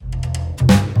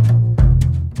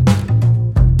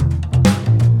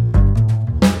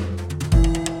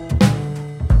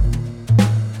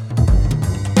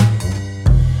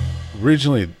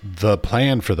originally the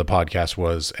plan for the podcast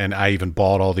was, and I even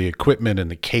bought all the equipment and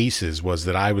the cases, was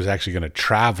that I was actually going to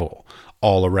travel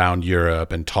all around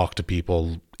Europe and talk to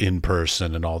people in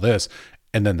person and all this.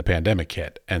 And then the pandemic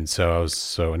hit. And so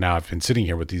now I've been sitting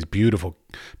here with these beautiful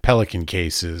Pelican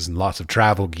cases and lots of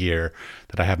travel gear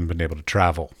that I haven't been able to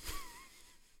travel.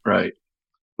 Right.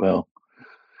 Well,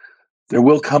 there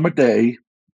will come a day.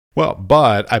 Well,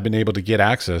 but I've been able to get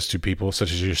access to people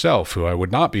such as yourself who I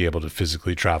would not be able to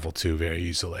physically travel to very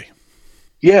easily.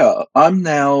 Yeah, I'm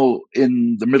now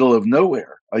in the middle of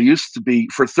nowhere. I used to be,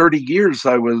 for 30 years,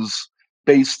 I was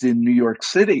based in New York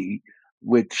City,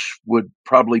 which would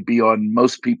probably be on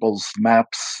most people's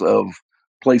maps of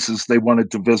places they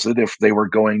wanted to visit if they were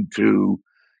going to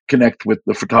connect with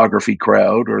the photography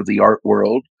crowd or the art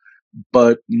world.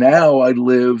 But now I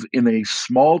live in a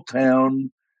small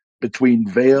town between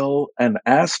Vail and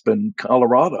Aspen,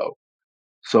 Colorado.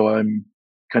 So I'm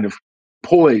kind of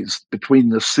poised between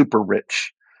the super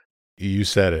rich. You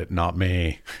said it, not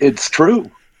me. It's true.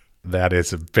 That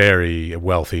is a very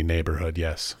wealthy neighborhood,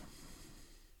 yes.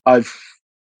 I've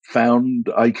found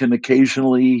I can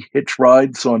occasionally hitch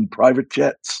rides on private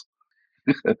jets,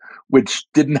 which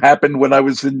didn't happen when I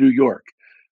was in New York.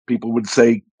 People would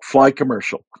say, fly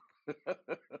commercial.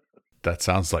 That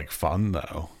sounds like fun,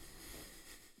 though.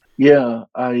 Yeah,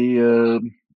 I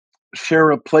share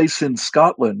a place in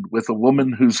Scotland with a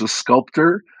woman who's a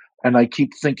sculptor, and I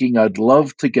keep thinking I'd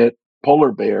love to get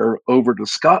Polar Bear over to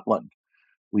Scotland.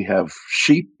 We have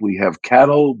sheep, we have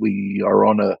cattle, we are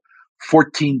on a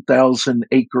 14,000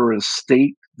 acre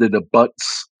estate that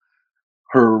abuts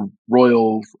Her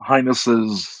Royal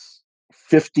Highness's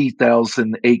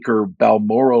 50,000 acre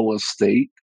Balmoral estate.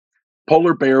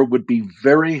 Polar Bear would be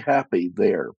very happy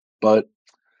there, but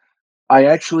I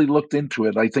actually looked into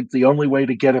it. I think the only way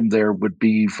to get him there would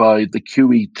be via the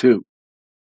QE2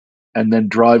 and then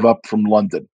drive up from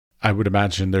London. I would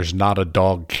imagine there's not a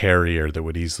dog carrier that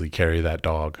would easily carry that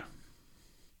dog.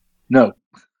 No.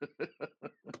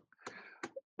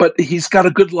 But he's got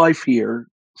a good life here,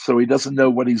 so he doesn't know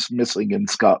what he's missing in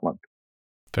Scotland.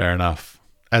 Fair enough.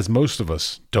 As most of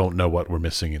us don't know what we're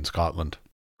missing in Scotland.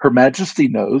 Her Majesty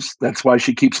knows. That's why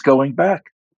she keeps going back.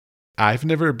 I've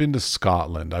never been to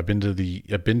Scotland. I've been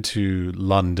to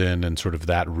London and sort of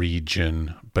that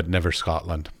region, but never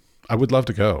Scotland. I would love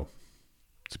to go.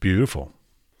 It's beautiful.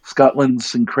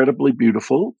 Scotland's incredibly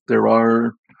beautiful. There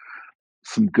are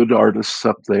some good artists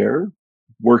up there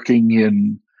working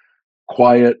in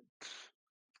quiet,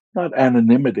 not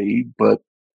anonymity, but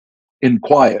in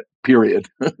quiet, period.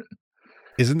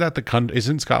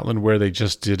 Isn't Scotland where they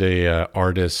just did a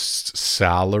artist's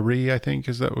salary, I think?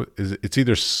 It's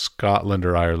either Scotland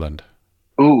or Ireland.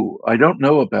 Oh, I don't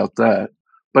know about that.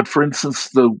 But for instance,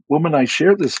 the woman I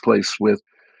share this place with,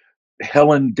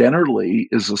 Helen Dennerly,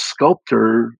 is a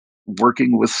sculptor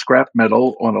working with scrap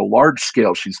metal on a large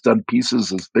scale. She's done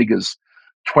pieces as big as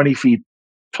 20 feet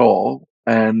tall.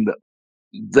 And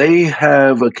they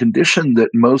have a condition that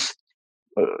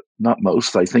not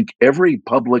most, I think every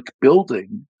public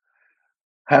building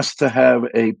has to have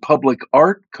a public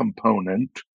art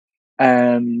component.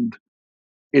 And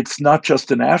it's not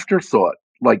just an afterthought.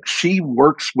 Like, she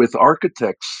works with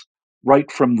architects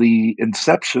right from the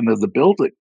inception of the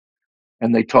building.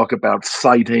 And they talk about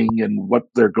siting and what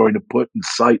they're going to put in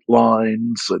sight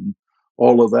lines and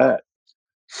all of that.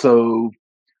 So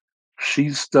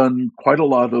she's done quite a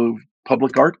lot of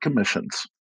public art commissions.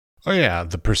 Oh, yeah.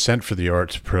 The Percent for the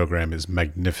Arts program is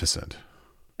magnificent.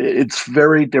 It's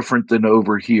very different than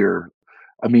over here.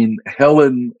 I mean,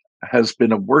 Helen has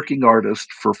been a working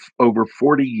artist for over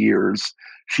 40 years.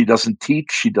 She doesn't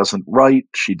teach, she doesn't write,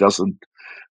 she doesn't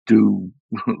do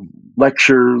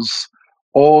lectures.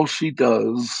 All she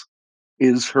does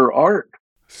is her art.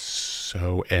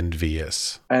 So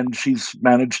envious. And she's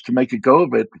managed to make a go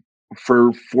of it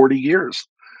for 40 years.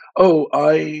 Oh,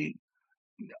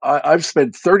 I've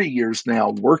spent 30 years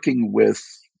now working with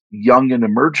young and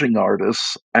emerging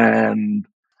artists, and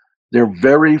there are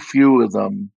very few of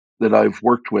them that I've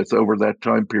worked with over that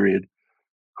time period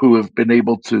who have been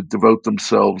able to devote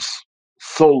themselves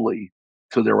solely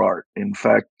to their art. In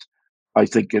fact, I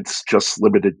think it's just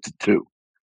limited to two.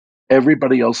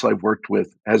 Everybody else I've worked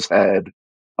with has had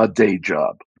a day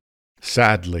job.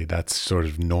 Sadly, that's sort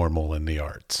of normal in the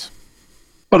arts.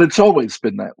 But it's always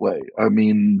been that way. I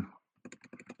mean,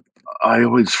 I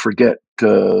always forget.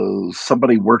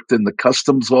 Somebody worked in the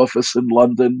customs office in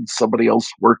London. Somebody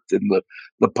else worked in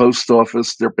the post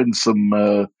office. There have been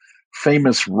some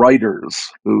famous writers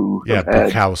who have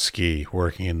had... Bukowski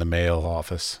working in the mail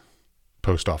office,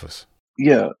 post office.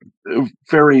 Yeah,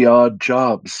 very odd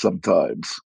jobs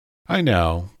sometimes. I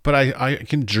know, but I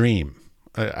can dream.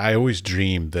 I always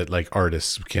dreamed that like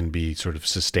artists can be sort of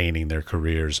sustaining their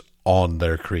careers on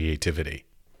their creativity.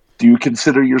 Do you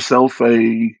consider yourself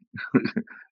a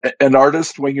an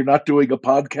artist when you're not doing a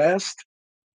podcast?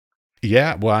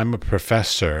 Yeah, well, I'm a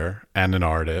professor and an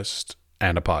artist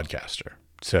and a podcaster.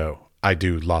 So I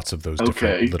do lots of those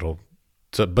different Okay. little,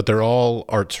 so, but they're all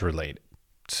arts related.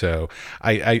 So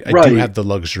I do Right. have the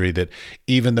luxury that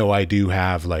even though I do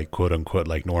have like quote unquote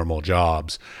like normal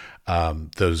jobs,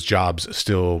 those jobs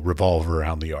still revolve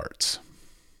around the arts.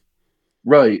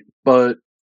 Right. But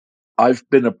I've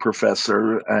been a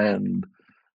professor, and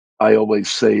I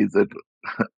always say that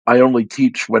I only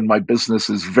teach when my business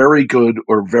is very good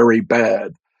or very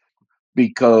bad,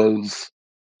 because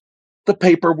the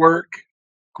paperwork,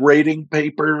 grading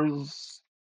papers,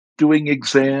 doing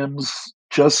exams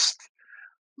just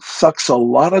sucks a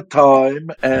lot of time.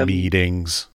 And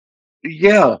Meetings.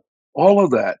 yeah, all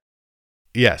of that.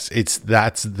 Yes, it's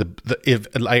that's the if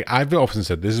like I've often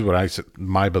said this is what I said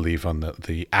my belief on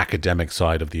the academic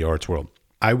side of the arts world.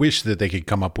 I wish that they could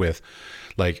come up with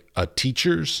like a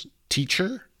teacher's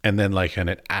teacher and then like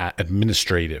an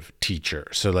administrative teacher.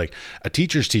 So like a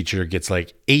teacher's teacher gets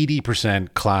like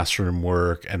 80% classroom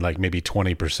work and like maybe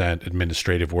 20%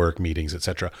 administrative work, meetings,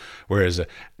 etc. Whereas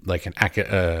like an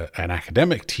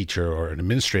academic teacher or an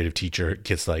administrative teacher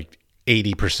gets like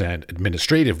 80%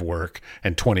 administrative work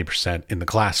and 20% in the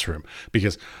classroom,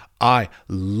 because I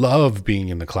love being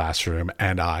in the classroom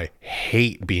and I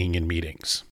hate being in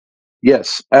meetings.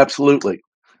 Yes, absolutely.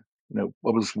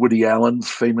 What was Woody Allen's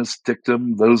famous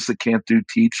dictum? Those that can't do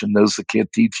teach, and those that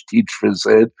can't teach, teach phys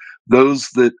ed. Those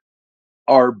that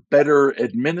are better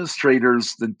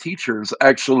administrators than teachers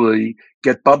actually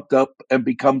get bumped up and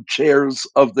become chairs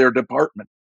of their department,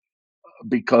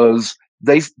 because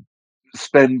they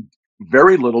spend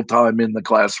very little time in the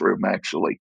classroom,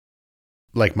 actually.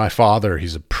 Like my father,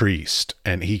 he's a priest,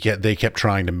 and they kept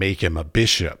trying to make him a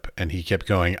bishop, and he kept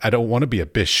going, I don't want to be a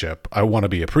bishop, I want to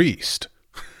be a priest.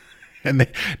 And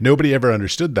nobody ever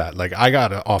understood that. Like I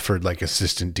got offered like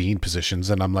assistant dean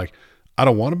positions, and I'm like, I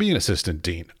don't want to be an assistant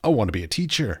dean, I want to be a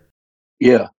teacher.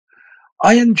 Yeah,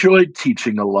 I enjoyed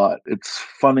teaching a lot. It's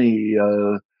funny,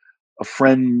 a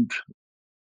friend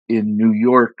in New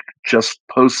York just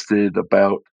posted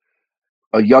about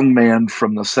a young man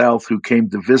from the South who came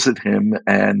to visit him,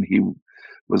 and he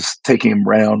was taking him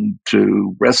around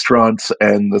to restaurants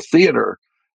and the theater.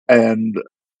 And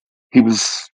he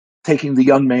was taking the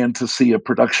young man to see a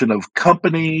production of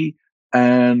Company,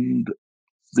 and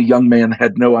the young man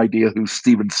had no idea who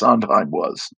Stephen Sondheim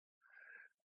was.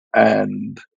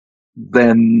 And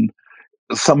then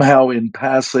somehow in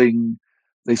passing,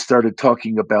 they started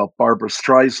talking about Barbara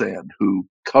Streisand, who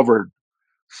covered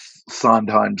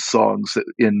Sondheim's songs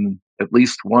in at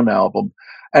least one album.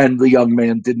 And the young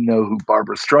man didn't know who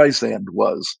Barbara Streisand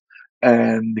was.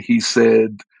 And he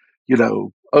said,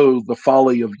 oh, the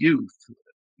folly of youth.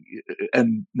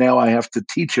 And now I have to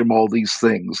teach him all these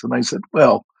things. And I said,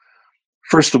 well,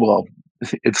 first of all,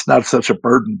 it's not such a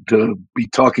burden to be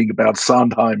talking about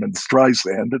Sondheim and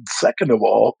Streisand. And second of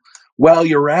all, while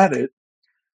you're at it,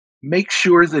 make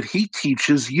sure that he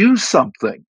teaches you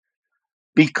something,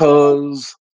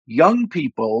 because young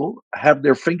people have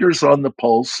their fingers on the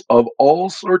pulse of all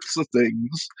sorts of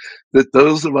things that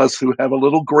those of us who have a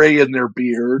little gray in their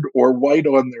beard or white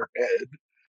on their head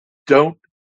don't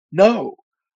know.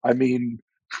 I mean,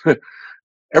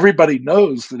 everybody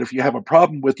knows that if you have a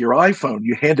problem with your iPhone,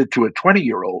 you hand it to a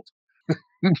 20-year-old.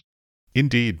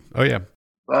 Indeed. Oh yeah.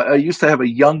 I used to have a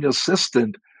young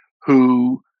assistant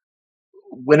who,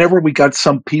 whenever we got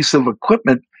some piece of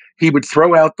equipment, he would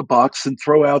throw out the box and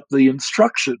throw out the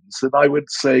instructions. And I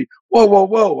would say, whoa, whoa,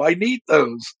 whoa, I need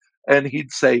those. And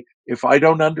he'd say, if I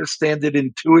don't understand it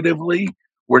intuitively,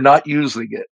 we're not using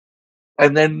it.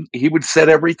 And then he would set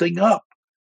everything up.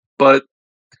 But,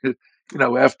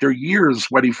 after years,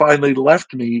 when he finally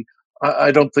left me,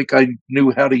 I don't think I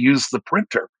knew how to use the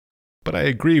printer. But I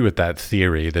agree with that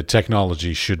theory that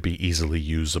technology should be easily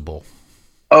usable.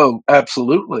 Oh,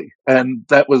 absolutely. And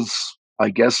that was, I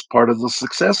guess, part of the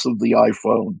success of the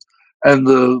iPhone and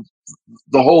the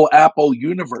whole Apple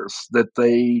universe, that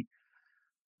they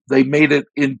made it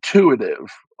intuitive,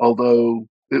 although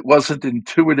it wasn't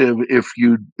intuitive if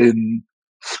you'd been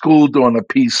schooled on a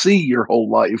PC your whole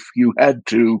life. You had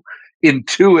to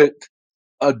intuit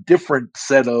a different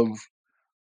set of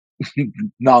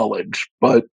knowledge.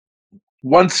 But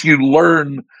once you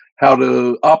learn how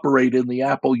to operate in the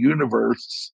Apple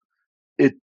universe,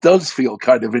 it does feel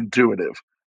kind of intuitive.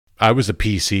 I was a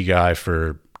PC guy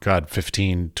for God,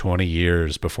 15, 20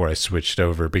 years before I switched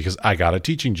over because I got a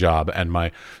teaching job and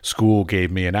my school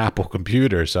gave me an Apple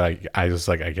computer. So I was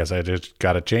like, I guess I just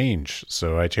got to change.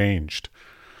 So I changed.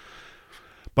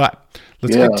 But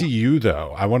let's Yeah. get to you,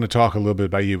 though. I want to talk a little bit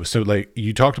about you. So, like,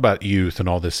 you talked about youth and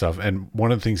all this stuff, and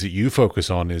one of the things that you focus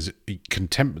on is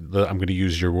I'm going to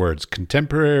use your words: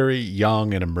 contemporary,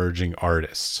 young, and emerging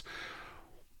artists.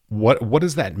 What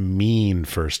does that mean,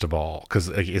 first of all? Because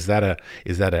like, is that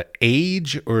a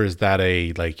age, or is that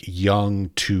a like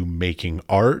young to making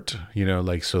art? You know,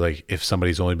 like, so like if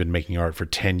somebody's only been making art for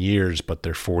 10 years but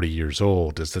they're 40 years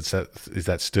old, is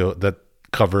that still that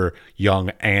cover young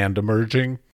and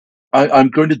emerging? I'm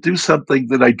going to do something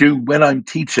that I do when I'm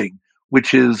teaching,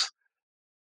 which is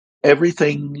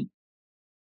everything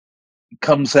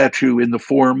comes at you in the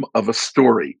form of a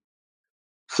story.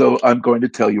 So I'm going to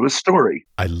tell you a story.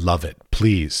 I love it.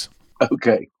 Please.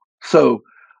 Okay. So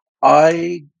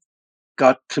I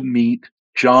got to meet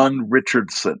John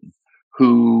Richardson,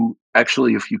 who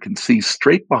actually, if you can see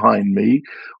straight behind me,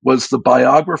 was the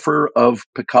biographer of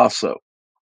Picasso.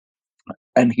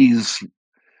 And he's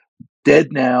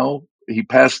dead now. He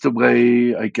passed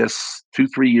away, I guess, 2,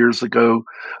 3 years ago.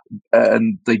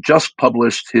 And they just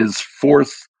published his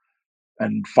fourth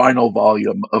and final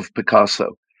volume of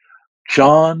Picasso.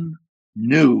 John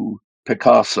knew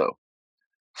Picasso.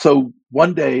 So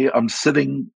one day I'm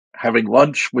sitting having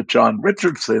lunch with John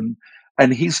Richardson,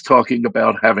 and he's talking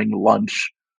about having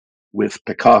lunch with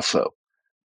Picasso.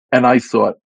 And I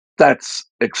thought, that's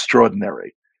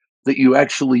extraordinary that you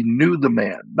actually knew the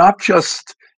man, not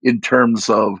just in terms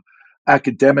of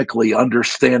academically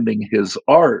understanding his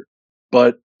art,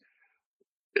 but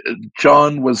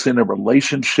John was in a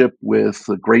relationship with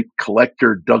the great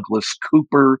collector Douglas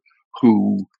Cooper,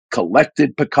 who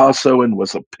collected Picasso and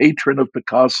was a patron of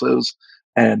Picasso's.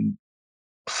 And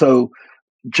so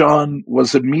John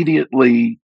was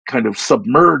immediately kind of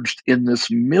submerged in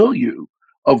this milieu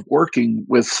of working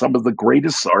with some of the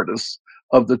greatest artists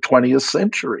of the 20th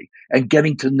century and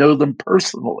getting to know them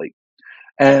personally.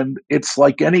 And it's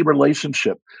like any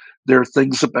relationship. There are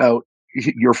things about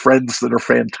your friends that are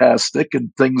fantastic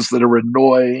and things that are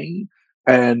annoying,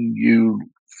 and you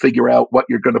figure out what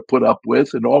you're going to put up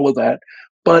with and all of that.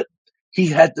 But he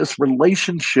had this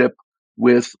relationship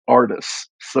with artists.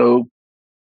 So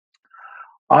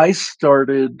I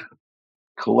started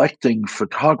collecting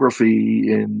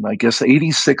photography in, I guess,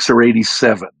 86 or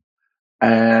 87.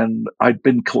 And I'd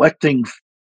been collecting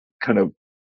kind of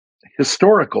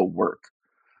historical work,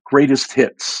 greatest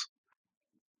hits.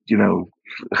 You know,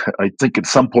 I think at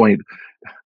some point,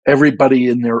 everybody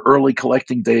in their early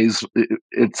collecting days,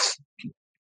 it's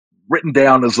written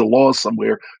down as a law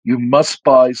somewhere. You must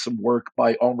buy some work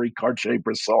by Henri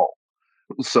Cartier-Bresson.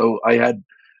 So I had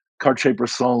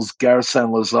Cartier-Bresson's Gare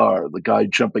Saint-Lazare, the guy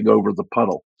jumping over the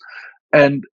puddle.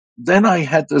 And then I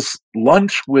had this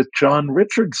lunch with John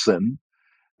Richardson,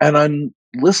 and I'm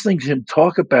listening to him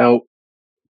talk about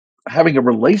having a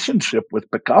relationship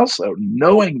with Picasso,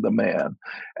 knowing the man.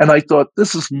 And I thought,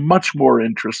 this is much more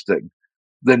interesting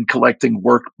than collecting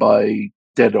work by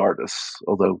dead artists,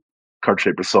 although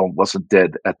Cartier-Bresson wasn't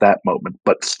dead at that moment,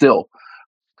 but still.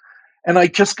 And I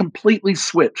just completely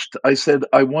switched. I said,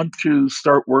 I want to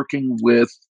start working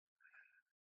with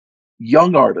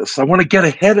young artists. I want to get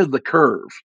ahead of the curve.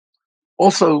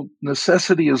 Also,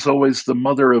 necessity is always the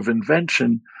mother of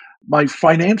invention. My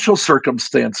financial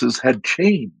circumstances had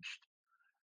changed.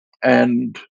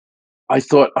 And I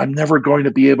thought, I'm never going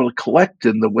to be able to collect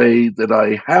in the way that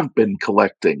I have been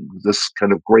collecting this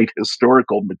kind of great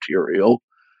historical material.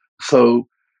 So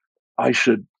I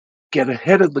should get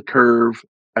ahead of the curve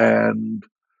and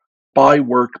buy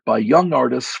work by young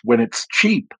artists when it's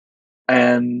cheap.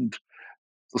 And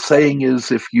the saying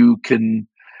is, if you can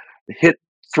hit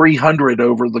 300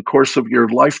 over the course of your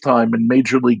lifetime in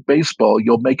Major League Baseball,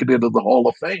 you'll make it into the Hall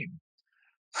of Fame.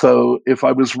 So if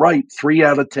I was right 3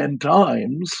 out of 10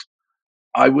 times,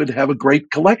 I would have a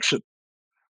great collection.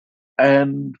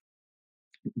 And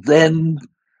then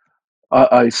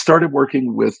I started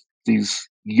working with these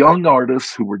young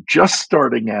artists who were just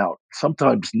starting out,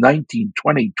 sometimes 19,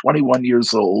 20, 21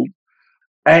 years old.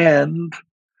 And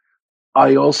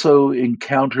I also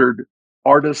encountered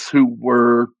artists who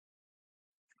were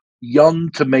young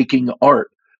to making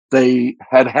art. They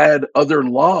had had other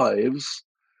lives,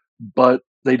 but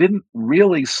they didn't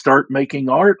really start making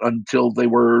art until they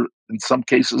were, in some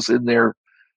cases, in their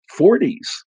 40s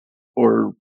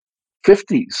or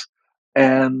 50s.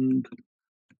 And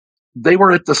they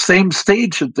were at the same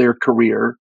stage of their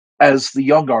career as the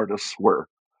young artists were.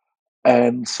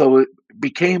 And so it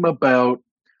became about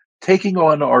taking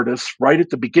on artists right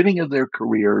at the beginning of their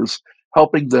careers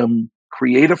helping them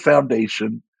create a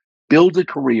foundation, build a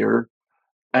career,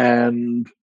 and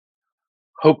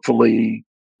hopefully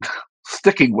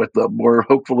sticking with them, or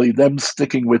hopefully them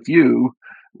sticking with you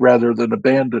rather than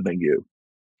abandoning you.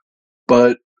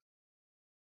 But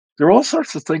there are all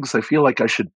sorts of things I feel like I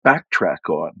should backtrack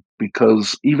on,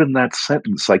 because even that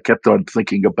sentence, I kept on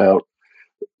thinking about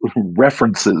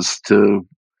references to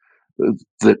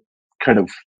that kind of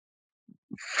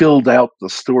filled out the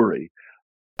story.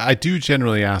 I do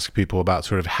generally ask people about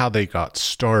sort of how they got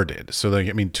started. So, like,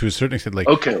 I mean, to a certain extent, like,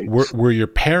 Okay, were your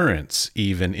parents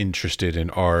even interested in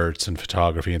arts and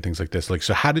photography and things like this? Like,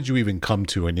 so how did you even come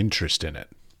to an interest in it?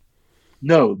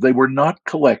 no, they were not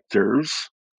collectors,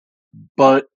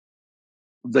 but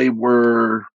they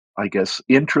were, I guess,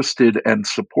 interested and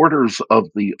supporters of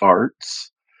the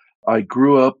arts. I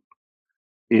grew up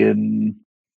in,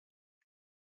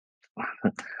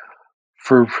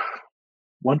 for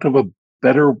want of a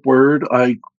better word,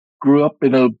 I grew up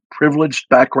in a privileged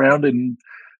background in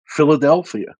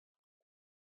Philadelphia.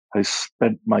 I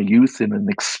spent my youth in an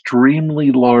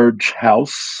extremely large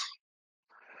house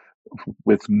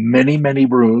with many, many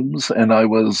rooms, and I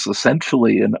was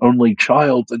essentially an only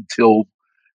child until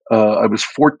I was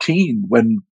 14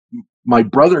 when my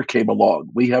brother came along.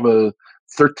 We have a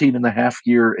 13 and a half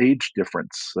year age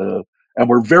difference, and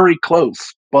we're very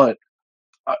close, but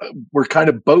uh, we're kind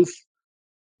of both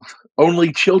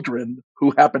only children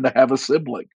who happen to have a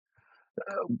sibling,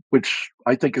 which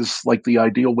I think is like the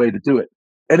ideal way to do it.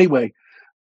 Anyway,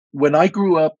 when I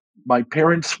grew up, my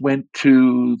parents went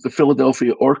to the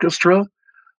Philadelphia Orchestra.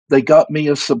 They got me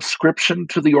a subscription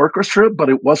to the orchestra, but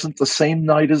it wasn't the same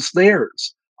night as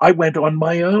theirs. I went on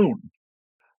my own.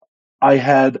 I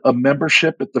had a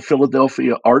membership at the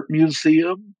Philadelphia Art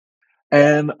Museum,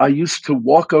 and I used to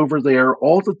walk over there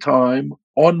all the time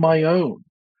on my own.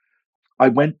 I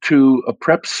went to a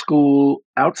prep school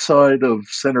outside of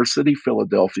Center City,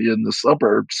 Philadelphia, in the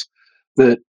suburbs,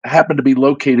 that happened to be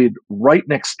located right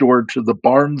next door to the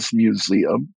Barnes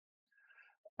Museum.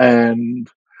 And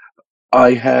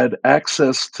I had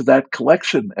access to that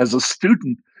collection. As a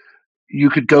student,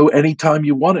 you could go anytime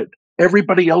you wanted.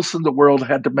 Everybody else in the world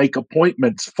had to make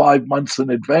appointments 5 months in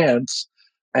advance.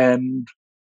 And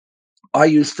I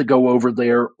used to go over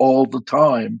there all the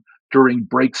time during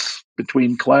breaks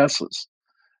between classes.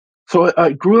 So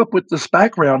I grew up with this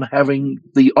background having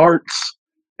the arts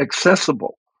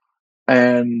accessible.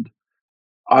 And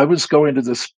I was going to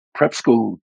this prep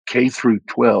school K through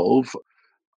 12,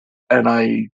 and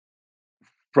I,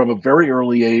 from a very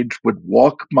early age, would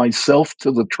walk myself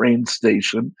to the train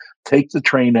station, take the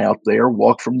train out there,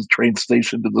 walk from the train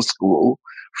station to the school.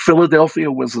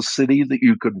 Philadelphia was a city that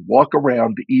you could walk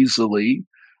around easily,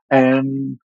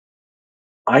 and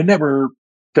I never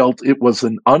felt it was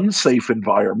an unsafe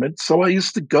environment. So I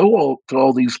used to go to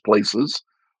all these places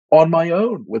on my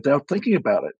own without thinking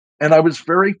about it. And I was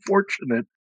very fortunate.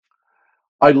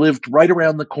 I lived right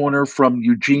around the corner from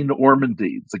Eugene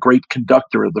Ormandy, the great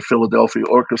conductor of the Philadelphia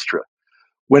Orchestra.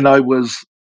 When I was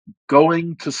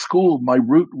going to school, my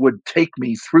route would take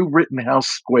me through Rittenhouse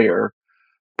Square,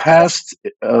 past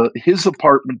his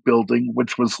apartment building,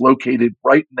 which was located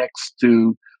right next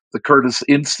to the Curtis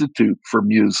Institute for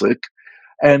Music.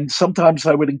 And sometimes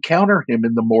I would encounter him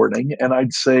in the morning and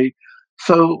I'd say,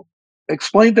 "So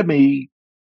explain to me,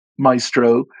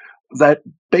 Maestro, that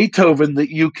Beethoven that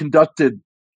you conducted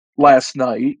last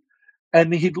night."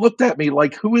 And he looked at me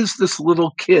like, "Who is this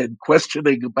little kid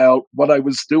questioning about what I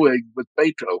was doing with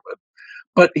Beethoven?"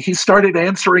 But he started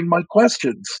answering my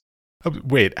questions. Oh,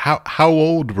 wait, how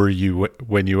old were you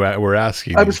when you were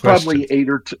asking I these was probably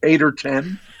questions? eight or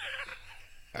 10.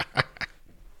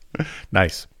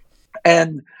 Nice.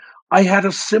 And I had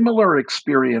a similar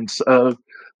experience.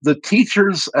 The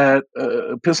teachers at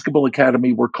Episcopal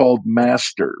Academy were called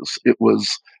masters. It was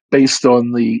based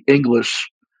on the English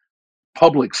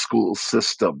public school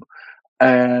system.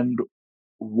 And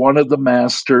one of the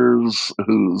masters,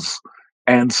 whose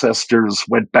ancestors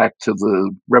went back to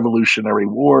the Revolutionary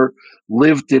War,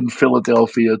 lived in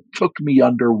Philadelphia, took me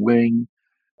under wing.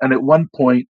 And at one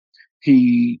point,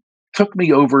 he took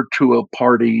me over to a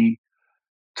party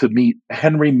to meet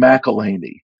Henry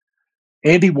McElhaney.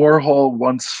 Andy Warhol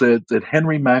once said that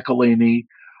Henry McElhaney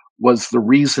was the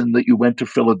reason that you went to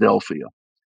Philadelphia.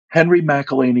 Henry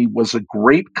McElhaney was a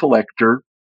great collector.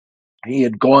 He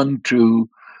had gone to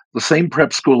the same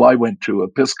prep school I went to,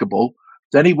 Episcopal.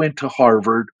 Then he went to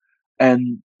Harvard,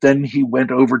 and then he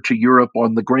went over to Europe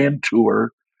on the grand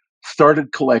tour,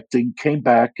 started collecting, came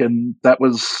back, and that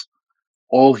was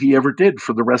all he ever did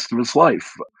for the rest of his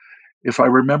life. If I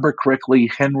remember correctly,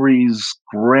 Henry's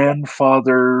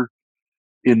grandfather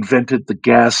invented the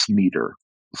gas meter,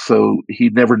 so he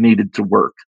never needed to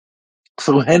work.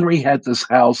 So Henry had this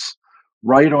house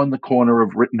right on the corner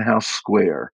of Rittenhouse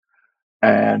Square,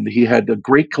 and he had a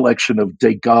great collection of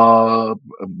Degas,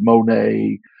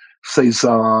 Monet,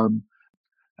 Cezanne,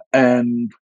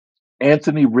 and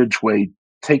Anthony Ridgway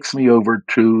takes me over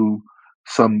to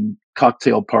some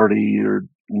cocktail party or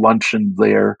luncheon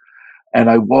there, and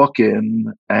I walk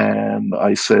in and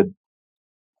I said,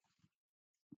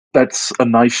 "That's a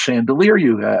nice chandelier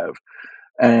you have."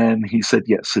 And he said,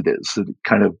 "Yes, it is," and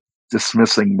kind of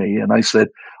dismissing me. And I said,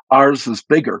 "Ours is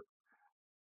bigger."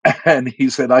 And he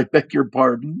said, "I beg your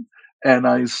pardon." And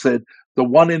I said, "The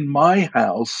one in my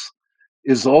house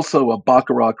is also a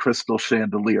Baccarat crystal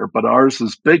chandelier, but ours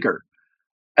is bigger."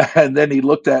 And then he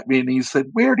looked at me and he said,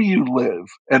 "Where do you live?"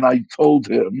 And I told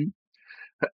him,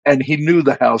 and he knew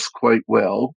the house quite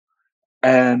well.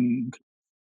 And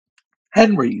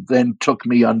Henry then took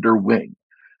me under wing.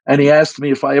 And he asked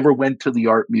me if I ever went to the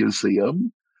art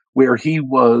museum, where he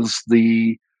was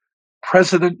the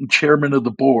president and chairman of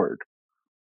the board.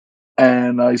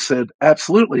 And I said,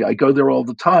 "Absolutely. I go there all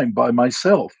the time by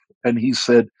myself." And he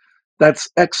said, "That's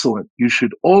excellent. You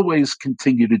should always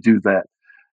continue to do that."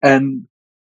 And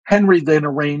Henry then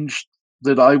arranged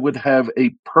that I would have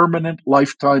a permanent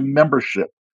lifetime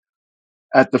membership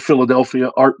at the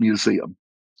Philadelphia Art Museum.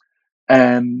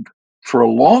 And for a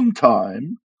long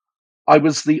time, I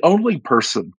was the only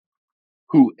person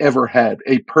who ever had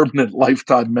a permanent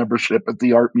lifetime membership at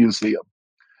the Art Museum.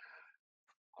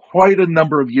 Quite a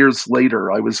number of years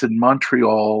later, I was in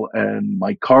Montreal and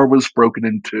my car was broken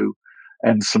into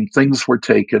and some things were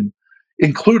taken,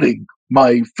 including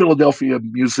my Philadelphia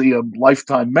Museum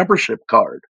lifetime membership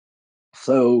card.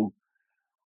 So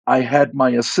I had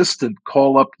my assistant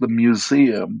call up the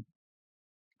museum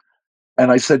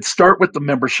and I said, "Start with the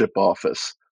membership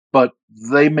office, but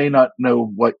they may not know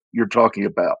what you're talking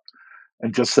about,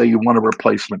 and just say you want a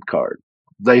replacement card."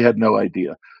 They had no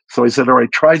idea. So I said, "All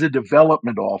right, try the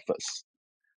development office."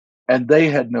 And they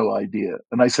had no idea.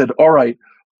 And I said, "All right,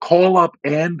 call up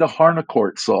Anne de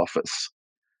Harnecourt's office."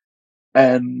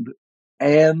 And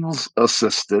Anne's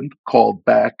assistant called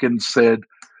back and said,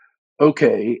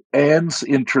 "Okay, Anne's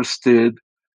interested.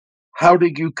 How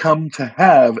did you come to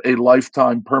have a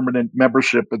lifetime permanent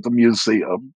membership at the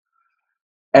museum?"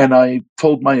 And I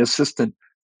told my assistant,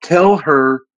 "Tell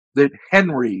her that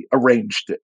Henry arranged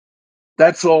it."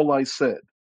 That's all I said.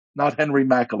 Not Henry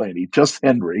McElhaney, just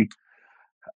Henry.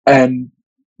 And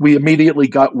we immediately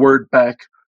got word back,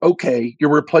 "Okay,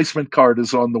 your replacement card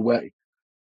is on the way."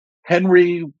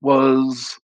 Henry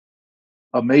was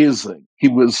amazing.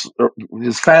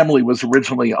 His family was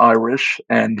originally Irish,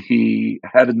 and he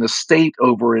had an estate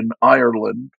over in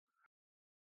Ireland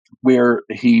where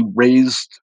he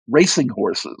raised racing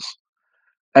horses.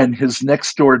 And his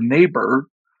next door neighbor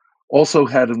also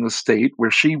had an estate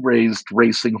where she raised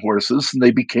racing horses, and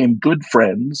they became good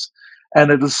friends.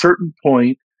 And at a certain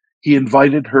point, he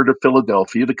invited her to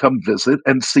Philadelphia to come visit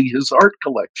and see his art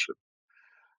collection.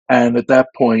 And at that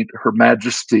point, Her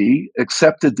Majesty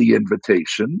accepted the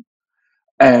invitation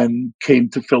and came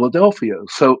to Philadelphia.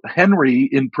 So Henry,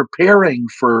 in preparing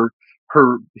for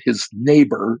his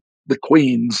neighbor, the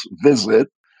Queen's visit,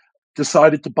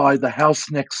 decided to buy the house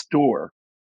next door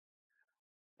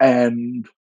and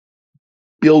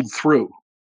build through.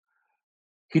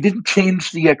 He didn't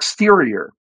change the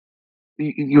exterior.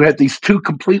 You had these two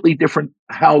completely different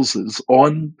houses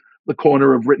on the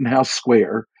corner of Rittenhouse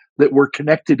Square that were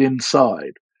connected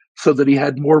inside so that he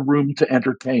had more room to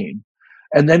entertain.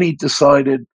 And then he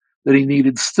decided that he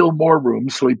needed still more room,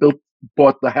 so he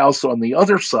bought the house on the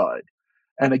other side.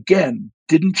 And again,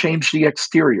 didn't change the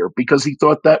exterior because he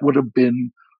thought that would have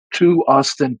been too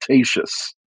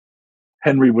ostentatious.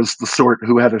 Henry was the sort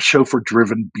who had a chauffeur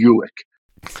driven Buick.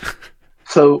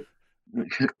 So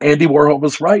Andy Warhol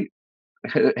was right.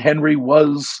 Henry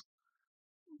was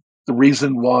the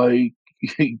reason why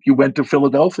you went to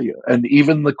Philadelphia. And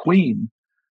even the Queen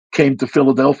came to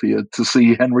Philadelphia to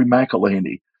see Henry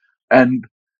McElhaney. And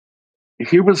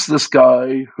here was this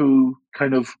guy who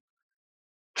kind of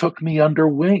took me under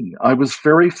wing. I was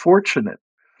very fortunate.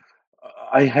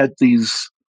 I had these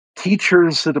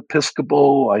teachers at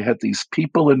Episcopal, I had these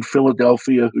people in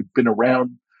Philadelphia who'd been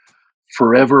around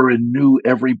forever and knew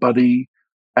everybody.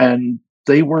 And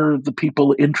they were the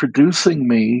people introducing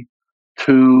me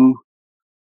to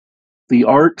the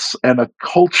arts and a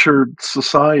cultured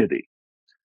society.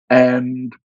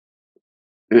 And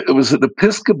it was at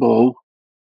Episcopal,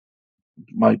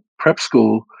 my prep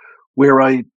school, where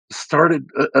I started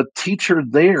a teacher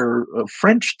there, a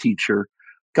French teacher,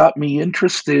 got me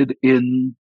interested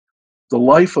in the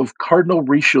life of Cardinal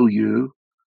Richelieu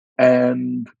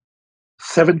and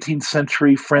 17th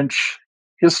century French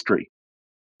history.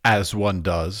 As one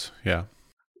does, yeah.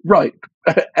 Right,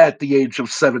 at the age of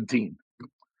 17.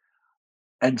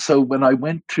 And so when I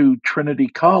went to Trinity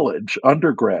College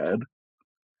undergrad,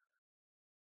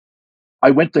 I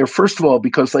went there, first of all,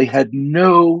 because they had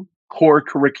no core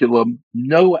curriculum,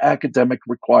 no academic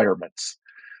requirements.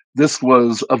 This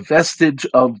was a vestige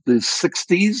of the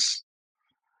 60s,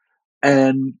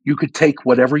 and you could take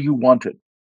whatever you wanted.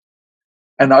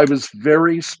 And I was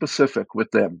very specific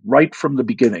with them right from the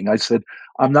beginning. I said,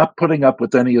 I'm not putting up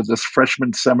with any of this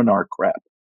freshman seminar crap.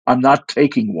 I'm not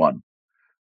taking one.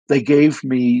 They gave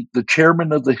me the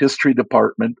chairman of the history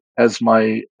department as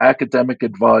my academic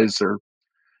advisor.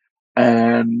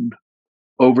 And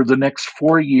over the next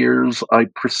 4 years, I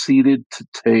proceeded to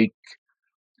take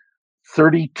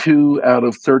 32 out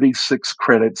of 36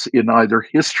 credits in either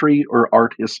history or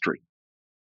art history.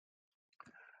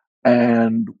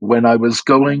 And when I was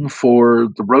going for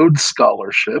the Rhodes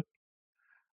Scholarship,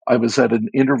 I was at an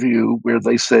interview where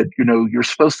they said, you're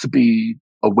supposed to be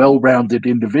a well rounded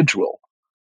individual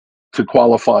to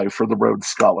qualify for the Rhodes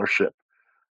Scholarship.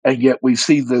 And yet we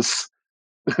see this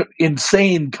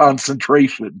insane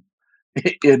concentration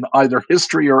in either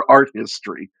history or art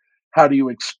history. How do you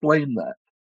explain that?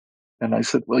 And I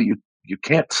said, well, you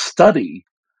can't study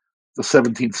the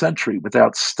 17th century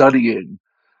without studying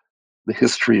the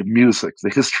history of music, the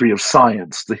history of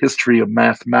science, the history of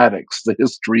mathematics, the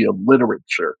history of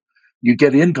literature. You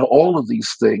get into all of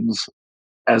these things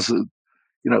as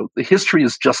the history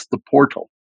is just the portal.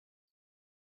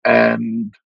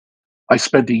 And I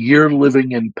spent a year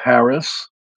living in Paris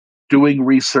doing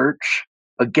research.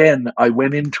 Again, I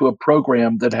went into a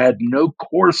program that had no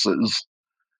courses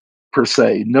per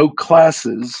se, no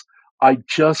classes. I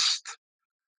just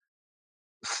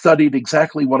studied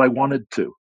exactly what I wanted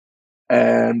to.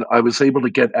 And I was able to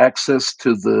get access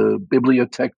to the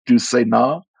Bibliothèque du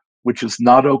Sénat, which is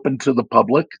not open to the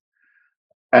public,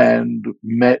 and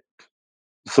met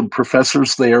some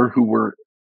professors there who were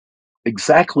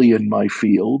exactly in my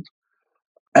field.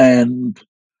 And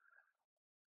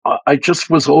I just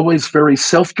was always very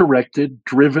self-directed,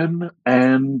 driven,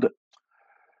 and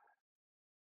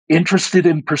interested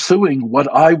in pursuing what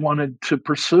I wanted to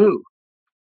pursue.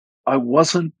 I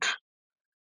wasn't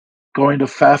going to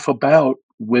faff about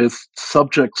with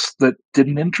subjects that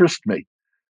didn't interest me.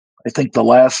 I think the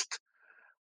last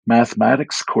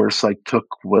mathematics course I took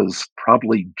was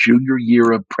probably junior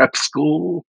year of prep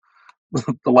school.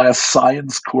 The last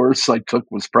science course I took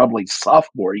was probably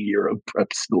sophomore year of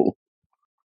prep school.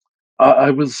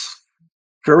 I was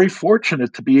very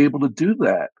fortunate to be able to do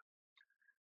that.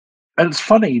 And it's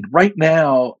funny, right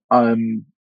now, I'm,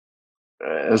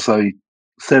 as I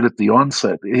said at the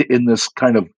onset, in this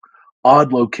kind of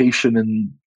odd location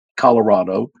in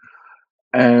Colorado.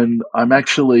 And I'm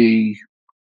actually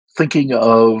thinking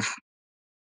of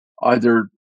either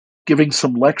giving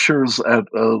some lectures at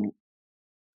a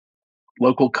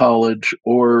local college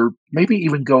or maybe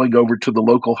even going over to the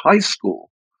local high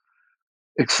school,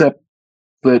 except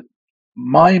that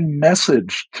my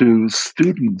message to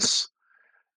students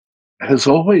has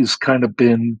always kind of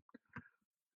been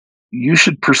you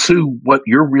should pursue what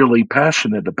you're really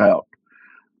passionate about.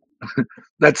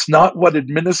 That's not what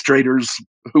administrators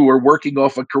who are working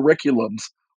off of curriculums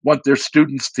want their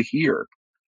students to hear.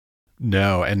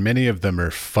 No, and many of them are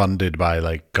funded by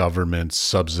like government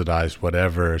subsidized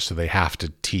whatever, so they have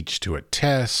to teach to a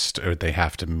test or they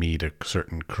have to meet a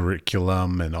certain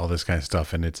curriculum and all this kind of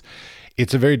stuff. And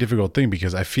it's a very difficult thing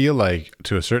because I feel like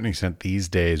to a certain extent these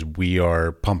days we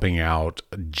are pumping out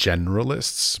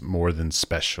generalists more than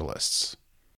specialists.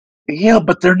 Yeah,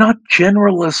 but they're not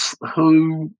generalists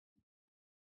who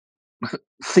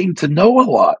seem to know a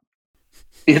lot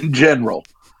in general.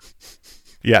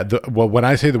 Yeah, well, when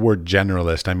I say the word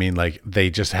generalist, I mean like they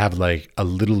just have like a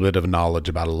little bit of knowledge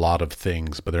about a lot of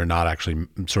things, but they're not actually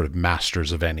sort of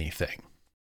masters of anything.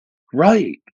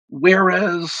 Right.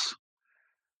 Whereas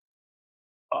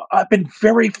I've been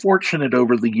very fortunate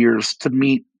over the years to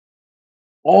meet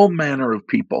all manner of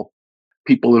people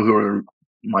who are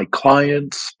my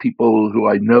clients, people who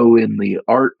I know in the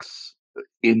arts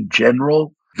in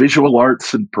general, visual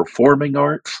arts and performing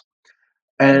arts.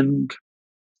 And,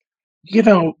 you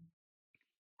know,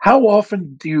 how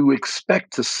often do you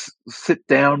expect to sit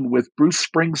down with Bruce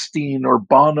Springsteen or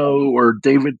Bono or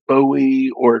David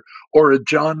Bowie or a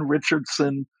John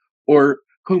Richardson or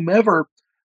whomever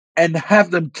and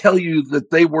have them tell you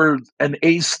that they were an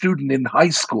A student in high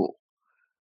school?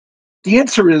 The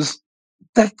answer is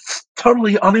that's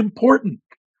totally unimportant.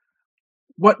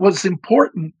 What was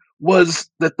important was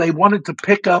that they wanted to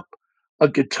pick up a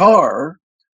guitar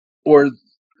or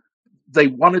they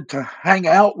wanted to hang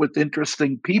out with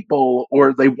interesting people,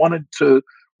 or they wanted to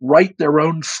write their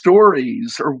own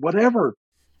stories or whatever.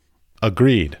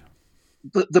 Agreed.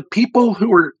 The people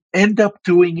who end up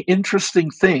doing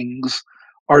interesting things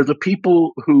are the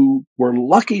people who were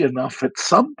lucky enough at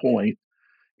some point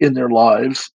in their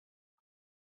lives,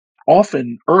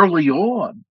 often early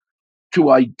on,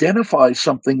 to identify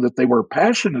something that they were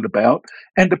passionate about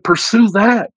and to pursue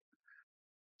that.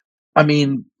 I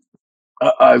mean,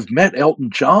 I've met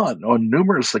Elton John on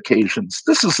numerous occasions.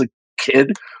 This is a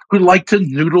kid who liked to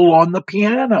noodle on the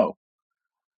piano.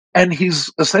 And he's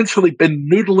essentially been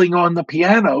noodling on the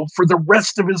piano for the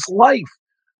rest of his life,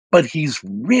 but he's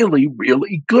really,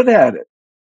 really good at it.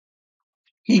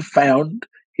 He found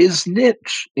his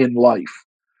niche in life.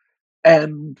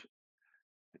 And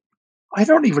I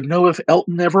don't even know if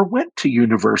Elton ever went to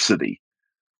university.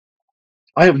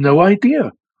 I have no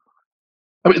idea.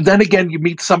 I mean, then again, you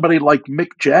meet somebody like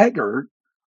Mick Jagger,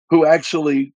 who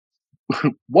actually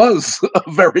was a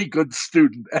very good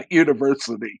student at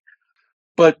university.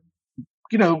 But,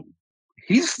 you know,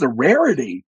 he's the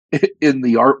rarity in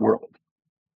the art world.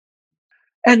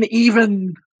 And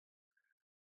even,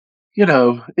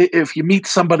 if you meet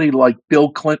somebody like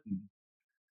Bill Clinton,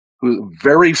 who's a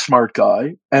very smart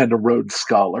guy and a Rhodes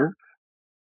Scholar,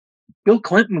 Bill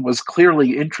Clinton was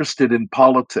clearly interested in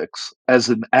politics as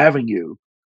an avenue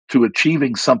to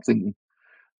achieving something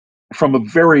from a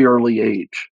very early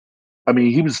age. I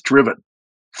mean, he was driven.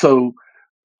 So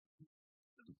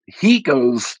he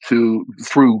goes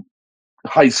through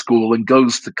high school and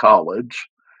goes to college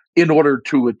in order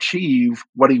to achieve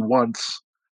what he wants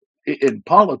in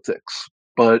politics.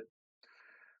 But,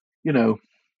 you know,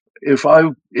 if I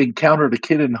encountered a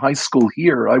kid in high school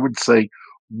here, I would say,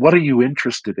 what are you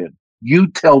interested in? You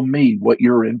tell me what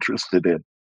you're interested in.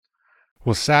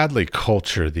 Well, sadly,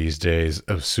 culture these days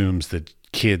assumes that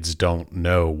kids don't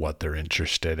know what they're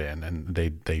interested in, and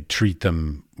they treat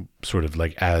them sort of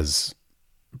like as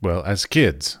well as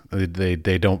kids. They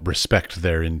don't respect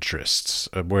their interests.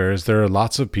 Whereas there are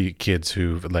lots of kids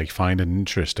who like find an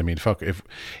interest. I mean, fuck, if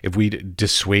we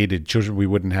dissuaded children, we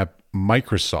wouldn't have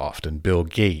Microsoft and Bill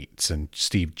Gates and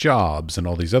Steve Jobs and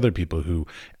all these other people who,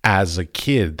 as a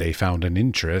kid, they found an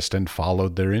interest and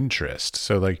followed their interest.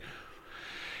 So like,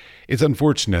 it's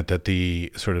unfortunate that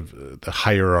the sort of the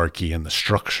hierarchy and the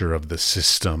structure of the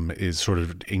system is sort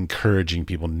of encouraging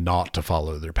people not to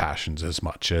follow their passions as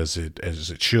much as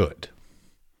it should.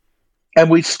 And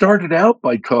we started out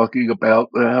by talking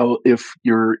about how if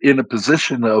you're in a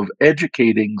position of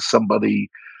educating somebody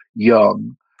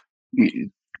young,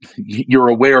 you're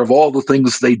aware of all the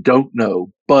things they don't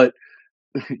know. But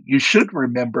you should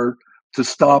remember to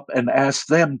stop and ask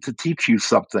them to teach you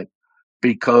something,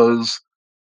 because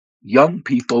young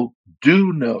people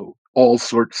do know all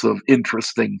sorts of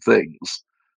interesting things.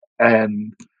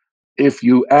 And if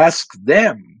you ask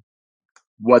them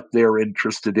what they're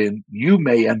interested in, you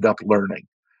may end up learning.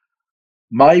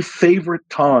 My favorite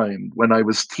time when I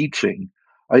was teaching,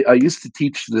 I used to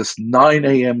teach this 9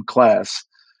 a.m. class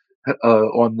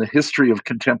on the history of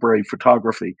contemporary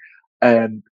photography.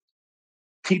 And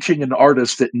teaching an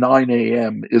artist at 9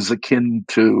 a.m. is akin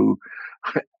to,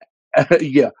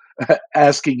 yeah,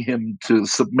 asking him to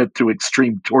submit to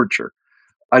extreme torture.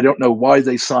 I don't know why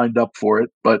they signed up for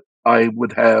it, but I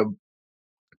would have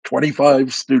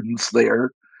 25 students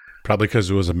there. Probably because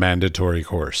it was a mandatory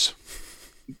course.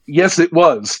 Yes, it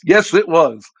was. Yes, it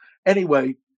was.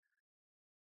 Anyway,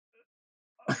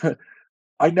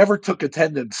 I never took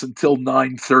attendance until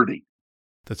 9:30.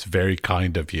 That's very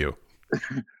kind of you.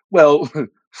 Well,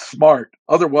 smart.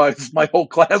 Otherwise, my whole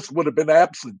class would have been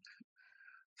absent.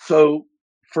 So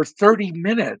for 30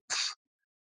 minutes,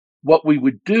 what we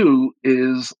would do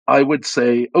is I would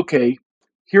say, okay,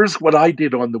 here's what I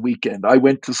did on the weekend. I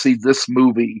went to see this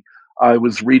movie. I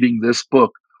was reading this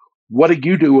book. What did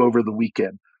you do over the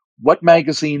weekend? What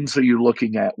magazines are you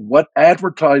looking at? What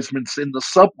advertisements in the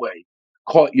subway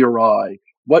caught your eye?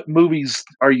 What movies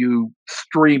are you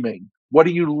streaming? What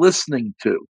are you listening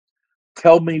to?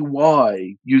 Tell me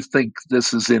why you think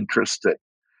this is interesting.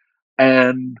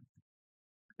 And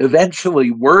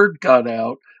eventually, word got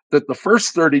out that the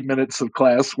first 30 minutes of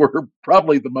class were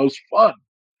probably the most fun.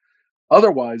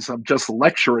 Otherwise, I'm just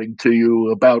lecturing to you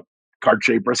about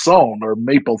Cartier-Bresson or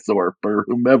Mapplethorpe or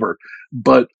whomever.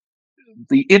 But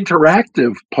the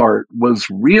interactive part was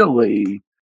really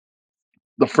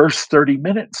the first 30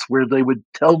 minutes where they would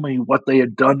tell me what they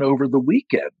had done over the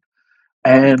weekend.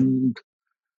 And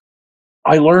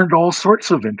I learned all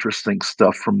sorts of interesting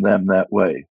stuff from them that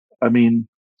way. I mean,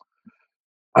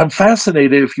 I'm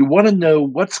fascinated. If you want to know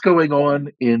what's going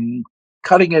on in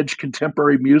cutting edge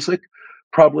contemporary music,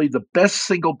 probably the best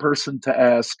single person to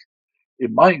ask,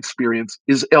 in my experience,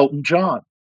 is Elton John.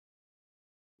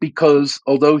 Because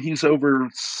although he's over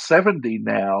 70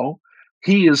 now,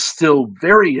 he is still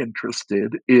very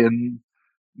interested in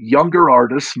younger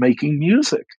artists making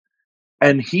music,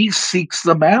 and he seeks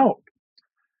them out.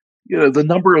 The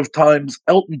number of times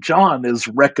Elton John has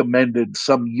recommended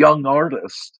some young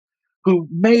artist who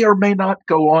may or may not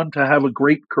go on to have a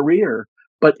great career,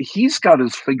 but he's got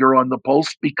his finger on the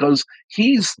pulse because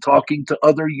he's talking to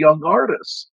other young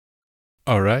artists.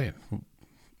 All right.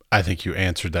 I think you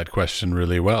answered that question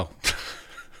really well.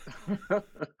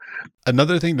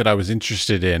 Another thing that I was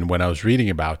interested in when I was reading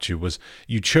about you was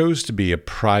you chose to be a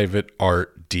private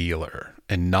art dealer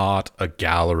and not a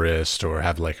gallerist or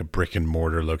have like a brick and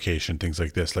mortar location, things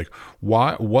like this. Like,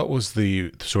 why? What was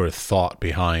the sort of thought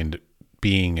behind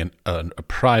being a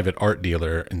private art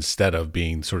dealer instead of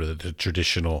being sort of the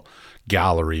traditional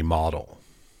gallery model?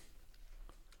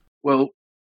 Well,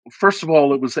 first of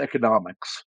all, it was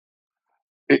economics.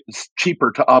 It's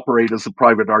cheaper to operate as a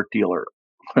private art dealer.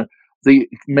 The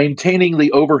maintaining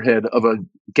the overhead of a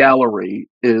gallery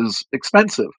is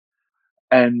expensive.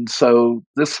 And so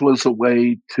this was a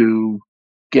way to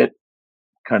get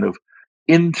kind of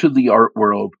into the art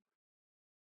world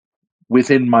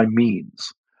within my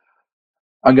means.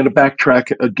 I'm going to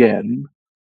backtrack again.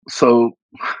 So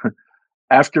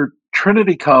after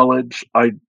Trinity College,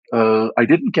 I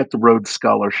didn't get the Rhodes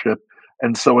Scholarship,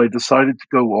 and so I decided to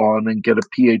go on and get a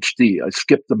PhD. I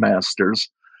skipped the master's,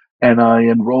 and I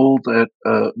enrolled at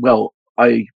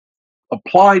I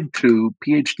applied to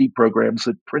PhD programs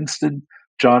at Princeton,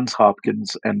 Johns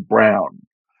Hopkins, and Brown,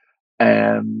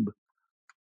 and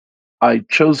I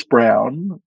chose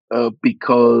Brown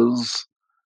because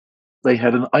they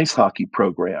had an ice hockey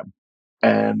program,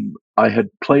 and I had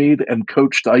played and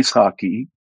coached ice hockey,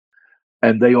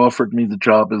 and they offered me the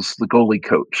job as the goalie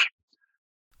coach.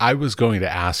 I was going to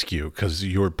ask you because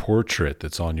your portrait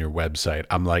that's on your website,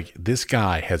 I'm like, this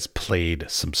guy has played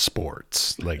some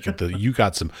sports. Like you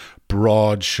got some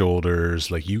broad shoulders,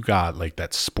 like you got like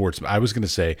that sports. I was going to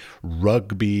say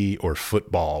rugby or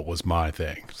football was my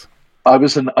thing. I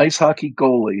was an ice hockey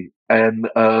goalie, and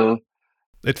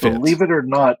It fits. believe it or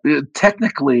not,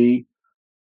 technically,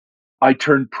 I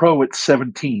turned pro at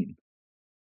 17.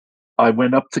 I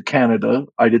went up to Canada.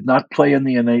 I did not play in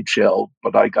the NHL,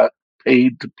 but I got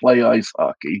paid to play ice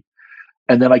hockey.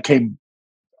 And then I came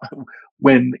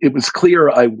when it was clear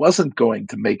I wasn't going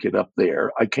to make it up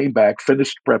there. I came back,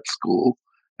 finished prep school,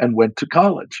 and went to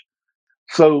college.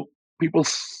 So people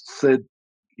said,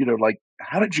 like,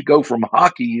 how did you go from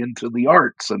hockey into the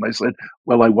arts? And I said,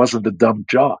 well, I wasn't a dumb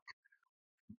jock.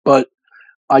 But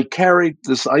I carried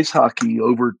this ice hockey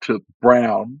over to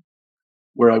Brown,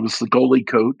 where I was the goalie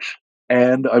coach,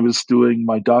 and I was doing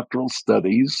my doctoral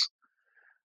studies.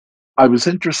 I was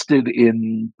interested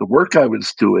in the work I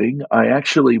was doing. I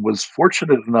actually was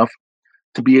fortunate enough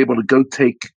to be able to go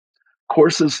take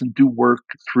courses and do work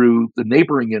through the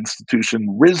neighboring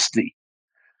institution, RISD,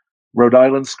 Rhode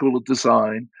Island School of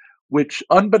Design, which,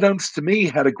 unbeknownst to me,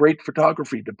 had a great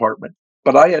photography department.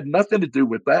 But I had nothing to do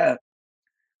with that.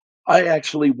 I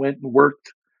actually went and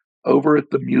worked over at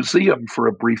the museum for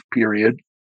a brief period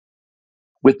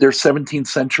with their 17th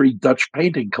century Dutch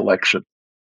painting collection.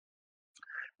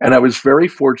 And I was very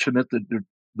fortunate that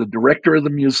the director of the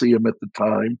museum at the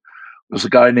time was a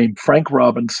guy named Frank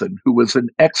Robinson, who was an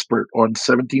expert on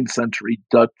 17th century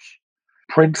Dutch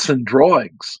prints and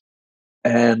drawings.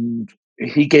 And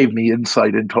he gave me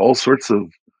insight into all sorts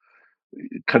of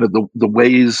kind of the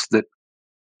ways that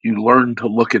you learn to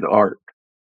look at art.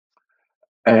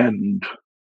 And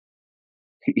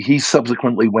he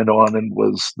subsequently went on and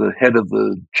was the head of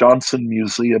the Johnson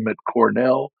Museum at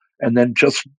Cornell, and then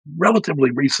just relatively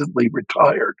recently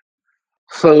retired.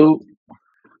 So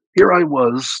here I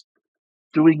was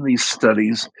doing these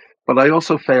studies, but I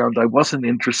also found I wasn't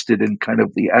interested in kind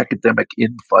of the academic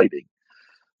infighting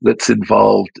that's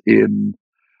involved in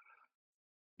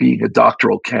being a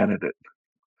doctoral candidate.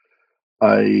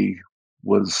 I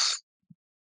was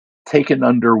taken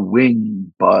under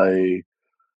wing by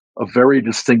a very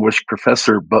distinguished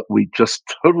professor, but we just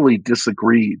totally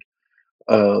disagreed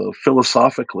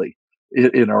philosophically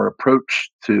in our approach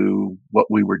to what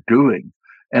we were doing.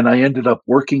 And I ended up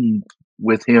working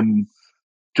with him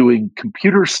doing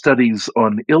computer studies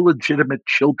on illegitimate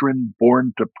children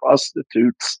born to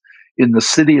prostitutes in the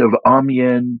city of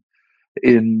Amiens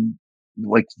in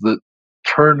like the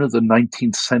turn of the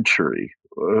 19th century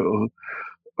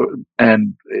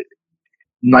and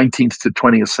 19th to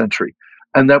 20th century.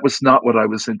 And that was not what I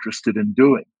was interested in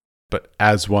doing. But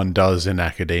as one does in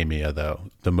academia,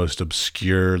 though, the most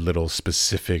obscure little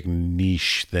specific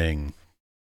niche thing.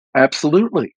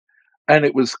 Absolutely. And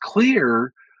it was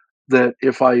clear that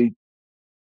if I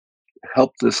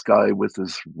helped this guy with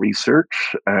his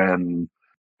research and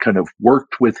kind of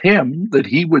worked with him, that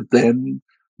he would then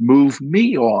move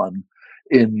me on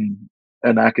in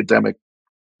an academic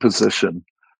position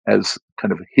as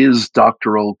kind of his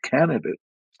doctoral candidate.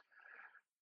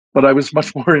 But I was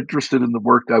much more interested in the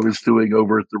work I was doing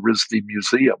over at the RISD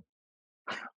Museum,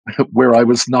 where I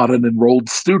was not an enrolled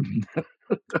student.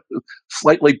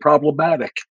 Slightly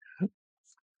problematic.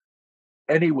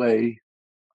 Anyway,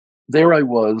 there I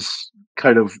was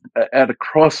kind of at a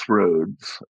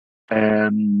crossroads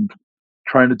and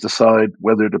trying to decide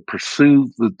whether to pursue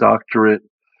the doctorate.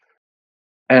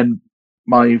 And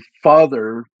my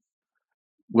father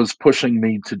was pushing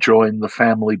me to join the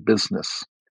family business.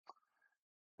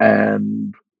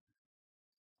 And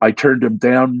I turned him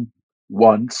down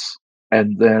once,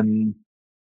 and then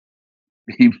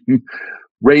he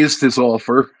raised his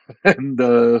offer.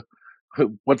 And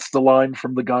what's the line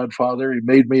from The Godfather? He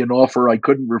made me an offer I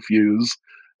couldn't refuse.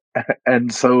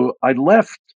 And so I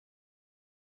left.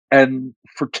 And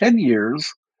for 10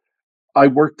 years, I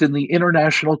worked in the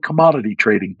international commodity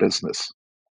trading business.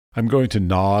 I'm going to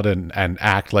nod and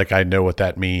act like I know what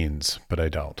that means, but I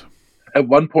don't. At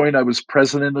one point, I was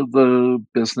president of the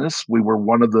business. We were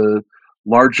one of the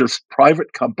largest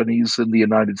private companies in the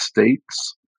United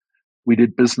States. We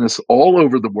did business all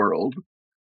over the world.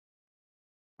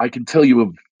 I can tell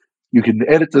you, you can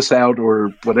edit this out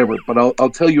or whatever, but I'll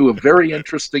tell you a very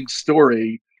interesting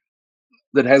story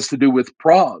that has to do with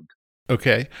Prague.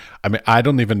 Okay. I mean, I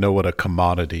don't even know what a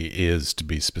commodity is, to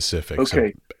be specific.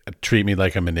 Okay. So treat me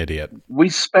like I'm an idiot. We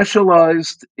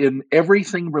specialized in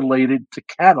everything related to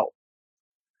cattle.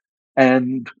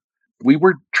 And we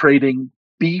were trading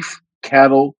beef,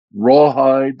 cattle,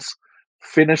 rawhides,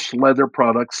 finished leather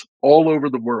products all over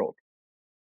the world.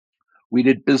 We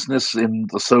did business in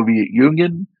the Soviet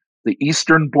Union, the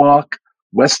Eastern Bloc,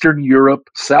 Western Europe,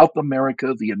 South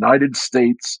America, the United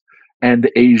States, and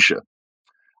Asia.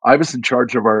 I was in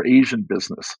charge of our Asian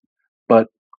business. But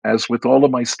as with all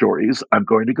of my stories, I'm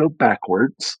going to go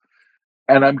backwards.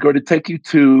 And I'm going to take you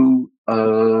to,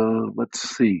 let's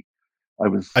see.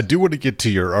 I do want to get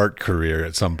to your art career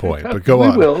at some point, but go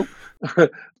on. We will.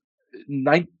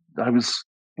 I was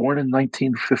born in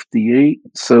 1958,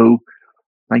 so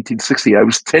 1960. I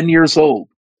was 10 years old.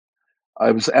 I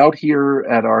was out here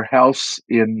at our house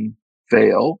in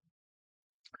Vale,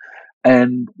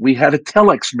 and we had a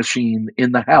telex machine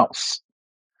in the house,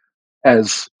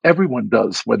 as everyone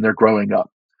does when they're growing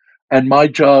up. And my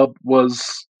job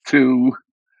was to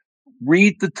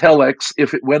read the telex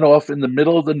if it went off in the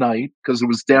middle of the night, because it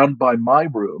was down by my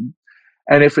room.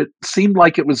 And if it seemed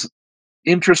like it was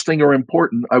interesting or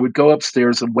important, I would go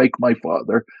upstairs and wake my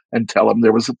father and tell him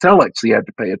there was a telex he had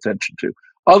to pay attention to.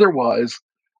 Otherwise,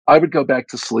 I would go back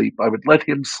to sleep. I would let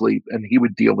him sleep, and he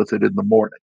would deal with it in the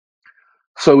morning.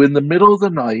 So in the middle of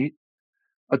the night,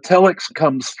 a telex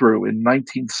comes through in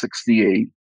 1968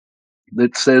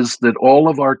 that says that all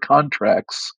of our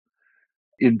contracts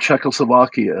in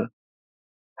Czechoslovakia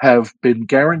have been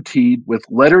guaranteed with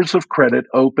letters of credit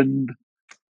opened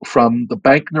from the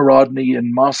Bank Narodny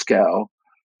in Moscow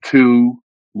to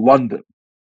London.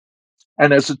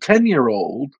 And as a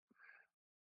 10-year-old,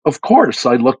 of course,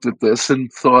 I looked at this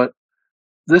and thought,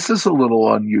 this is a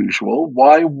little unusual.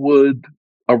 Why would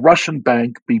a Russian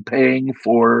bank be paying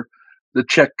for the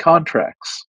Czech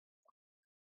contracts?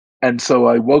 And so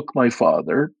I woke my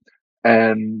father,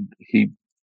 and he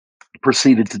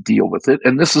proceeded to deal with it.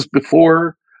 And this is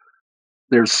before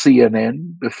there's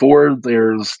CNN, before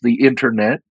there's the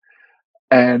internet.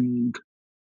 And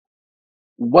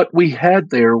what we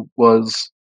had there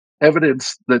was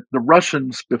evidence that the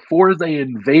Russians, before they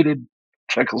invaded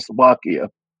Czechoslovakia,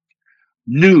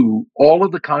 knew all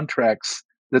of the contracts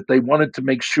that they wanted to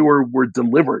make sure were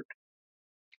delivered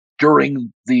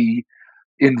during the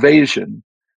invasion.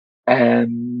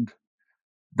 And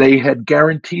they had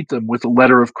guaranteed them with a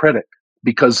letter of credit,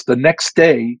 because the next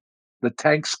day the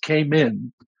tanks came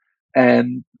in,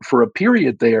 and for a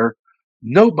period there,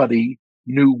 nobody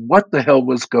knew what the hell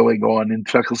was going on in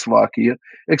Czechoslovakia,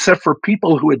 except for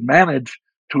people who had managed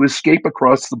to escape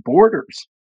across the borders.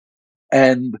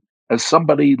 And as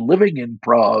somebody living in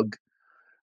Prague,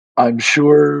 I'm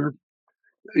sure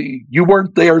you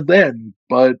weren't there then,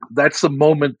 but that's a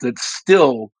moment that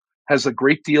still has a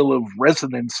great deal of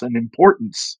resonance and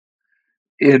importance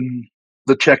in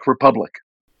the Czech Republic.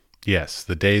 Yes,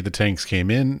 the day the tanks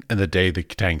came in and the day the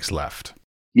tanks left.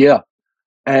 Yeah.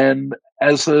 And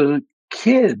as a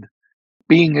kid,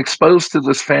 being exposed to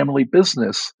this family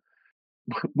business,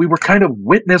 we were kind of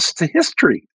witness to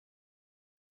history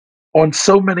on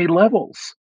so many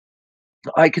levels.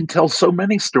 I can tell so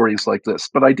many stories like this,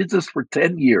 but I did this for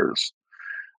 10 years.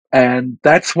 And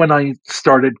that's when I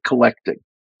started collecting.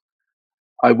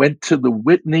 I went to the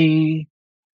Whitney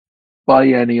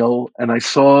Biennial and I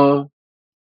saw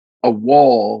a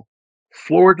wall,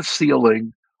 floor to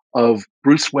ceiling, of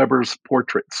Bruce Weber's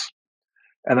portraits.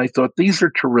 And I thought, these are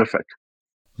terrific.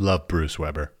 Love Bruce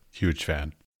Weber. Huge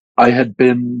fan. I had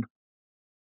been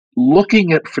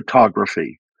looking at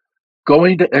photography,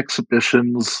 going to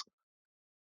exhibitions,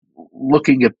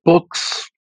 looking at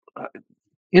books.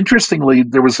 Interestingly,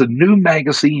 there was a new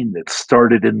magazine that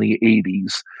started in the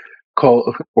 80s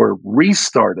called, or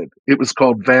restarted. It was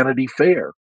called Vanity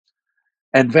Fair.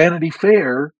 And Vanity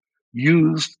Fair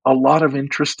used a lot of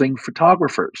interesting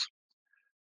photographers.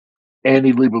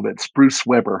 Annie Leibovitz, Bruce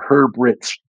Weber, Herb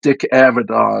Ritts, Dick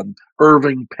Avedon,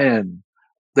 Irving Penn.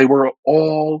 They were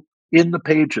all in the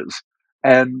pages.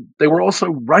 And they were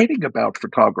also writing about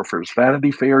photographers.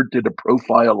 Vanity Fair did a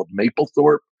profile of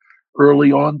Mapplethorpe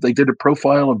early on. They did a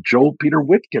profile of Joel Peter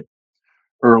Whitkin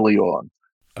early on.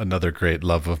 Another great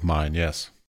love of mine, yes.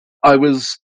 I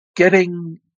was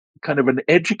getting kind of an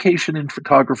education in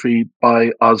photography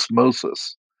by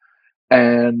osmosis.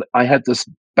 And I had this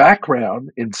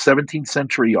background in 17th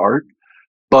century art,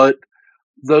 but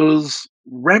those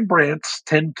Rembrandts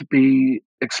tend to be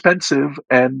expensive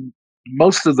and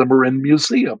most of them are in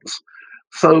museums.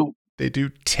 So they do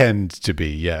tend to be,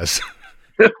 yes.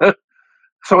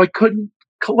 So I couldn't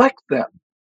collect them.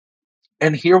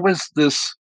 And here was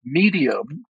this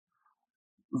medium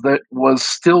that was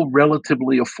still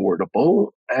relatively affordable.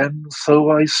 And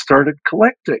so I started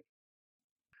collecting.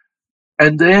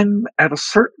 And then at a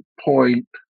certain point,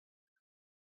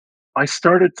 I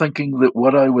started thinking that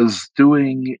what I was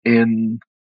doing in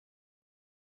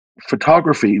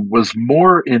photography was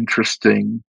more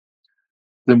interesting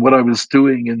than what I was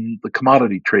doing in the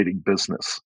commodity trading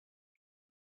business.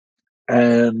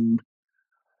 And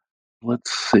let's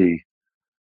see,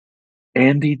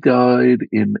 Andy died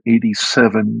in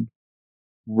 87.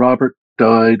 Robert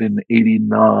died in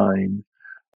 89.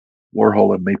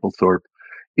 Warhol and Mapplethorpe.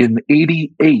 In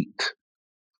 88,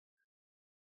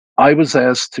 I was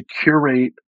asked to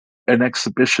curate an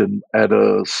exhibition at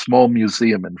a small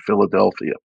museum in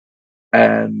Philadelphia.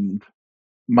 And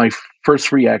my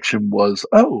first reaction was,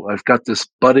 oh, I've got this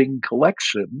budding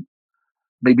collection.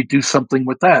 Maybe do something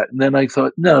with that. And then I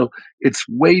thought, no, it's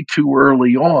way too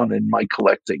early on in my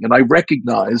collecting. And I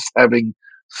recognized, having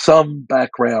some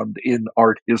background in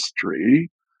art history,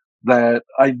 that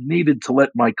I needed to let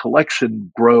my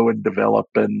collection grow and develop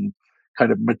and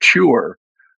kind of mature.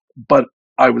 But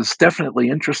I was definitely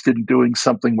interested in doing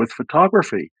something with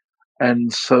photography.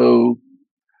 And so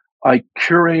I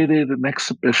curated an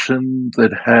exhibition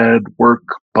that had work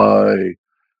by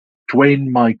Dwayne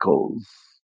Michaels,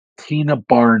 Tina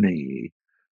Barney.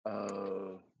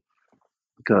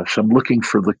 Gosh, I'm looking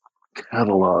for the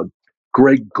catalog.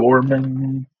 Greg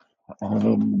Gorman.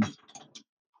 Um,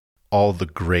 All the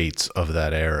greats of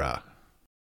that era.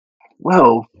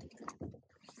 well,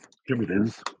 here it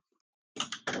is.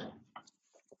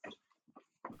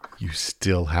 You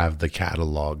still have the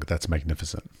catalog. That's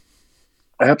magnificent.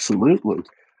 Absolutely.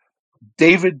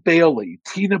 David Bailey,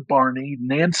 Tina Barney,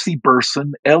 Nancy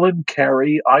Burson, Ellen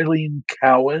Carey, Eileen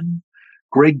Cowan,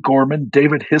 Greg Gorman,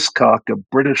 David Hiscock, a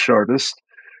British artist,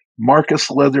 Marcus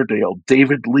Leatherdale,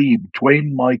 David Lieb,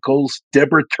 Dwayne Michaels,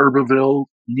 Deborah Turbeville,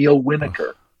 Neil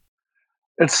Winokur.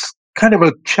 It's kind of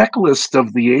a checklist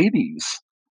of the 80s.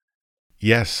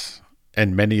 Yes,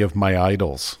 and many of my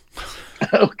idols.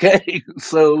 Okay,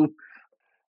 so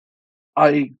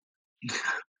I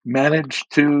managed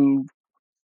to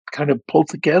kind of pull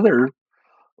together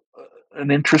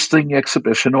an interesting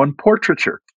exhibition on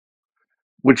portraiture,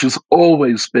 which has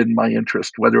always been my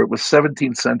interest, whether it was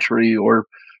 17th century or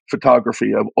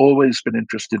photography. I've always been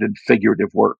interested in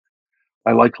figurative work.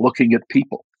 I like looking at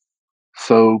people.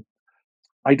 So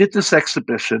I did this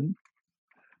exhibition,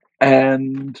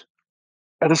 and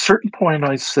at a certain point,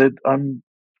 I said, I'm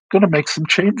going to make some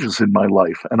changes in my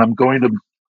life, and I'm going to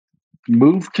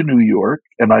move to New York.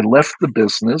 And I left the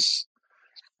business,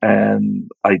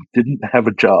 and I didn't have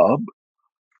a job.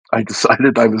 I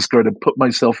decided I was going to put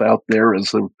myself out there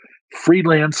as a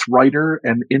freelance writer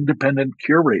and independent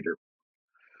curator,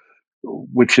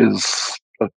 which is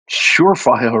a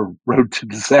surefire road to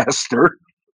disaster.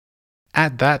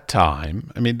 At that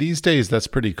time, I mean, these days that's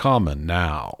pretty common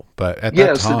now, but at that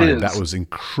Yes, it time, that is. was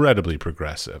incredibly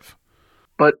progressive.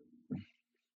 But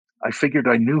I figured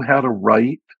I knew how to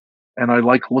write and I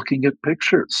like looking at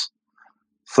pictures.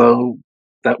 So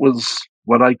that was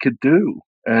what I could do.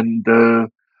 And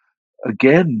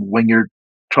again, when you're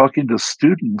talking to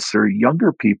students or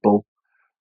younger people,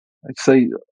 I'd say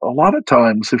a lot of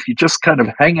times if you just kind of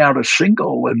hang out a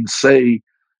shingle and say,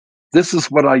 this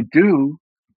is what I do,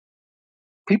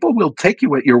 people will take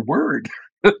you at your word.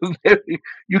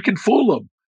 You can fool them.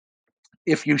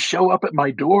 If you show up at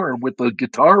my door with a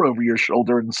guitar over your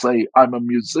shoulder and say, I'm a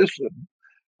musician,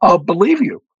 I'll believe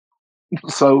you.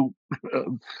 So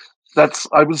uh,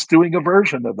 I was doing a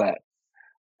version of that.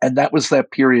 And that was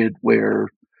that period where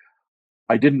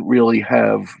I didn't really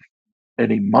have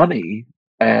any money.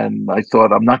 And I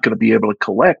thought, I'm not going to be able to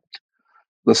collect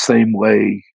the same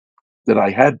way that I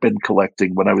had been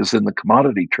collecting when I was in the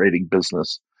commodity trading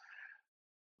business.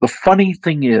 The funny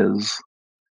thing is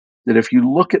that if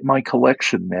you look at my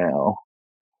collection now,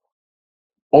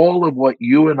 all of what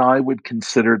you and I would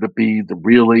consider to be the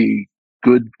really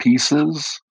good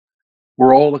pieces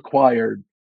were all acquired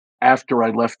after I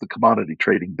left the commodity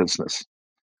trading business.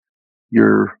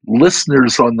 Your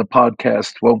listeners on the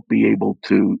podcast won't be able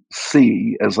to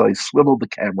see as I swivel the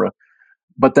camera,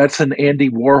 but that's an Andy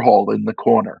Warhol in the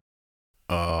corner.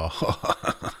 Oh.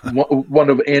 One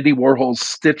of Andy Warhol's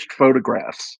stitched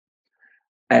photographs.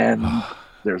 And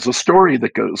there's a story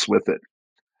that goes with it.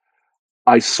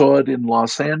 I saw it in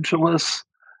Los Angeles.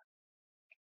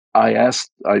 I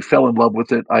fell in love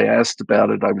with it. I asked about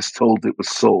it. I was told it was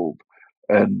sold,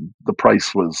 and the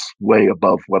price was way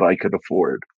above what I could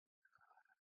afford.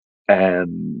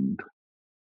 And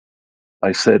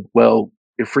I said, well,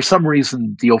 if for some reason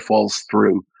the deal falls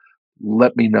through,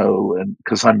 let me know. And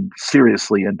because I'm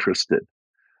seriously interested.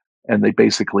 And they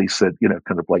basically said,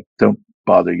 kind of like, don't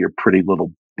bother your pretty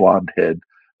little blonde head.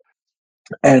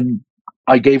 And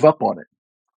I gave up on it.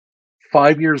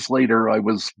 5 years later, I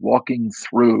was walking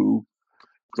through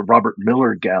the Robert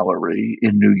Miller Gallery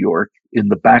in New York in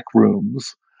the back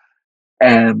rooms,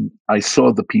 and I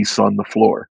saw the piece on the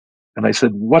floor. And I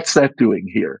said, what's that doing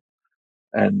here?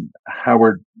 And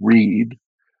Howard Reed,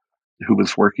 who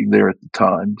was working there at the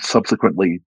time,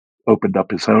 subsequently opened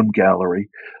up his own gallery,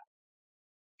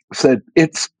 said,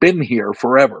 it's been here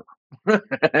forever.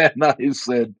 And I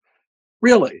said,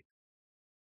 really?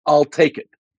 I'll take it.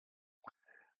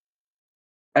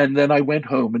 And then I went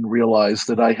home and realized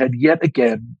that I had yet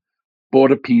again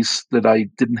bought a piece that I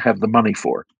didn't have the money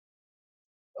for.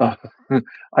 Uh,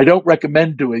 I don't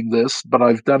recommend doing this, but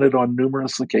I've done it on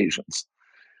numerous occasions.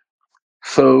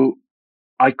 So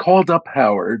I called up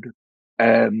Howard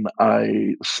and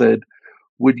I said,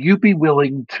 would you be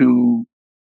willing to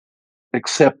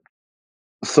accept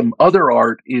some other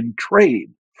art in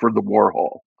trade for the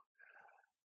Warhol?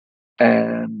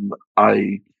 And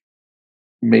I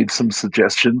made some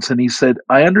suggestions, and he said,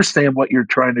 I understand what you're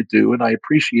trying to do and I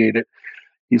appreciate it.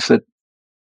 He said,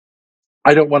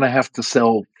 I don't want to have to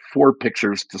sell 4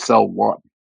 pictures to sell one.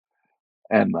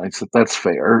 And I said, that's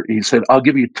fair. He said, I'll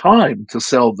give you time to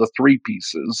sell the 3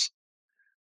 pieces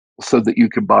so that you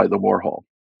can buy the Warhol.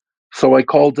 So I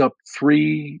called up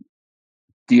 3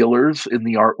 dealers in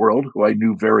the art world who I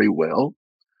knew very well.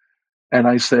 And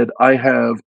I said, I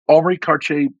have Henri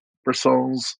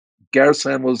Cartier-Bresson's Gare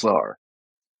Saint-Lazare.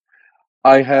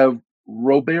 I have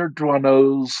Robert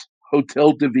Doisneau's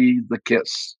Hotel de Ville, The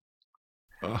Kiss.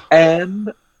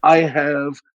 And I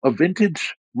have a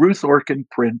vintage Ruth Orkin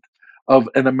print of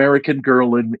An American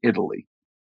Girl in Italy.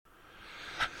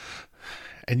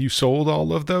 And you sold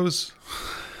all of those?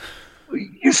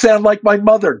 You sound like my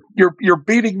mother. You're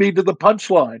beating me to the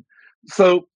punchline.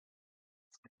 So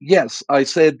yes, I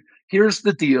said, here's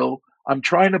the deal. I'm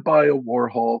trying to buy a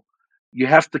Warhol. You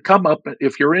have to come up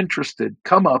if you're interested.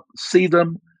 Come up, see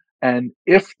them, and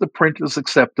if the print is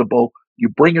acceptable, you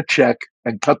bring a check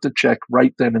and cut the check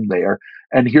right then and there.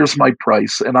 And here's my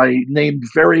price. And I named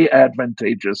very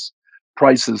advantageous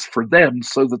prices for them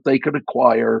so that they could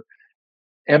acquire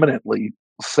eminently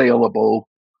saleable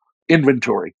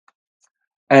inventory.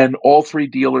 And all 3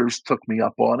 dealers took me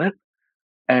up on it.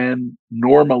 And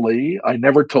normally, I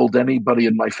never told anybody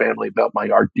in my family about my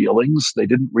art dealings. They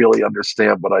didn't really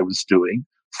understand what I was doing,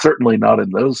 certainly not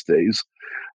in those days.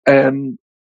 And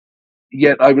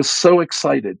yet I was so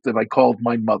excited that I called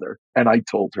my mother and I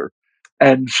told her.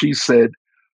 And she said,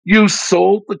 you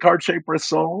sold the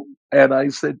Cartier-Bresson? And I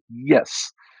said,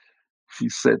 yes. She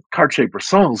said,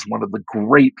 Cartier-Bresson is one of the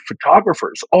great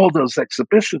photographers, all those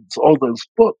exhibitions, all those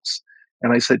books.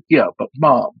 And I said, yeah, but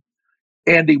Mom,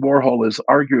 Andy Warhol is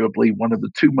arguably one of the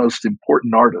 2 most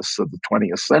important artists of the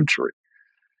 20th century.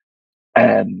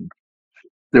 And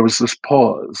there was this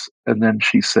pause. And then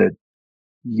she said,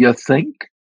 you think?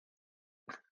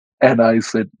 And I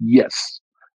said, yes,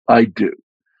 I do.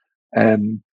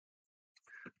 And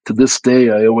To this day,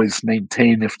 I always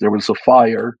maintain if there was a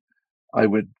fire, I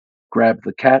would grab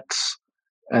the cats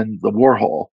and the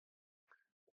Warhol.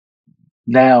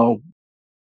 Now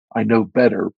I know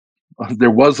better. There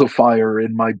was a fire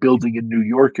in my building in New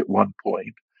York at one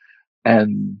point,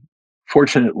 and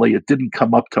fortunately, it didn't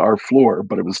come up to our floor,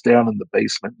 but it was down in the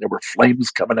basement. There were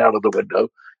flames coming out of the window,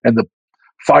 and the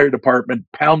fire department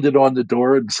pounded on the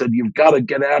door and said, "You've got to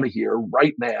get out of here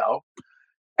right now."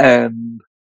 And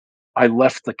I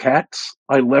left the cats,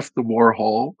 I left the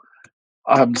Warhol.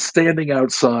 I'm standing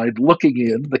outside looking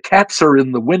in. The cats are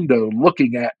in the window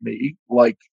looking at me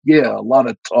like, yeah, a lot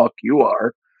of talk you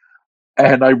are.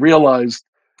 And I realized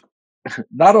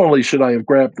not only should I have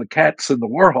grabbed the cats and the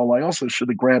Warhol, I also should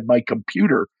have grabbed my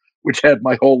computer, which had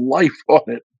my whole life on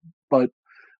it. But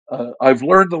I've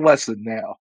learned a lesson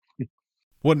now.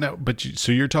 Well, now,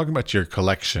 so you're talking about your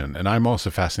collection, and I'm also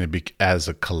fascinated as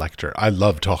a collector. I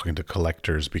love talking to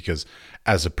collectors because,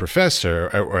 as a professor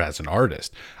or as an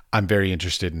artist, I'm very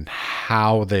interested in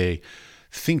how they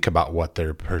think about what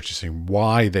they're purchasing,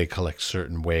 why they collect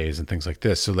certain ways, and things like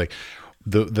this. So, like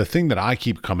the thing that I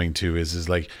keep coming to is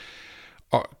like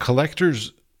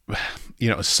collectors.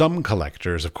 Some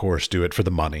collectors, of course, do it for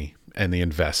the money and the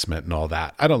investment and all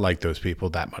that. I don't like those people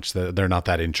that much. They're not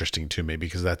that interesting to me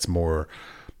because that's more,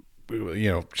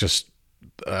 just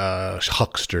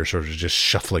huckster sort of just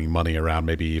shuffling money around,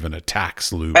 maybe even a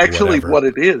tax loop. Actually, whatever. what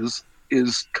it is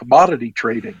commodity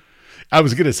trading. I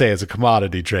was going to say it's a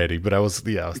commodity trading, but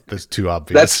that's too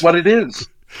obvious. That's what it is.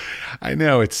 I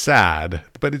know it's sad,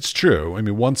 but it's true. I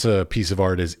mean, once a piece of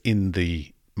art is in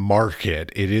the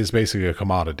market, it is basically a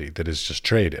commodity that is just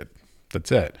traded.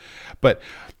 That's it. But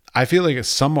I feel like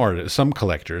some artists, some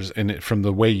collectors, and from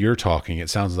the way you're talking, it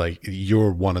sounds like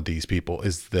you're one of these people.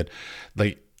 Is that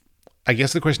like? I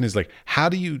guess the question is like, how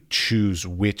do you choose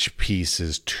which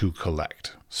pieces to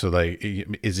collect? So like,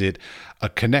 is it a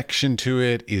connection to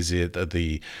it? Is it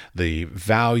the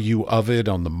value of it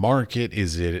on the market?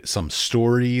 Is it some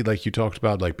story like you talked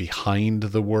about, like behind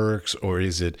the works, or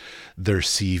is it their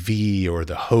CV or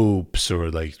the hopes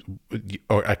or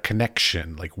a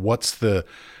connection? Like what's that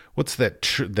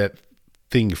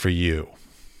thing for you?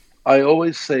 I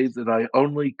always say that I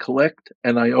only collect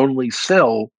and I only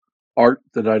sell art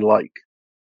that I like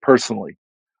personally.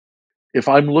 If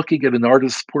I'm looking at an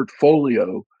artist's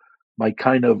portfolio, my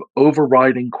kind of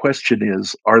overriding question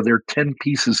is, are there 10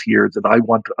 pieces here that I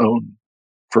want to own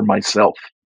for myself?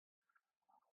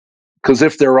 Because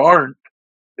if there aren't,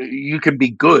 you can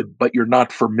be good, but you're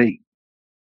not for me.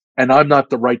 And I'm not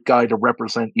the right guy to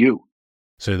represent you.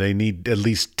 So they need at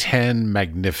least 10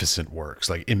 magnificent works,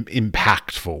 like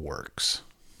impactful works.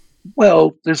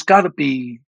 Well, there's got to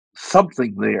be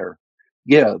something there,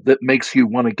 yeah, that makes you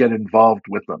want to get involved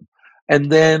with them.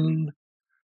 And then,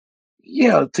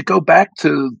 yeah, to go back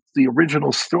to the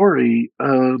original story,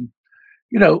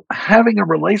 having a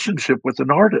relationship with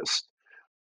an artist.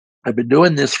 I've been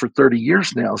doing this for 30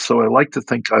 years now, so I like to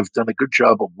think I've done a good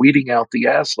job of weeding out the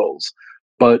assholes.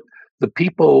 But the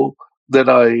people that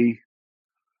I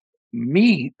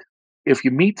meet, if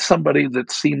you meet somebody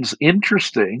that seems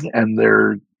interesting and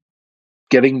they're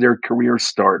getting their career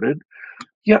started,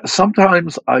 yeah,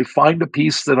 sometimes I find a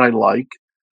piece that I like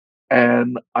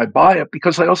and I buy it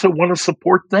because I also want to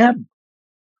support them.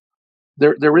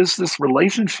 There is this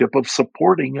relationship of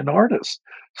supporting an artist.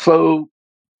 So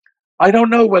I don't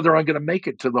know whether I'm going to make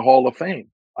it to the Hall of Fame.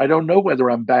 I don't know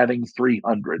whether I'm batting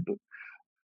 300.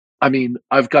 I mean,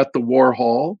 I've got the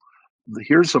Warhol.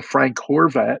 Here's a Frank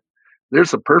Horvat.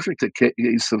 There's a perfect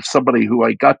case of somebody who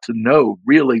I got to know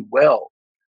really well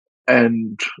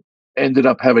and ended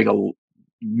up having a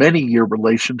many year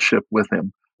relationship with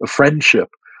him, a friendship.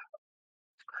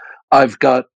 I've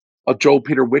got a Joel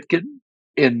Peter Witkin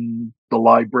in the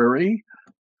library.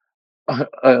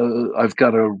 I've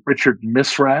got a Richard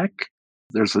Misrak.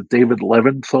 There's a David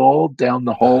Leventhal down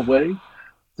the hallway.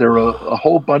 There are a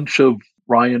whole bunch of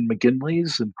Ryan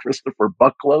McGinleys and Christopher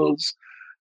Bucklows.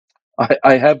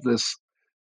 I have this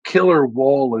killer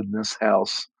wall in this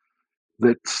house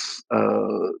that's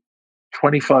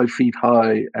 25 feet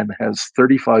high and has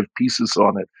 35 pieces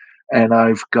on it. And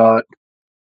I've got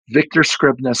Victor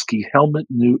Skrebneski, Helmut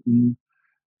Newton,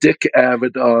 Dick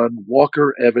Avedon,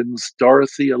 Walker Evans,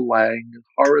 Dorothea Lange,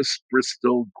 Horace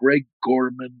Bristol, Greg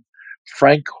Gorman,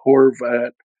 Frank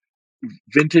Horvat,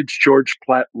 vintage George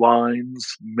Platt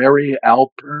lines, Mary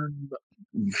Alpern,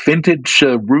 vintage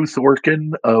Ruth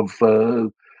Orkin of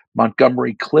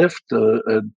Montgomery Clift,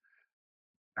 a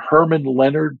Herman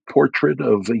Leonard portrait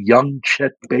of a young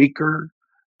Chet Baker.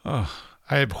 Oh,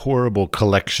 I have horrible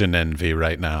collection envy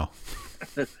right now.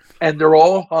 And they're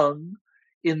all hung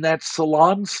in that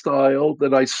salon style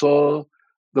that I saw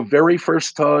the very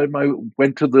first time I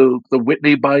went to the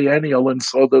Whitney Biennial and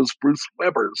saw those Bruce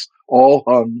Webbers all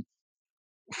hung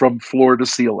from floor to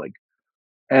ceiling.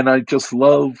 And I just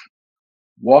love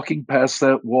walking past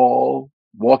that wall,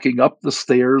 walking up the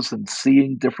stairs and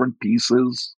seeing different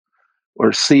pieces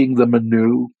or seeing them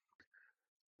anew.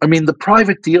 I mean, the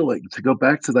private dealing, to go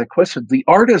back to that question, the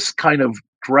artist kind of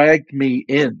dragged me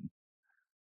in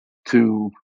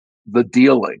to the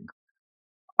dealing.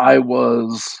 I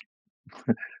was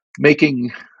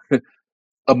making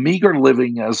a meager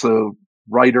living as a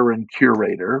writer and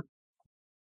curator,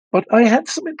 but I had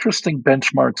some interesting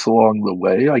benchmarks along the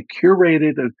way. I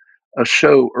curated a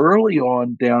show early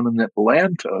on down in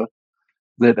Atlanta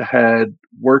that had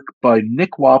work by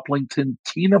Nick Waplington,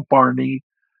 Tina Barney,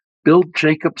 Bill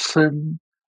Jacobson,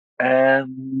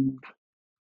 and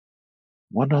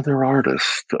one other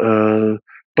artist.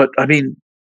 But I mean,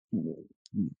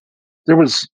 there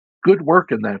was good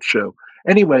work in that show.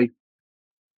 Anyway,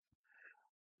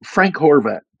 Frank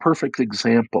Horvat, perfect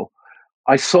example.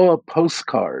 I saw a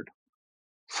postcard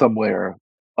somewhere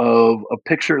of a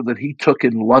picture that he took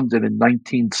in London in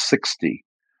 1960.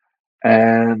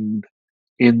 And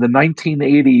in the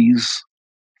 1980s,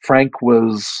 Frank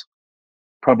was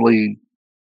probably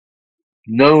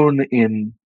known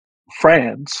in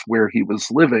France, where he was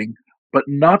living, but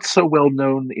not so well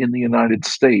known in the United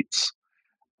States.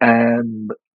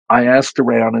 And I asked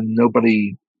around, and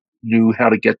nobody knew how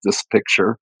to get this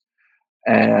picture.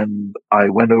 And I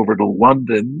went over to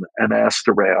London and asked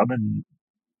around, and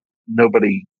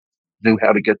nobody knew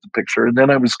how to get the picture. And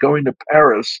then I was going to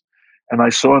Paris and I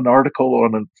saw an article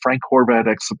on a Frank Horvat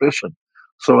exhibition.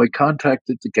 So I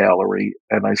contacted the gallery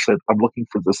and I said, I'm looking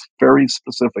for this very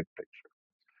specific picture.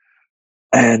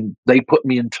 And they put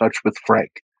me in touch with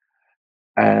Frank.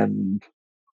 And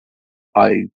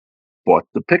I bought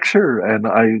the picture and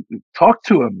I talked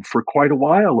to him for quite a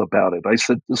while about it. I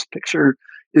said, this picture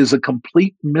is a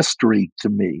complete mystery to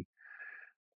me.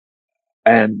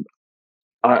 And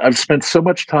I've spent so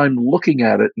much time looking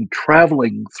at it and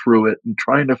traveling through it and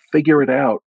trying to figure it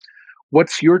out.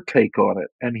 What's your take on it?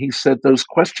 And he said, those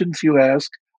questions you ask,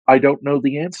 I don't know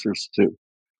the answers to.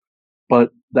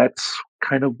 But that's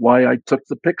kind of why I took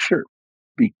the picture,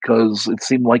 because it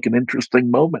seemed like an interesting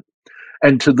moment.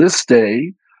 And to this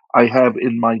day, I have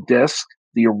in my desk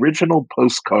the original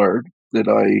postcard that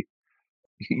I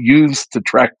used to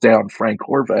track down Frank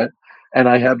Horvat. And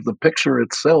I have the picture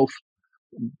itself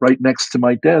right next to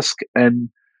my desk. And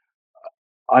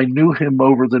I knew him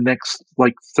over the next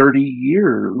like 30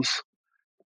 years.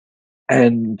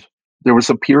 And there was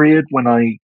a period when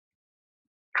I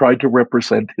tried to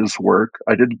represent his work.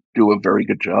 I didn't do a very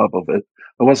good job of it.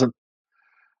 I wasn't,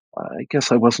 I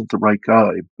guess I wasn't the right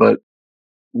guy, but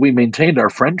we maintained our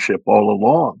friendship all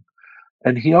along.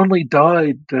 And he only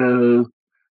died,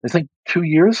 I think, 2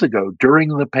 years ago during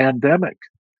the pandemic.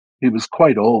 He was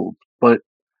quite old, but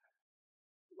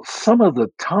some of the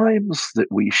times that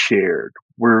we shared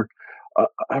were,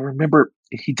 I remember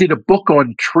he did a book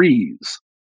on trees,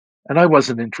 and I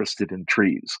wasn't interested in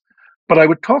trees. But I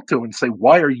would talk to him and say,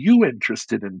 why are you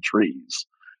interested in trees?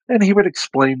 And he would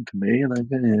explain to me, and I'd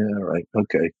go, yeah, all right,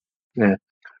 okay. Yeah.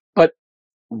 But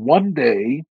one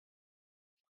day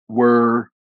we're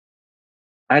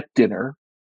at dinner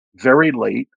very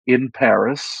late in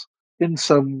Paris in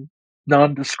some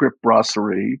nondescript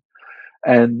brasserie,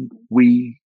 and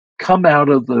we come out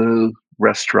of the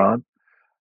restaurant,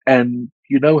 and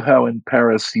you know how in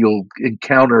Paris you'll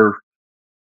encounter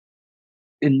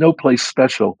in no place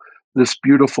special this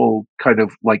beautiful kind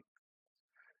of like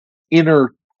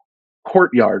inner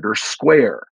courtyard or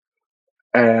square.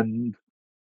 And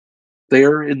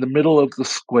there in the middle of the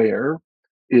square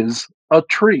is a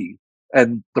tree.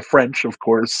 And the French, of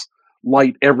course,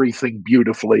 light everything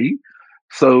beautifully.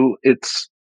 So it's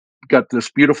got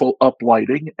this beautiful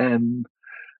uplighting. And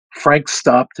Frank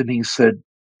stopped and he said,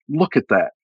 look at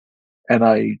that. And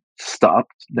I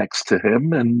stopped next to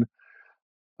him and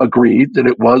agreed that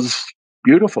it was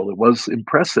beautiful. It was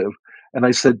impressive. And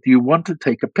I said, do you want to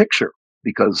take a picture?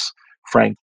 Because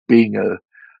Frank, being a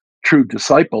true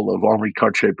disciple of Henri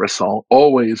Cartier-Bresson,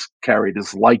 always carried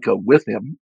his Leica with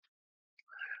him.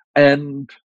 And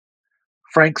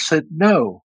Frank said,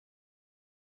 no,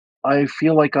 I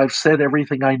feel like I've said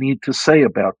everything I need to say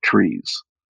about trees.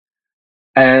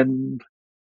 And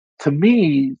to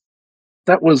me,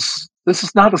 this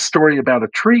is not a story about a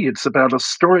tree. It's about a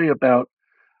story about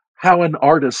how an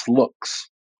artist looks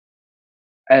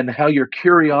and how your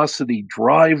curiosity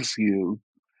drives you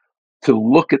to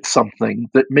look at something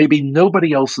that maybe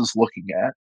nobody else is looking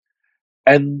at.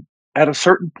 And at a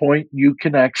certain point, you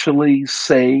can actually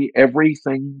say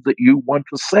everything that you want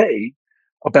to say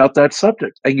about that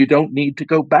subject, and you don't need to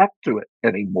go back to it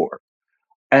anymore.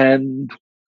 And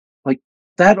like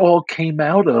that all came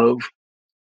out of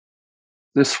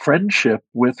this friendship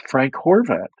with Frank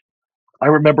Horvat. I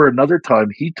remember another time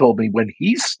he told me when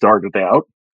he started out,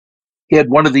 he had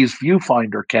one of these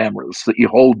viewfinder cameras that you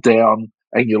hold down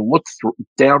and you look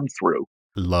down through.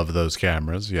 Love those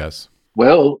cameras. Yes.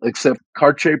 Well, except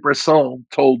Cartier-Bresson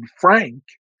told Frank,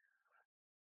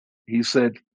 he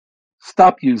said,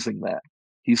 stop using that.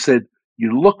 He said,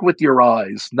 you look with your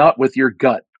eyes, not with your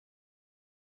gut.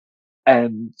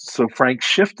 And so Frank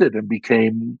shifted and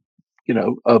became,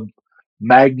 a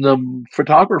magnum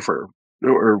photographer,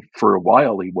 or for a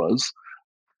while he was.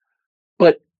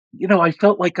 But, I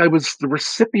felt like I was the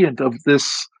recipient of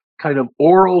this kind of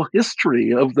oral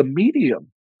history of the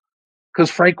medium because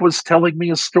Frank was telling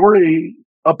me a story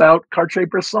about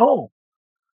Cartier-Bresson.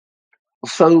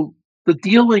 So the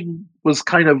dealing was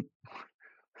kind of,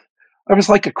 I was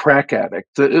like a crack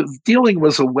addict. The dealing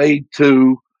was a way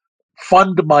to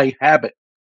fund my habit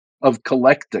of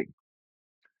collecting.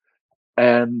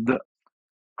 And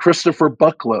Christopher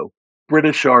Bucklow,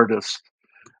 British artist,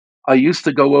 I used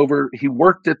to go over, he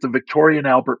worked at the Victoria and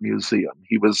Albert Museum.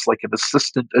 He was like an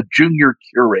assistant, a junior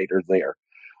curator there.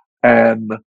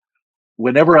 And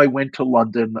whenever I went to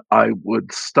London, I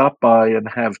would stop by and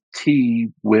have tea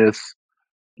with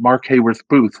Mark Hayworth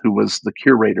Booth, who was the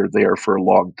curator there for a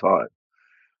long time.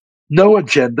 No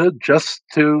agenda, just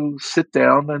to sit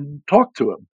down and talk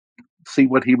to him, see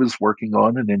what he was working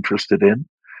on and interested in.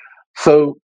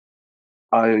 So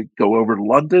I go over to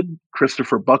London.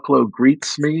 Christopher Bucklow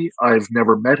greets me. I've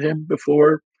never met him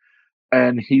before.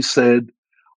 And he said,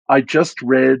 I just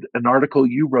read an article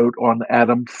you wrote on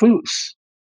Adam Foos.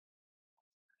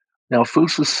 Now,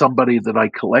 Foos is somebody that I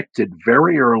collected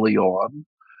very early on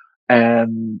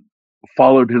and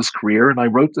followed his career. And I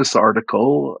wrote this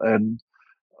article and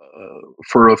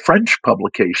for a French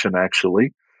publication,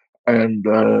 actually. And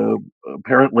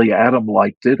apparently Adam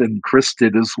liked it and Chris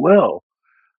did as well.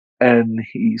 And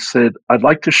he said, I'd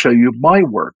like to show you my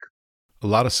work. A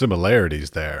lot of similarities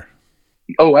there.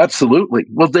 Oh, absolutely.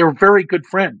 Well, they're very good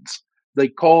friends. They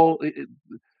call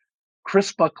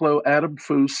Chris Bucklow, Adam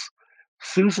Foos,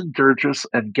 Susan Durgis,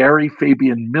 and Gary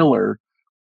Fabian Miller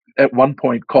at one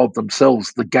point called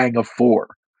themselves the Gang of Four.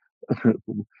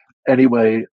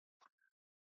 Anyway,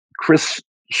 Chris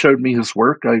showed me his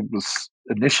work. I was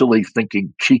initially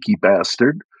thinking, cheeky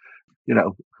bastard.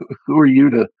 Who are you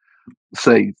to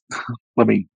say, let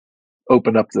me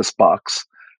open up this box?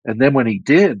 And then when he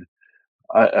did,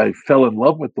 I fell in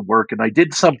love with the work, and I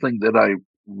did something that I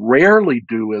rarely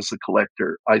do as a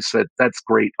collector. I said, that's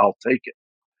great, I'll take it.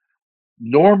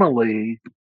 Normally,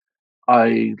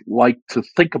 I like to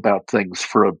think about things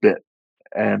for a bit,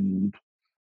 and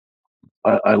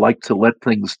I like to let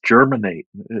things germinate.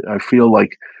 I feel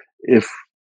like if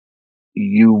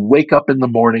you wake up in the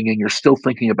morning and you're still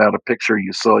thinking about a picture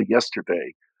you saw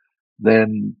yesterday,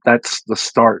 then that's the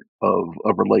start of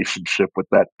a relationship with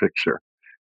that picture.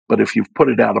 But if you've put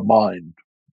it out of mind,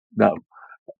 no.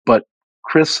 But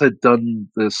Chris had done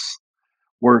this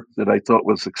work that I thought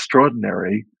was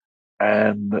extraordinary.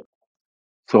 And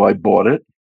so I bought it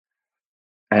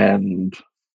and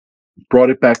brought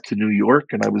it back to New York.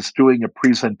 And I was doing a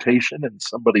presentation, and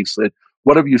somebody said,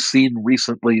 what have you seen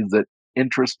recently that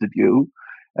interested you?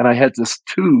 And I had this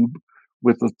tube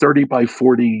with a 30 by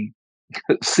 40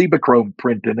 Cibachrome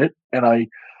print in it. And I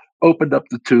opened up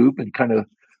the tube and kind of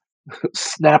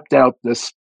snapped out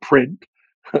this print,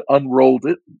 unrolled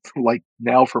it, like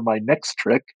now for my next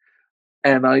trick.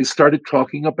 And I started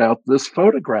talking about this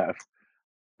photograph.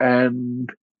 And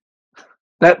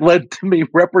that led to me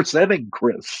representing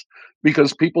Chris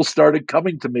because people started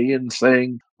coming to me and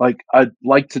saying, like, I'd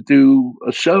like to do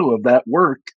a show of that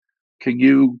work. Can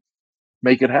you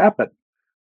make it happen?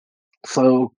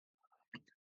 So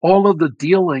all of the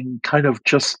dealing kind of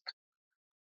just,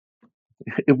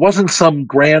 it wasn't some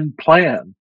grand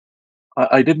plan.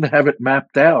 I didn't have it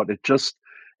mapped out.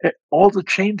 All the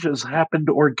changes happened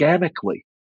organically.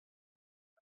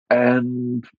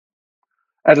 And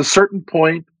at a certain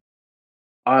point,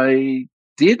 I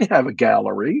did have a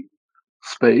gallery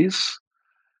space.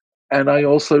 And I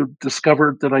also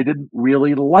discovered that I didn't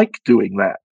really like doing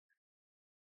that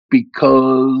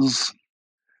because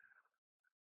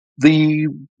the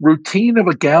routine of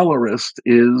a gallerist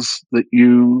is that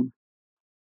you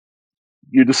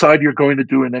decide you're going to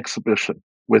do an exhibition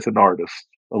with an artist,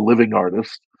 a living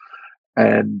artist,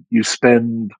 and you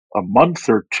spend a month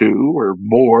or two or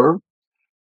more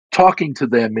talking to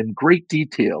them in great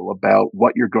detail about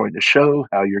what you're going to show,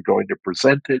 how you're going to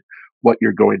present it, what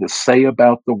you're going to say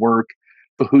about the work,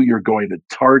 who you're going to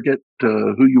target,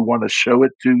 who you want to show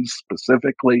it to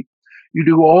specifically. You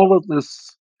do all of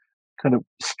this kind of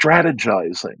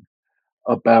strategizing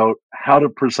about how to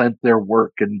present their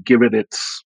work and give it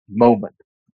its moment.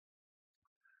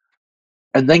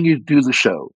 And then you do the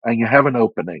show and you have an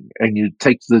opening and you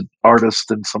take the artist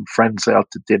and some friends out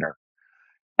to dinner.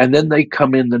 And then they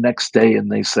come in the next day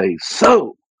and they say,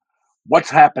 "So, what's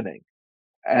happening?"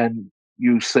 And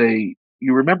you say,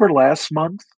 "You remember last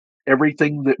month,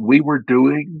 everything that we were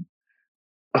doing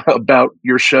about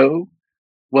your show?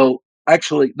 Well,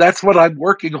 actually, that's what I'm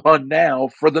working on now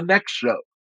for the next show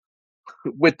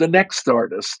with the next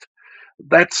artist."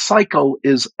 That cycle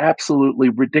is absolutely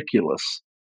ridiculous.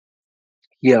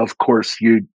 Yeah, of course,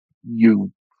 you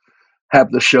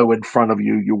have the show in front of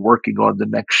you, you're working on the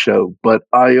next show, but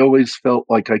I always felt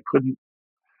like I couldn't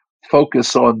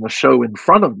focus on the show in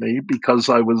front of me because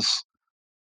I was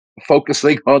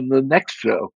focusing on the next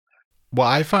show. Well,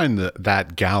 I find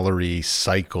that gallery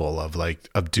cycle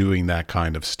of doing that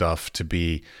kind of stuff to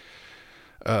be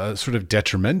sort of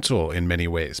detrimental in many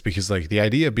ways, because like the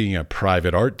idea of being a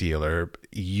private art dealer,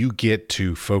 you get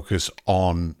to focus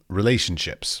on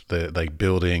relationships, the like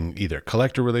building either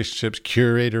collector relationships,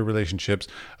 curator relationships,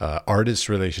 artist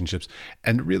relationships.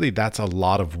 And really that's a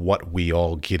lot of what we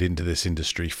all get into this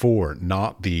industry for,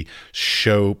 not the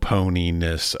show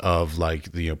poniness of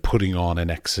like the, putting on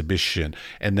an exhibition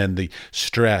and then the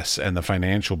stress and the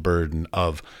financial burden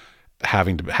of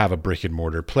having to have a brick and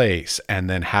mortar place and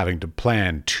then having to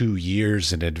plan 2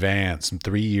 years in advance and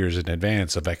 3 years in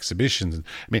advance of exhibitions. I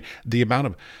mean, the amount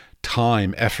of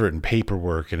time, effort, and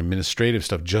paperwork and administrative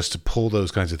stuff just to pull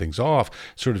those kinds of things off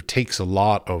sort of takes a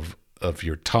lot of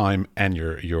your time and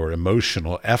your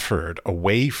emotional effort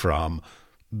away from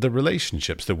the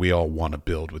relationships that we all want to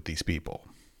build with these people.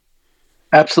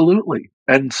 Absolutely.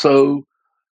 And so,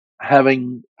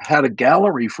 having had a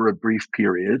gallery for a brief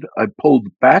period, I pulled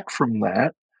back from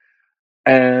that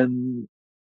and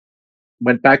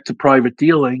went back to private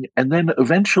dealing, and then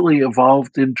eventually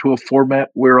evolved into a format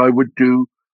where I would do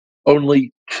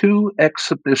only 2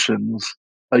 exhibitions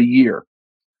a year.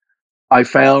 I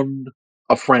found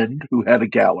a friend who had a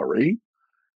gallery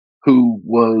who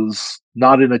was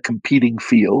not in a competing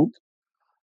field.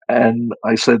 And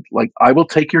I said, like, I will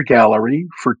take your gallery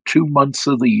for 2 months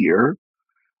of the year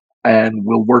and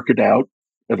we'll work it out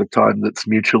at a time that's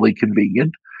mutually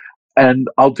convenient. And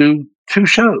I'll do 2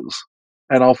 shows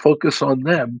and I'll focus on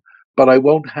them, but I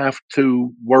won't have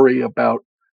to worry about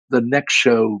the next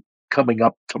show coming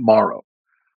up tomorrow.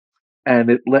 And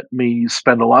it let me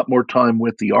spend a lot more time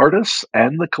with the artists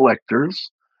and the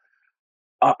collectors.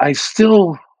 I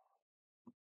still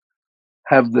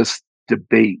have this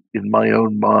debate in my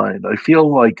own mind. I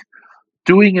feel like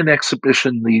doing an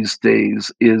exhibition these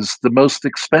days is the most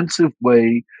expensive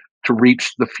way to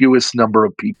reach the fewest number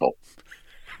of people.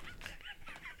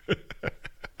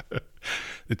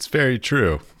 It's very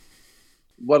true.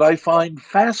 What I find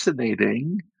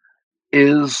fascinating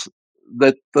is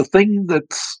that the thing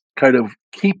that's kind of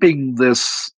keeping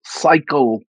this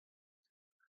cycle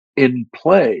in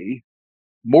play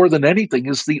more than anything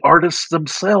is the artists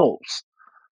themselves.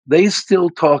 They still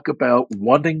talk about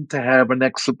wanting to have an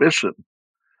exhibition.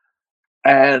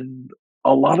 And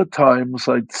a lot of times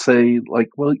I'd say, like,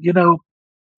 well,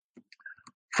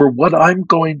 for what I'm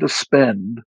going to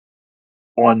spend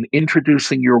on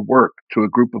introducing your work to a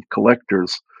group of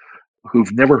collectors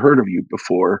who've never heard of you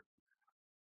before,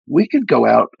 we could go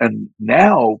out and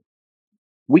now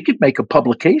we could make a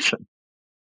publication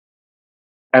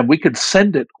and we could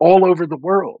send it all over the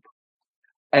world.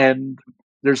 And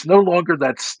there's no longer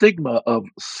that stigma of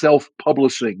self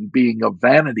publishing being a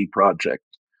vanity project.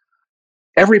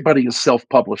 Everybody is self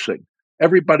publishing,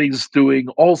 everybody's doing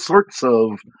all sorts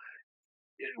of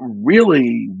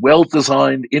really well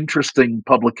designed, interesting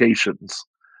publications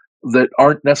that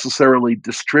aren't necessarily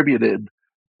distributed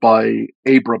by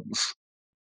Abrams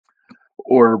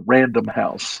or Random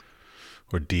House.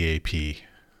 Or DAP.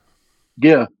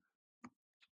 Yeah.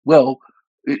 Well,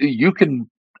 you can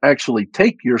actually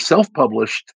take your self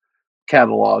published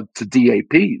catalog to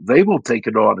DAP. They will take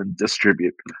it on and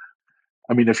distribute.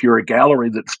 I mean, if you're a gallery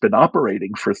that's been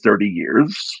operating for 30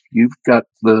 years, you've got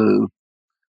the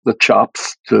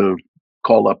chops to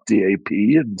call up DAP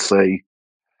and say,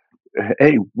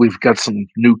 "Hey, we've got some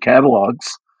new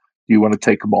catalogs. Do you want to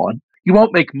take them on?" You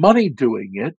won't make money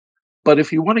doing it, but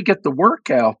if you want to get the work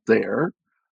out there,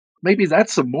 maybe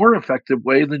that's a more effective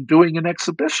way than doing an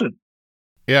exhibition.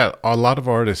 Yeah, a lot of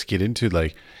artists get into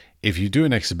like if you do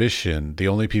an exhibition, the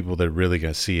only people that are really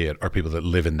going to see it are people that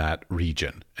live in that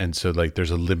region. And so like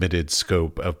there's a limited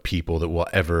scope of people that will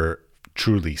ever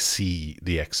truly see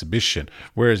the exhibition.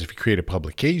 Whereas if you create a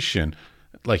publication,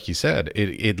 like you said,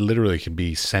 it literally can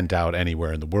be sent out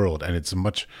anywhere in the world, and it's a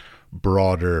much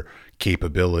broader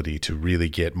capability to really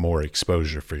get more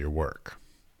exposure for your work.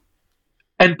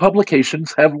 And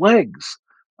publications have legs.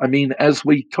 I mean, as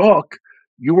we talk,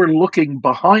 you were looking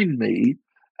behind me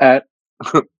at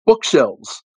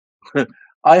bookshelves.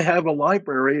 I have a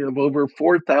library of over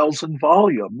 4,000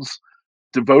 volumes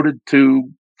devoted to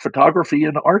photography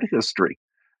and art history.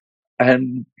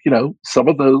 And, some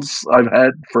of those I've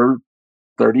had for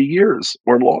 30 years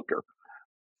or longer.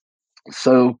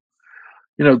 So,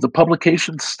 the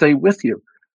publications stay with you.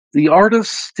 The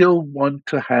artists still want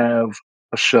to have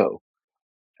a show.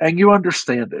 And you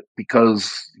understand it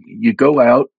because you go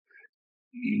out,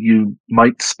 you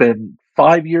might spend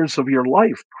 5 years of your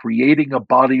life creating a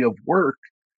body of work.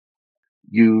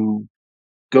 You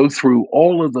go through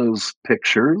all of those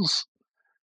pictures.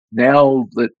 Now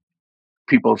that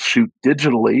people shoot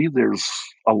digitally, there's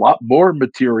a lot more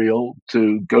material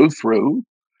to go through.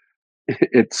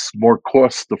 It's more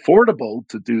cost affordable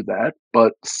to do that,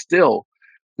 but still,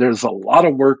 there's a lot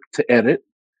of work to edit.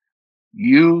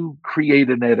 You create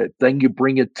an edit, then you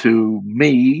bring it to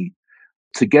me.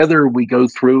 Together, we go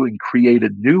through and create a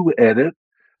new edit.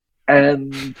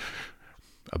 And,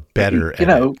 A better you edit.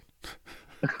 know,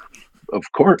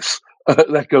 of course,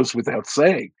 that goes without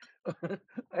saying.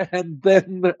 And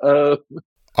then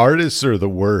Artists are the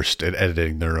worst at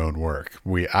editing their own work.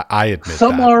 I admit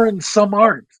some that. are and some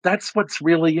aren't. That's what's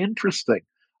really interesting.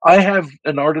 I have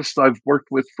an artist I've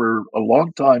worked with for a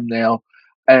long time now,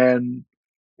 and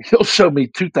he'll show me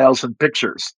 2,000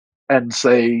 pictures and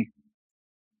say,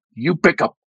 "You pick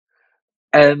up."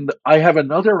 And I have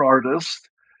another artist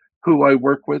who I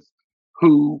work with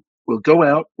who will go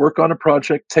out, work on a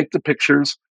project, take the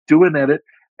pictures, do an edit,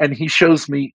 and he shows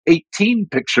me 18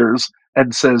 pictures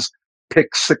and says,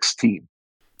 "Pick 16."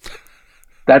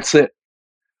 That's it.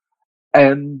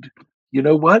 And you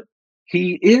know what?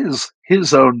 He is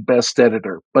his own best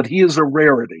editor, but he is a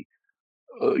rarity.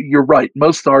 You're right.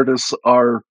 Most artists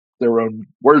are their own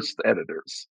worst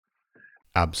editors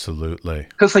Absolutely.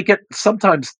 because they get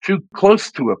sometimes too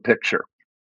close to a picture.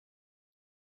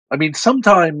 I mean,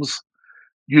 sometimes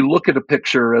you look at a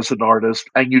picture as an artist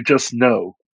and you just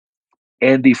know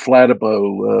Andy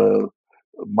Flatabo,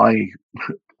 my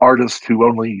artist who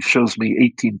only shows me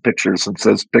 18 pictures and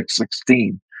says pick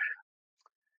 16,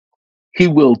 he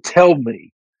will tell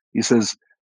me, he says,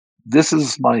 "This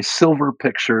is my silver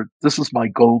picture, this is my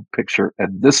gold picture,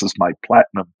 and this is my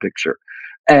platinum picture."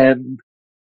 And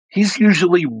he's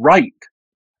usually right,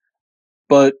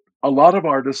 but a lot of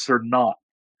artists are not.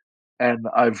 And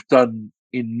I've done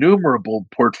innumerable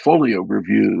portfolio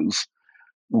reviews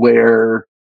where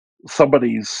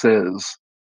somebody says,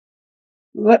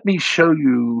 "Let me show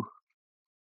you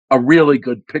a really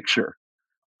good picture."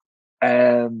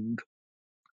 And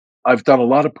I've done a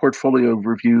lot of portfolio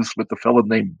reviews with a fellow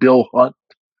named Bill Hunt,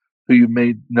 who you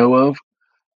may know of.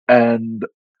 And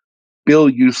Bill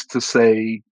used to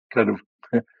say, kind of,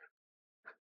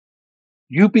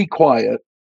 "You be quiet,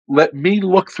 let me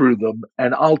look through them,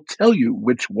 and I'll tell you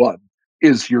which one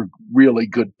is your really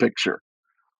good picture."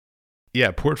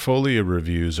 Yeah, portfolio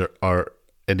reviews are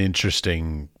an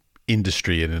interesting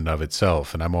industry in and of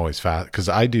itself. And I'm always fast because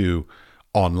I do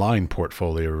online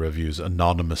portfolio reviews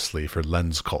anonymously for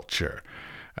Lens Culture.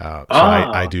 So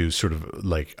I Ah, do sort of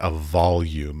like a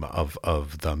volume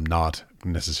of them, not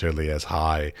necessarily as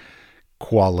high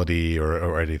quality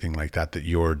or anything like that that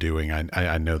you're doing.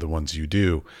 I know the ones you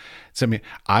do. So I mean,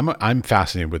 I'm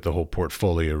fascinated with the whole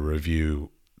portfolio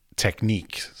review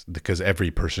technique because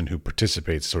every person who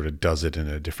participates sort of does it in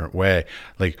a different way.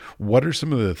 Like, what are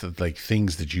some of the like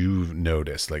things that you've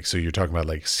noticed? Like, so you're talking about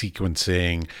like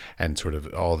sequencing and sort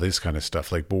of all this kind of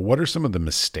stuff. Like, but what are some of the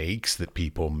mistakes that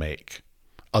people make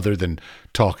other than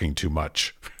talking too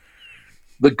much?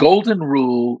 the golden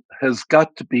rule has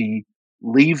got to be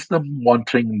leave them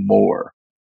wanting more.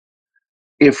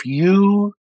 If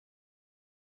you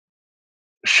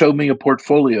show me a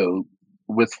portfolio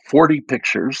with 40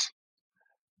 pictures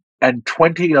and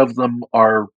 20 of them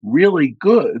are really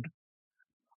good,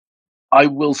 I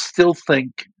will still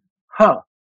think, huh,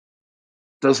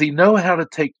 does he know how to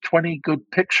take 20 good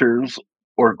pictures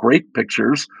or great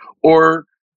pictures? Or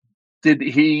did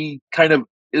he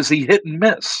is he hit and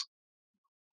miss?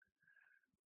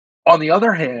 On the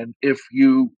other hand, if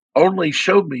you only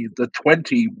show me the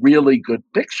 20 really good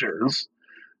pictures,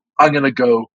 I'm going to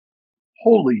go,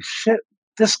 holy shit,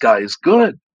 this guy is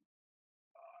good.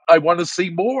 I want to see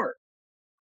more.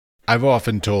 I've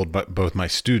often told both my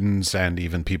students and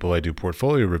even people I do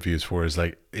portfolio reviews for is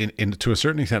like, in to a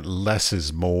certain extent, less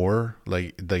is more.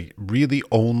 Like they really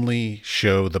only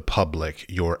show the public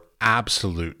your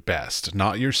absolute best,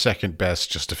 not your second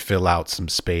best, just to fill out some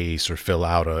space or fill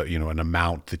out an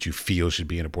amount that you feel should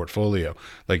be in a portfolio.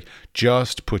 Like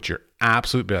just put your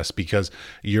absolute best, because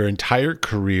your entire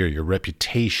career, your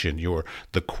reputation,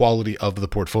 the quality of the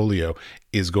portfolio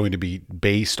is going to be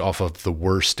based off of the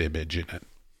worst image in it.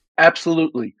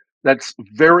 Absolutely. That's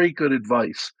very good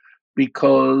advice,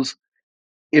 because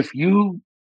if you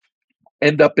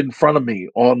end up in front of me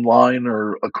online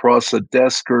or across a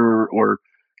desk, or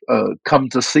come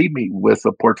to see me with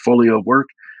a portfolio of work,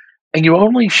 and you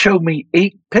only show me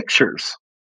 8 pictures,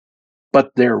 but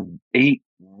they're 8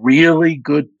 really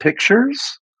good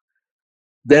pictures,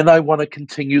 then I want to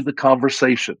continue the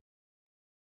conversation.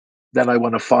 Then I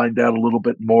want to find out a little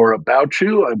bit more about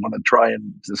you. I want to try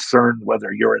and discern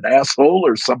whether you're an asshole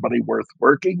or somebody worth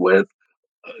working with.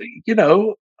 Uh, you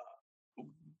know,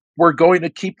 we're going to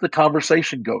keep the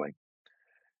conversation going.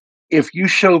 If you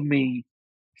show me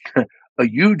a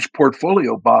huge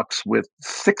portfolio box with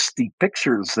 60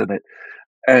 pictures in it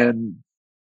and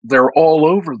they're all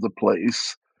over the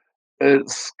place,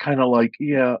 it's kind of like,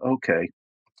 yeah, okay.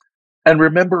 And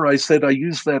remember, I said I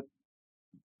use that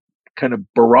kind of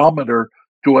barometer.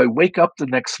 Do I wake up the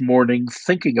next morning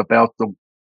thinking about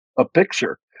a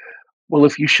picture? Well,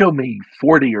 if you show me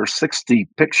 40 or 60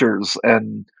 pictures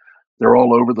and they're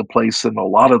all over the place and a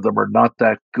lot of them are not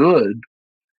that good,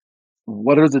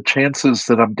 what are the chances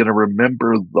that I'm going to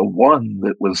remember the one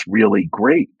that was really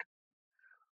great?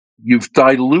 You've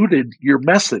diluted your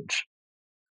message.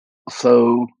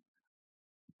 So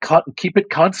keep it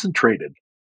concentrated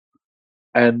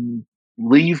and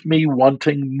leave me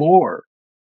wanting more.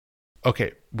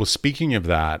 Okay. Well, speaking of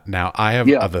that, now I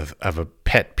Yeah, have a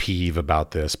pet peeve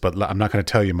about this, but I'm not going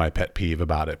to tell you my pet peeve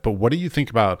about it. But what do you think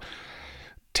about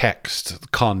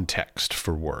context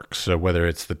for work? So whether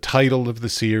it's the title of the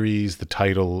series,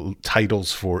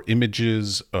 titles for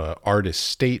images, artist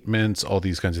statements, all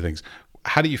these kinds of things.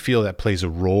 How do you feel that plays a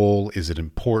role? Is it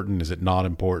important? Is it not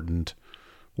important?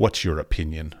 What's your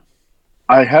opinion?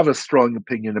 I have a strong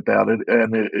opinion about it,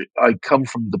 and I come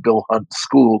from the Bill Hunt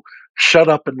school. Shut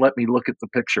up and let me look at the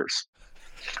pictures.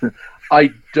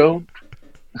 I don't.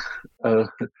 Uh,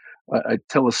 I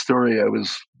tell a story. I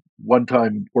was one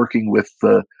time working with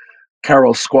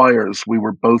Carol Squires. We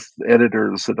were both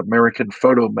editors at American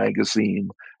Photo magazine,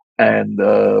 and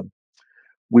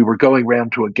we were going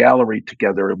round to a gallery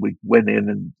together. And we went in,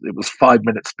 and it was 5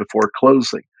 minutes before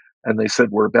closing, and they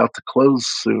said, "We're about to close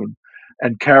soon."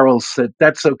 And Carol said,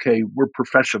 "That's okay. We're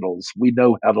professionals. We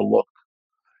know how to look."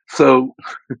 So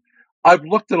I've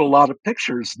looked at a lot of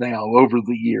pictures now over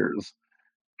the years.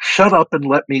 Shut up and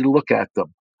let me look at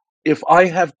them. If I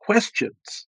have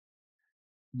questions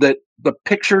that the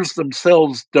pictures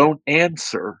themselves don't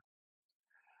answer,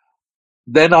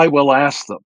 then I will ask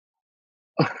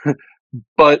them.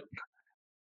 But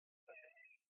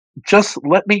just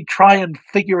let me try and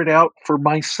figure it out for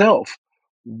myself,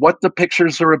 what the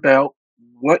pictures are about,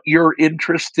 what your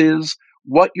interest is,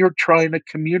 what you're trying to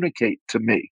communicate to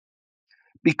me.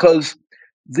 Because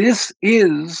this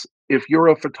is, if you're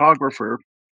a photographer,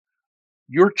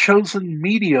 your chosen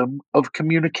medium of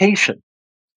communication.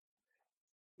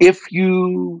 If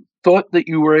you thought that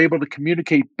you were able to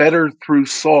communicate better through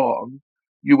song,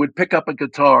 you would pick up a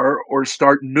guitar or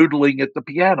start noodling at the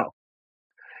piano.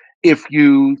 If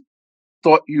you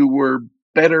thought you were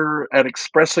better at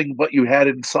expressing what you had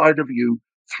inside of you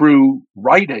through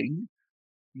writing,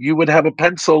 you would have a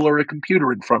pencil or a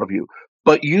computer in front of you.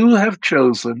 But you have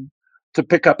chosen to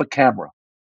pick up a camera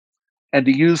and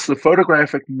to use the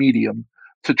photographic medium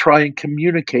to try and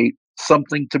communicate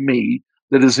something to me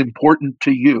that is important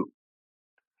to you.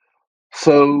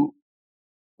 So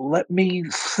let me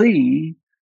see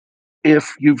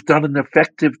if you've done an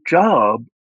effective job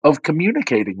of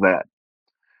communicating that.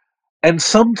 And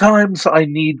sometimes I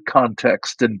need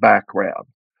context and background.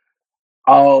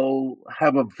 I'll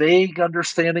have a vague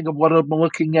understanding of what I'm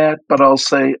looking at, but I'll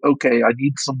say, okay, I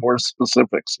need some more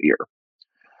specifics here.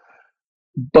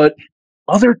 But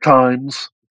other times,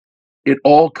 it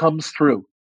all comes through.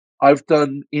 I've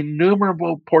done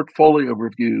innumerable portfolio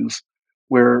reviews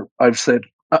where I've said,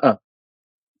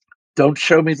 don't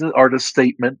show me the artist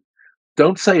statement.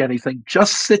 Don't say anything.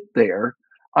 Just sit there.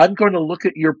 I'm going to look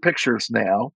at your pictures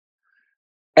now.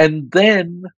 And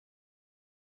then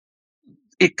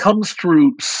it comes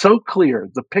through so clear.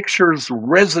 The pictures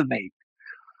resonate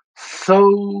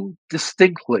so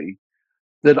distinctly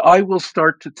that I will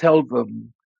start to tell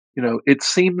them, it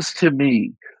seems to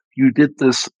me you did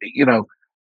this,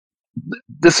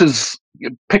 this is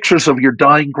pictures of your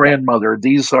dying grandmother.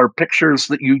 These are pictures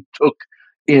that you took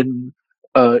in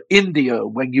India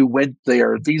when you went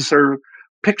there. These are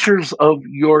pictures of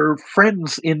your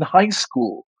friends in high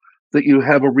school that you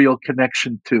have a real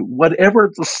connection to.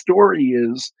 Whatever the story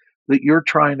is that you're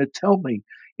trying to tell me,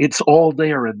 it's all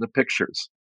there in the pictures.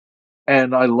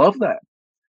 And I love that.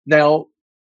 Now,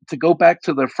 to go back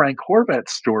to the Frank Horvath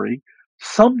story,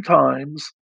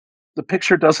 sometimes the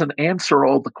picture doesn't answer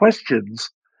all the questions,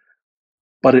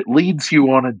 but it leads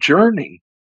you on a journey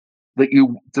that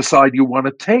you decide you want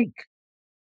to take.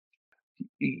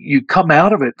 You come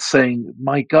out of it saying,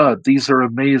 my God, these are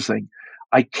amazing.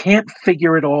 I can't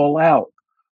figure it all out,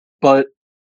 but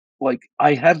like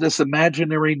I have this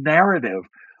imaginary narrative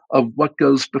of what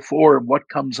goes before and what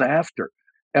comes after.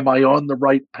 Am I on the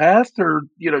right path, or,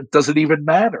 does it even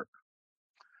matter?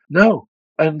 No.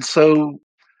 And so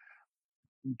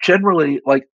generally,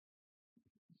 like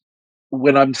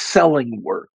when I'm selling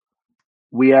work,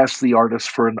 we ask the artist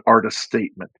for an artist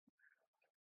statement.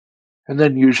 And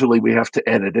then usually we have to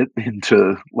edit it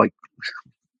into like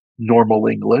normal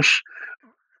English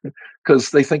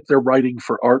because they think they're writing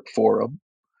for Art Forum.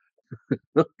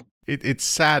 It's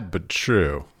sad but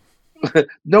true.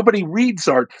 Nobody reads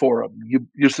Art Forum.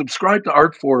 You subscribe to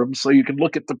Art Forum so you can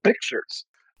look at the pictures.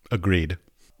 Agreed.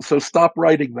 So stop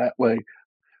writing that way.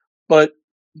 But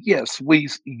yes, we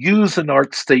use an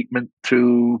art statement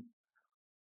to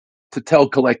tell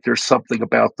collectors something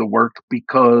about the work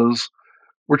because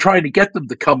we're trying to get them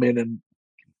to come in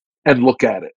and look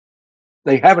at it.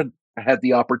 They haven't had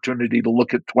the opportunity to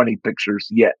look at 20 pictures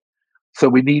yet. So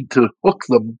we need to hook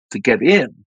them to get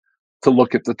in to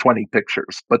look at the 20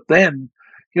 pictures. But then,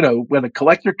 when a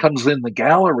collector comes in the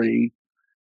gallery,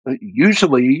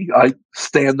 usually I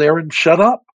stand there and shut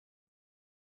up.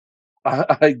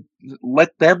 I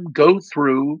let them go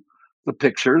through the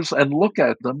pictures and look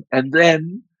at them, and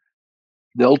then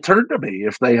they'll turn to me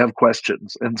if they have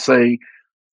questions and say,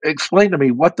 explain to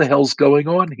me what the hell's going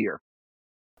on here.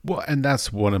 Well, and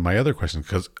that's one of my other questions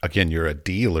because again, you're a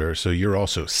dealer, so you're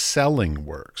also selling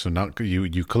work. So not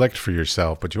you collect for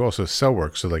yourself, but you also sell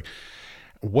work. So like,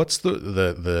 what's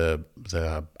the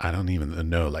I don't even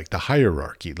know, like the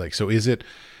hierarchy? Like, so is it,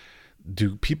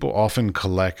 do people often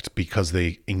collect because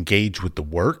they engage with the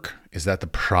work? Is that the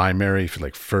primary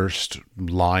like first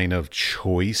line of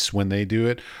choice when they do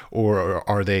it? Or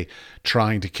are they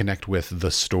trying to connect with the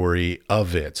story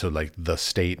of it? So like the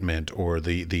statement or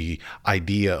the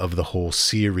idea of the whole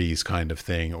series kind of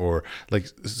thing? Or like,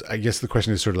 I guess the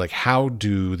question is sort of like, how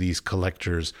do these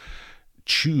collectors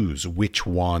choose which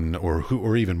one or who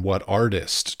or even what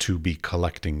artist to be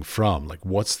collecting from? Like,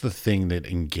 what's the thing that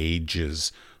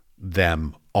engages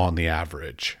them on the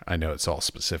average? I know it's all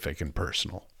specific and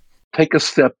personal. Take a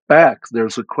step back.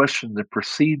 There's a question that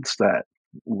precedes that,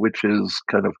 which is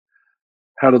kind of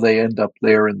how do they end up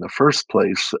there in the first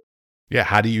place? Yeah,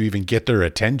 how do you even get their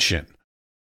attention?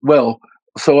 Well,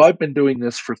 so I've been doing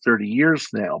this for 30 years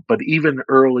now, but even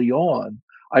early on,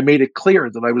 I made it clear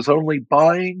that I was only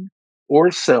buying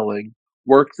or selling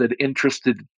work that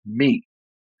interested me.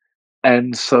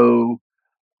 And so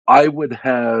I would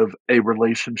have a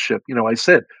relationship. I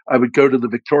said I would go to the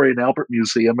Victoria and Albert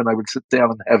Museum and I would sit down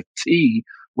and have tea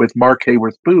with Mark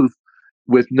Hayworth Booth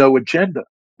with no agenda.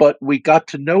 But we got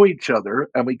to know each other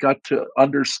and we got to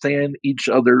understand each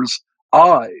other's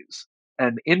eyes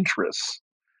and interests.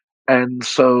 And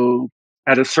so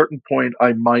at a certain point,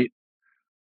 I might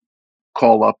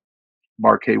call up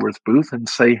Mark Hayworth Booth and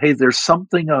say, hey, there's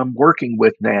something I'm working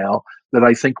with now that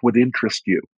I think would interest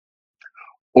you.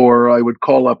 Or I would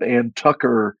call up Ann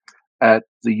Tucker at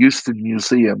the Houston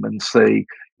Museum and say,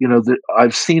 that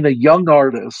I've seen a young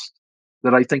artist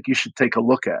that I think you should take a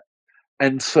look at.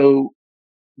 And so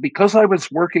because I was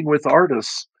working with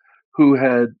artists who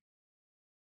had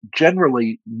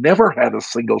generally never had a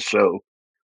single show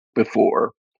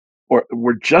before or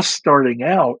were just starting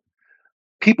out,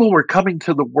 people were coming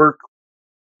to the work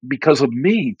because of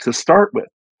me to start with.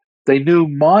 They knew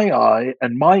my eye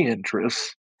and my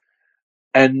interests,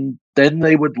 and then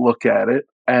they would look at it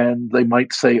and they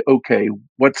might say, okay,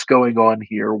 what's going on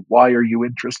here? Why are you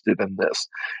interested in this?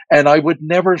 And I would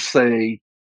never say,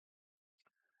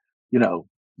 you know,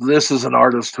 this is an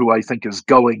artist who I think is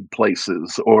going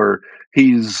places, or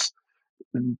he's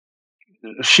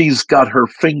she's got her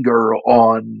finger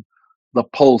on the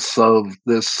pulse of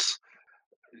this.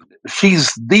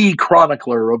 She's the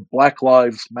chronicler of Black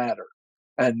Lives Matter,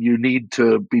 and you need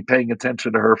to be paying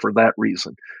attention to her for that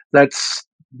reason. That's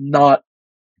not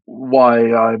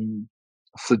why I'm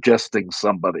suggesting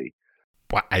somebody.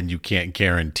 And you can't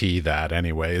guarantee that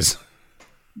anyways.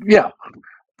 Yeah,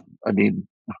 I mean,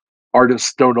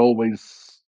 artists don't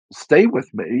always stay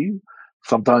with me.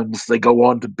 Sometimes they go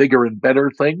on to bigger and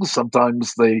better things.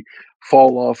 Sometimes they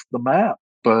fall off the map.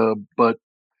 But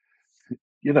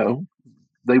you know,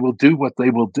 they will do what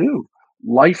they will do.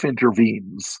 Life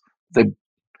intervenes. They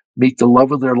meet the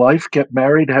love of their life, get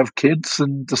married, have kids,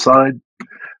 and decide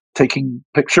taking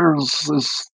pictures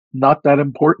is not that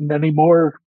important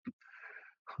anymore,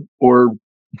 or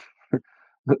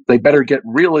they better get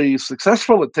really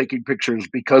successful at taking pictures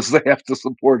because they have to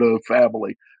support a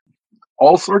family.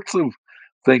 All sorts of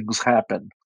things happen.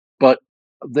 But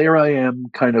there I am,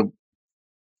 kind of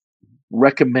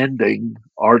recommending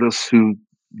artists who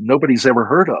nobody's ever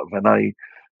heard of. And I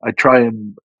try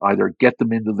and either get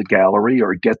them into the gallery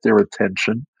or get their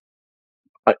attention.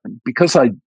 I, because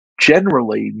I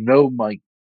generally know my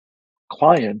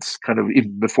clients kind of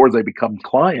even before they become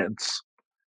clients,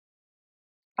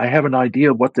 I have an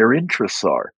idea what their interests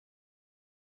are.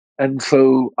 And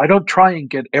so I don't try and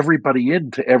get everybody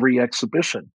into every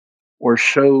exhibition or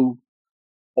show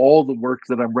all the work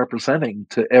that I'm representing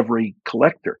to every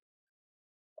collector.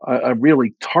 I'm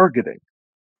really targeting.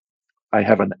 I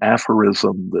have an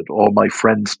aphorism that all my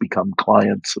friends become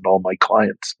clients and all my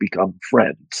clients become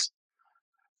friends.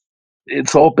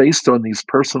 It's all based on these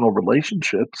personal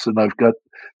relationships. And I've got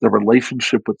the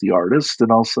relationship with the artist,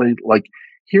 and I'll say, like,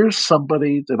 here's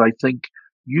somebody that I think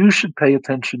you should pay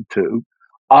attention to.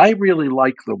 I really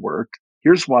like the work.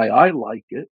 Here's why I like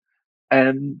it.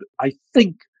 And I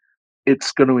think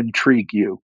it's going to intrigue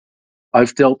you.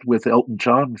 I've dealt with Elton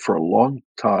John for a long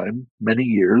time, many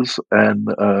years, and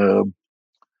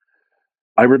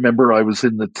I remember I was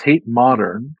in the Tate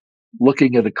Modern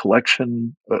looking at a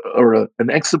collection an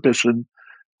exhibition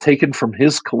taken from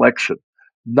his collection,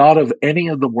 not of any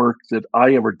of the work that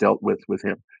I ever dealt with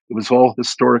him. It was all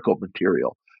historical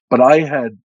material. But I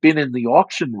had been in the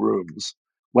auction rooms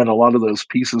when a lot of those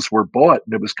pieces were bought,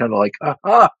 and it was kind of like,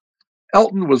 aha,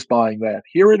 Elton was buying that.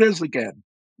 Here it is again.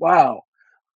 Wow.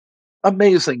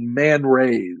 Amazing man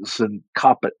rays and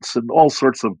coppets and all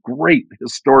sorts of great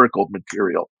historical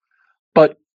material.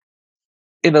 But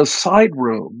in a side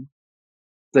room,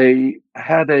 they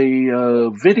had a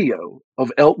video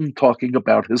of Elton talking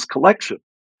about his collection,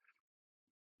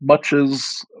 much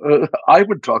as I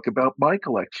would talk about my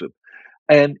collection.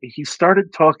 And he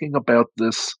started talking about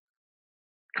this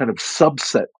kind of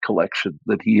subset collection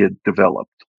that he had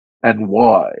developed and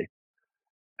why.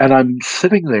 And I'm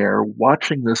sitting there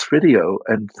watching this video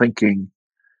and thinking,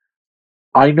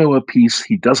 I know a piece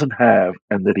he doesn't have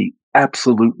and that he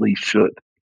absolutely should.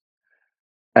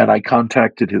 And I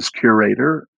contacted his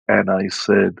curator and I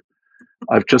said,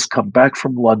 I've just come back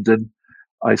from London.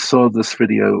 I saw this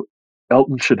video.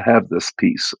 Elton should have this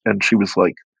piece. And she was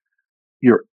like,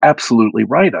 you're absolutely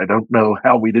right. I don't know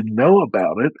how we didn't know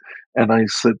about it. And I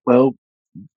said, well,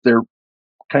 they're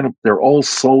they're all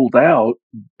sold out,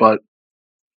 but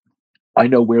I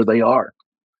know where they are.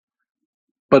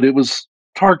 But it was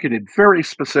targeted very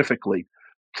specifically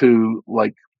to,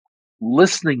 like,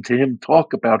 listening to him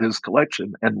talk about his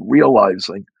collection and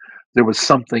realizing there was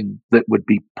something that would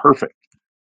be perfect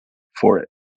for it.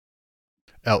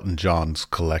 Elton John's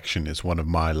collection is one of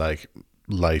my like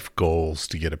life goals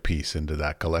to get a piece into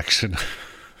that collection.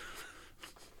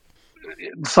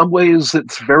 In some ways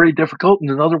it's very difficult,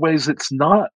 and in other ways it's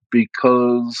not,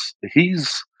 because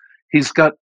he's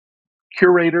got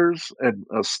curators and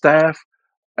a staff,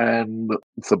 and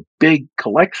it's a big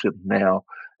collection now,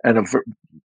 and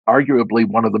arguably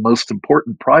one of the most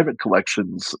important private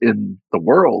collections in the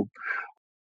world.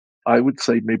 I would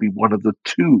say maybe one of the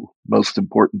two most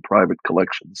important private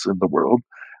collections in the world.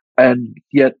 And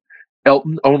yet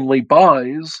Elton only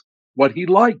buys what he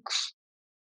likes.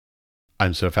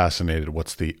 I'm so fascinated.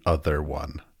 What's the other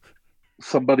one?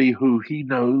 Somebody who he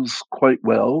knows quite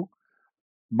well,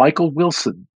 Michael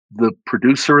Wilson, the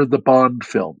producer of the Bond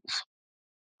films,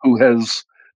 who has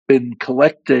been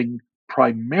collecting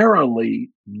primarily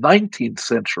 19th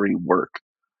century work.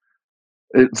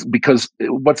 It's because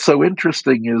what's so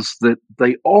interesting is that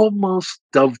they almost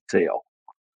dovetail.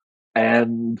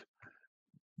 And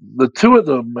the two of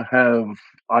them have,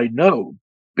 I know,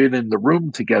 been in the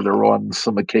room together on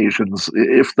some occasions.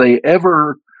 If they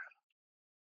ever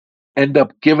end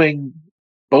up giving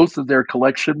both of their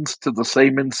collections to the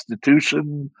same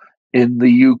institution in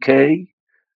the UK,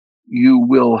 you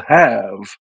will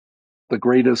have the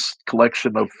greatest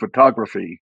collection of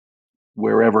photography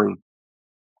wherever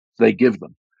they give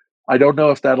them. I don't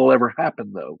know if that'll ever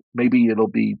happen, though. Maybe it'll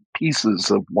be pieces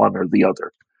of one or the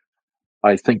other.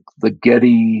 I think the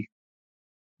Getty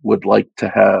would like to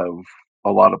have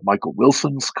a lot of Michael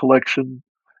Wilson's collection.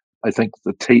 I think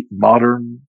the Tate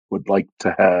Modern would like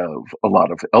to have a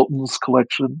lot of Elton's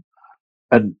collection.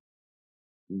 And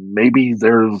maybe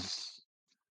there's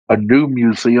a new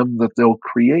museum that they'll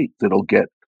create that'll get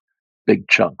big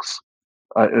chunks.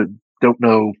 I don't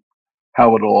know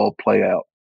how it'll all play out.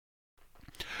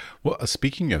 Well,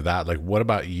 speaking of that, like, what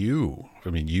about you? I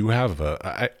mean, you have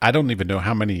I don't even know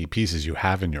how many pieces you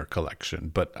have in your collection,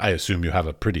 but I assume you have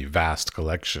a pretty vast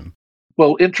collection.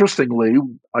 Well, interestingly,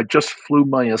 I just flew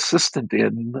my assistant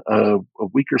in a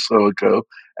week or so ago,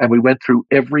 and we went through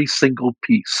every single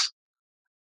piece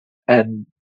and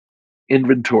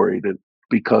inventoried it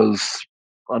because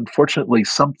unfortunately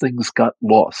some things got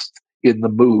lost in the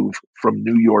move from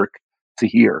New York to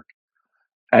here.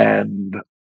 And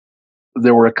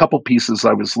there were a couple pieces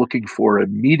I was looking for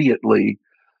immediately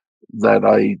that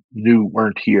I knew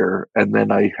weren't here. And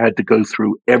then I had to go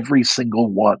through every single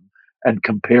one and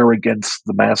compare against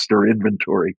the master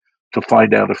inventory to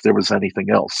find out if there was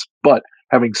anything else. But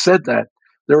having said that,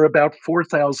 there are about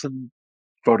 4,000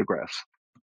 photographs,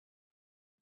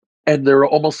 and there are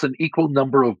almost an equal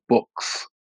number of books.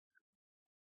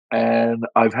 And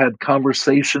I've had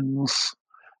conversations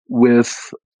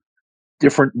with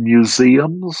different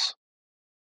museums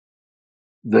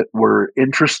that were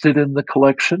interested in the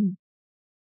collection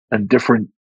and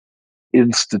different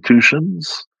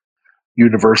institutions,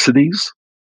 universities.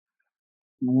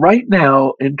 Right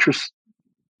now,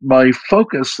 my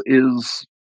focus is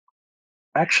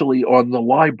actually on the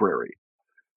library.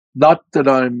 Not that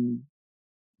I'm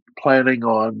planning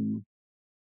on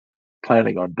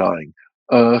dying,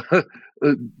 uh,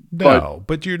 but No,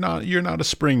 but you're not a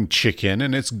spring chicken,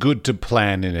 and it's good to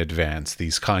plan in advance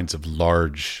these kinds of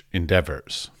large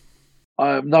endeavors.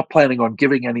 I'm not planning on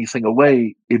giving anything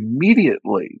away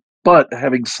immediately. But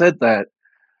having said that,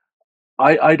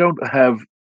 I don't have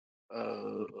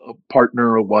a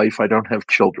partner, a wife. I don't have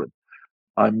children.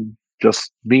 I'm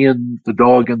just me and the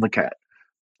dog and the cat.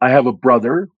 I have a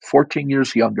brother, 14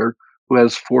 years younger, who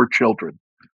has four children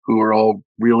who are all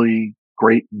really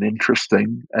great and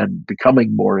interesting and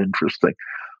becoming more interesting.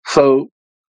 So,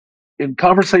 in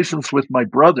conversations with my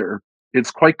brother,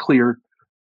 it's quite clear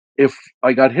if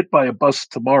I got hit by a bus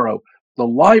tomorrow, the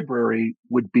library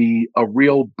would be a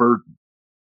real burden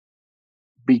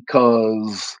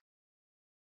because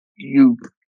you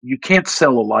you can't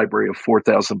sell a library of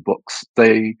 4,000 books.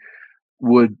 They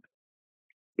would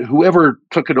whoever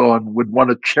took it on would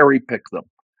want to cherry pick them.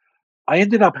 I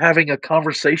ended up having a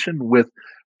conversation with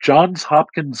Johns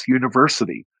Hopkins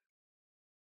University,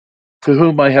 to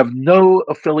whom I have no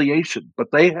affiliation,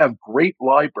 but they have great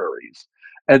libraries,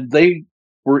 and they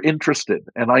were interested.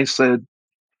 And I said,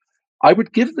 I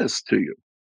would give this to you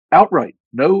outright.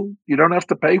 No, you don't have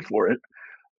to pay for it.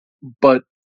 But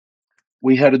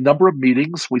we had a number of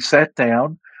meetings. We sat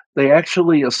down. They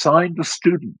actually assigned a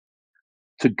student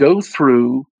to go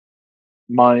through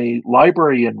my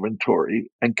library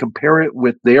inventory and compare it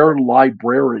with their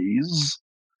libraries,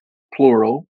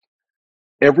 plural,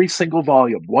 every single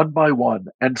volume, one by one.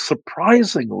 And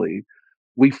surprisingly,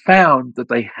 we found that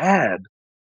they had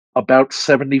about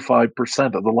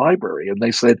 75% of the library. And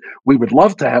they said, we would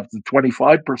love to have the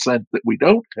 25% that we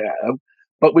don't have,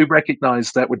 but we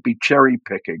recognize that would be cherry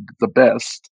picking the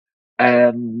best.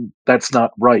 And that's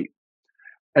not right.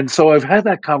 And so I've had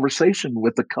that conversation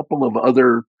with a couple of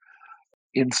other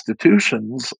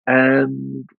institutions,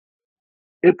 and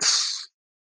it's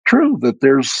true that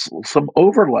there's some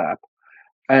overlap.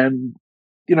 And,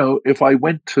 if I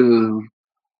went to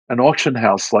an auction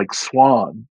house like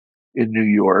Swan in New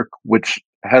York, which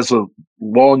has a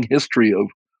long history of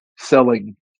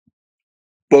selling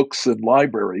books and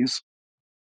libraries,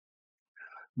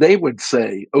 they would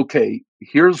say, okay,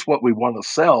 here's what we want to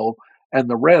sell. And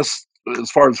the rest,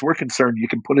 as far as we're concerned, you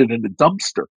can put it in a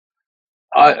dumpster.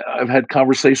 I've had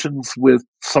conversations with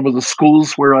some of the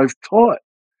schools where I've taught,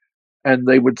 and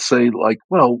they would say, like,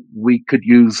 well, we could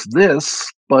use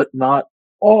this, but not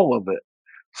all of it.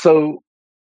 So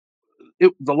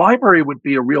the library would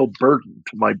be a real burden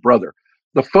to my brother.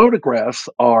 The photographs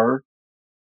are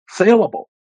saleable.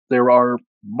 There are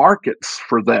markets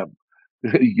for them.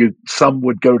 Some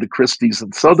would go to Christie's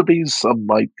and Sotheby's, some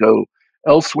might go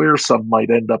elsewhere, some might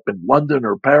end up in London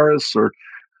or Paris or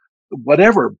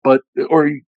whatever, but or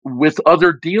with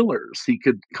other dealers. He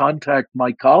could contact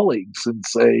my colleagues and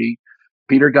say,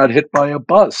 Peter got hit by a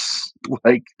bus.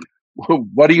 Like,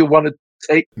 what do you want to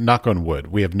take? Knock on wood.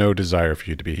 We have no desire for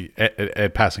you to be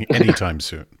passing anytime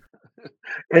soon.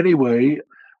 Anyway,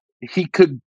 he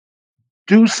could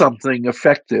do something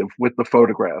effective with the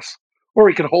photographs, or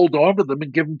he could hold on to them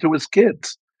and give them to his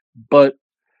kids. But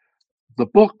the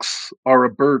books are a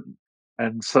burden.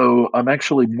 And so I'm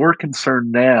actually more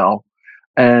concerned now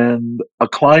And a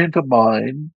client of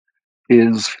mine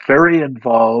is very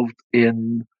involved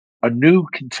in a new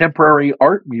contemporary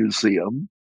art museum,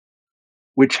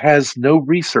 which has no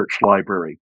research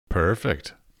library.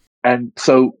 Perfect. And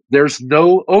so there's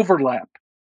no overlap.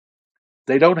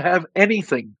 They don't have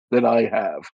anything that I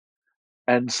have.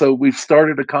 And so we've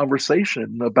started a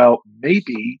conversation about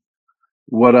maybe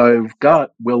what I've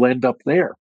got will end up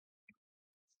there.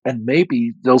 And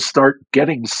maybe they'll start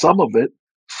getting some of it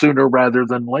sooner rather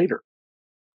than later.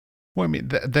 Well, I mean,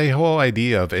 the whole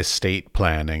idea of estate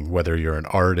planning, whether you're an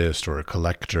artist or a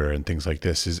collector and things like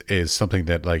this, is something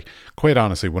that, like, quite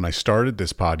honestly, when I started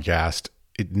this podcast,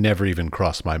 it never even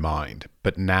crossed my mind.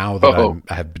 But now that Oh,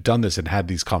 I have done this and had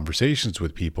these conversations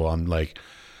with people, I'm like,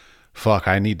 fuck,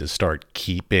 I need to start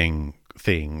keeping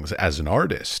things as an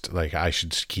artist. Like, I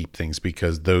should keep things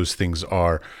because those things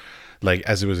are, like,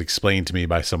 as it was explained to me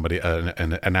by somebody,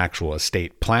 an actual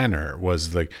estate planner,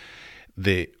 was like,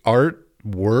 the art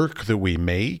work that we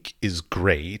make is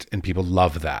great and people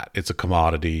love that. It's a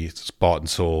commodity, it's bought and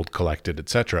sold, collected,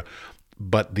 etc.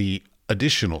 But the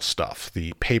additional stuff,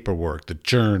 the paperwork, the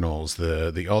journals,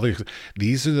 the all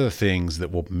these are the things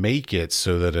that will make it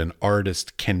so that an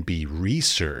artist can be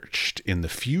researched in the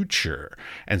future,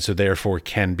 and so therefore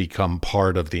can become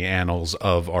part of the annals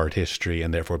of art history,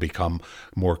 and therefore become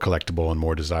more collectible and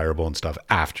more desirable and stuff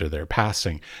after their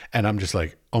passing. And I'm just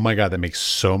like, oh my god, that makes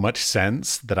so much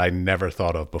sense that I never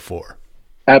thought of before.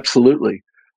 absolutely.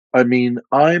 I mean,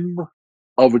 I'm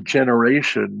of a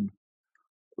generation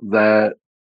that,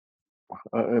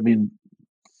 I mean,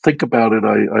 think about it.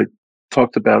 I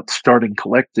talked about starting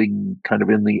collecting kind of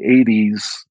in the 80s,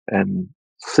 and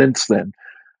since then,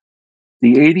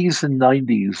 the 80s and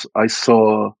 90s, I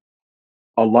saw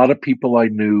a lot of people I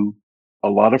knew, a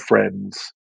lot of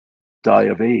friends die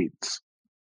of AIDS.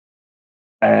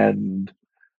 And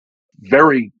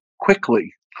very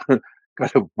quickly,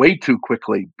 kind of way too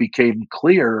quickly, became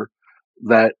clear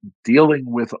that dealing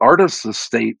with artists'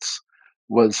 estates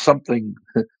was something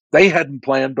they hadn't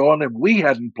planned on and we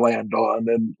hadn't planned on.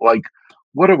 And like,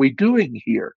 what are we doing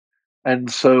here? And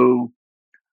so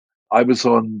I was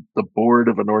on the board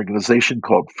of an organization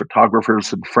called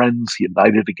Photographers and Friends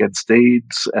United Against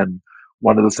AIDS. And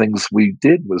one of the things we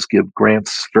did was give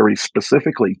grants very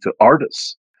specifically to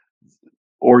artists.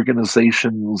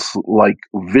 Organizations like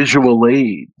Visual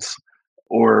Aids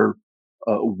or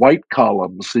White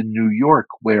Columns in New York,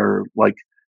 where like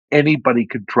anybody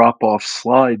could drop off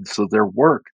slides of their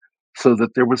work so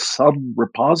that there was some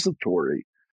repository.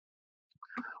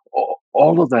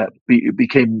 All of that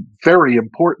became very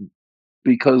important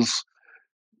because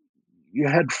you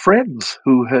had friends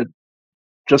who had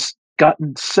just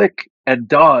gotten sick and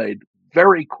died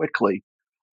very quickly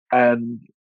and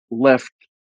left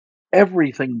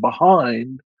everything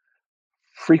behind,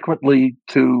 frequently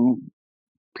to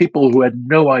people who had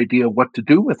no idea what to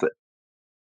do with it.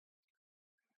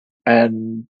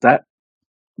 And that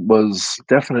was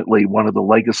definitely one of the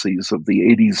legacies of the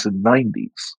 80s and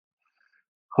 90s.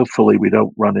 Hopefully, we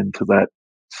don't run into that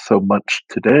so much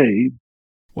today.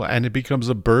 Well, and it becomes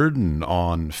a burden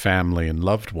on family and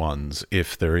loved ones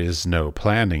if there is no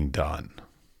planning done.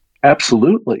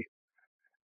 Absolutely.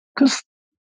 Because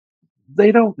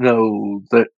they don't know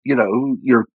that,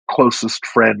 your closest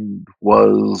friend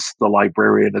was the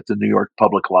librarian at the New York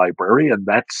Public Library, and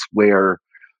that's where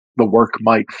the work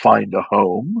might find a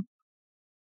home.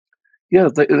 Yeah,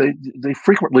 they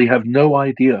frequently have no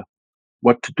idea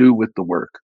what to do with the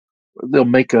work. They'll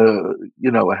make a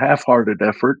half-hearted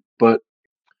effort, but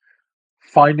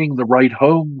finding the right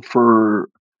home for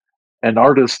an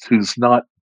artist who's not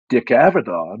Dick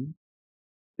Avedon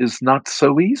is not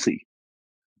so easy.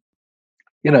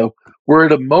 We're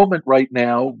at a moment right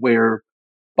now where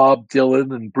Bob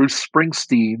Dylan and Bruce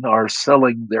Springsteen are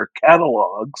selling their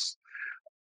catalogs.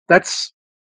 That's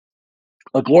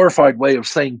a glorified way of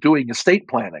saying doing estate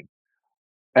planning.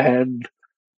 And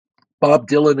Bob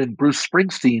Dylan and Bruce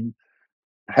Springsteen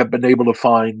have been able to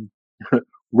find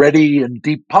ready and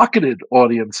deep pocketed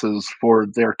audiences for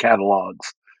their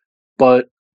catalogs. But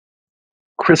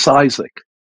Chris Isaac,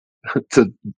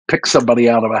 to pick somebody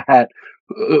out of a hat,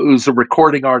 who's a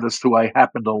recording artist who I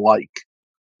happen to like,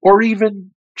 or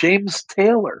even James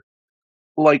Taylor,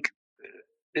 like,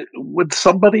 would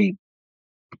somebody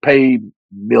pay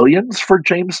millions for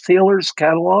James Taylor's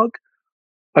catalog?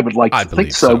 I would like I to think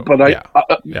believe so, so. but Yeah.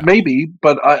 Yeah. maybe,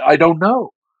 but I don't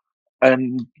know.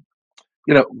 And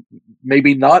you know,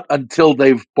 maybe not until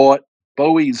they've bought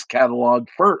Bowie's catalog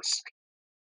first.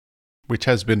 Which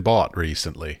has been bought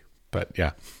recently. But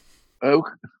yeah. Oh,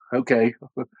 okay.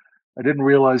 I didn't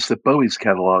realize that Bowie's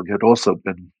catalog had also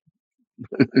been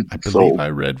I believe sold. I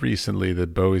read recently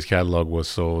that Bowie's catalog was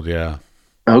sold. Yeah.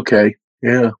 Okay,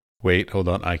 yeah. Wait, hold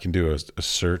on. I can do a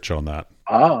search on that.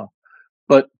 Ah,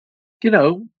 but you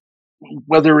know,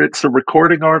 whether it's a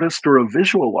recording artist or a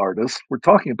visual artist, we're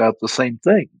talking about the same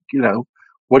thing.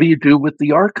 What do you do with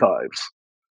the archives?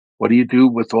 What do you do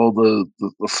with all the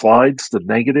slides, the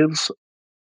negatives?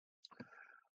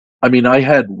 I mean, I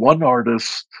had one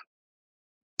artist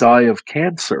die of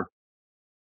cancer,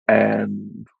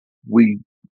 and we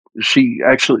she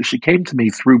came to me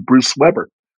through Bruce Weber.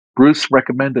 Bruce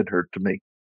recommended her to me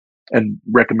and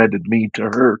recommended me to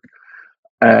her,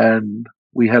 and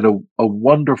we had a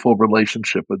wonderful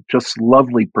relationship, a just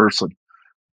lovely person.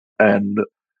 And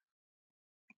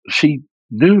she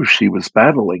knew she was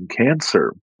battling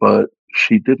cancer, but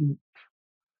she didn't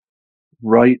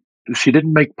write, she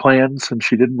didn't make plans, and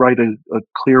she didn't write a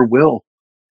clear will.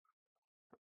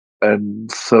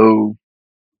 And so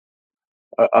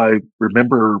I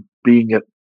remember being at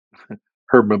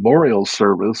her memorial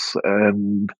service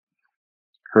and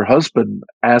her husband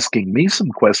asking me some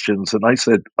questions. And I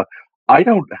said, I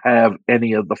don't have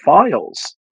any of the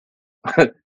files.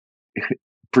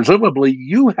 Presumably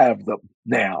you have them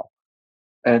now.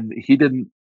 And he didn't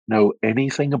know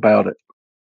anything about it.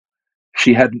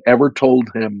 She hadn't ever told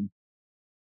him.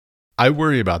 I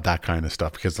worry about that kind of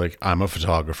stuff because, like, I'm a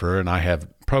photographer and I have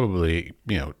probably,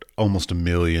 almost a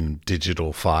million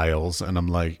digital files. And I'm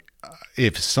like,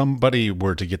 if somebody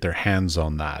were to get their hands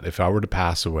on that, if I were to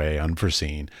pass away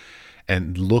unforeseen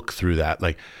and look through that,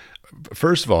 like,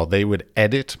 first of all, they would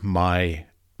edit my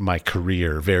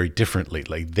career very differently.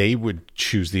 Like, they would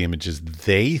choose the images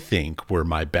they think were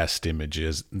my best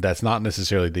images. That's not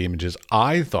necessarily the images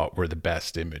I thought were the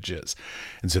best images.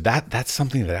 And so that's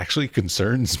something that actually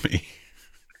concerns me.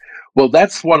 Well,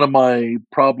 that's one of my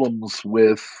problems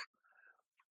with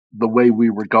the way we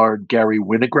regard Gary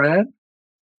Winograd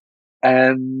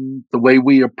and the way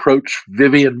we approach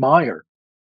Vivian Maier.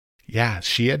 Yeah,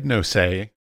 she had no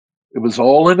say. It was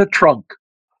all in a trunk.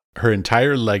 Her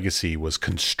entire legacy was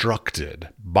constructed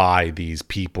by these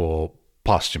people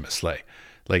posthumously.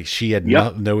 Like, she had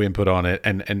Yep. no input on it.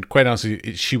 And quite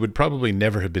honestly, she would probably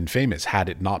never have been famous had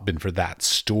it not been for that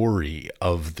story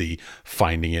of the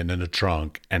finding it in a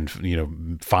trunk and,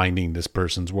 finding this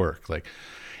person's work. Like,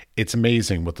 it's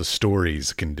amazing what the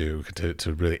stories can do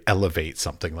to really elevate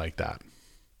something like that.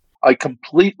 I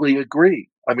completely agree.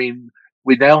 I mean,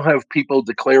 we now have people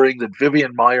declaring that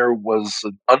Vivian Maier was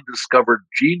an undiscovered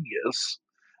genius.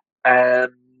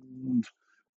 And,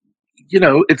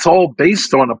 it's all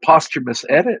based on a posthumous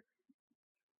edit.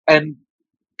 And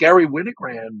Gary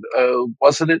Winogrand,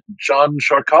 wasn't it John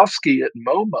Sharkovsky at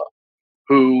MoMA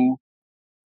who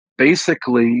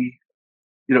basically,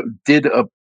 did a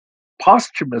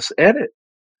posthumous edit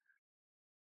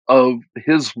of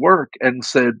his work and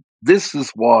said, this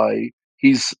is why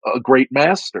he's a great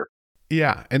master.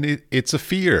 Yeah, and it's a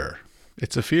fear.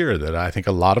 It's a fear that I think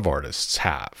a lot of artists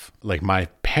have. Like, my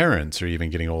parents are even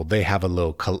getting old. They have a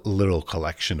little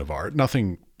collection of art,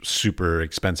 nothing super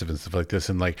expensive and stuff like this.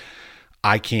 And, like,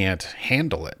 I can't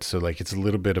handle it. So, like, it's a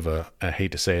little bit of I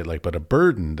hate to say it, like, but a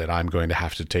burden that I'm going to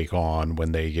have to take on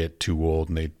when they get too old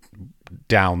and they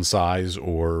downsize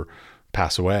or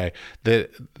pass away.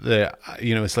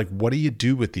 It's like, what do you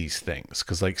do with these things?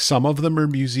 Because, like, some of them are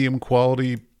museum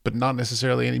quality, but not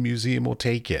necessarily any museum will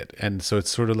take it. And so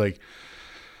it's sort of like,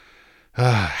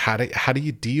 how do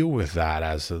you deal with that?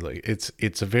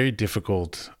 It's a very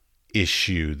difficult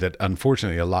issue that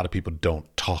unfortunately a lot of people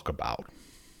don't talk about.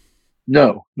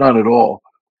 No, not at all.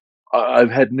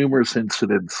 I've had numerous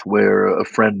incidents where a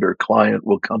friend or client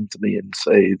will come to me and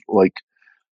say, like,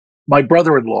 my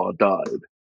brother-in-law died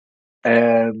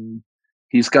and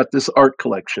he's got this art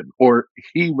collection, or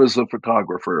he was a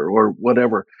photographer or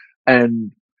whatever.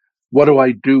 And what do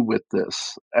I do with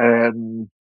this? And,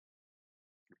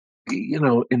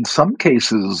 in some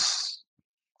cases,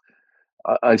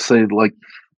 I say, like,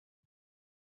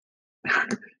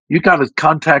 you got to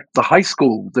contact the high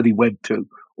school that he went to,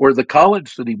 or the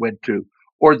college that he went to,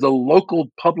 or the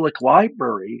local public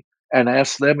library and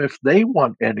ask them if they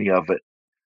want any of it,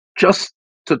 just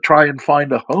to try and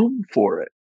find a home for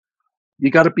it. You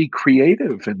got to be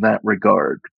creative in that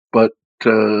regard. But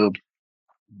uh,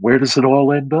 where does it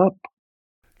all end up?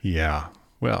 Yeah.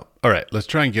 Well, all right. Let's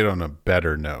try and get on a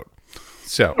better note.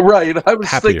 So, Right. I was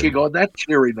thinking happier. on that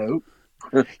cheery note.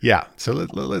 Yeah. So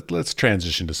let's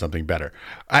transition to something better.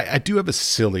 I do have a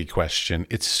silly question.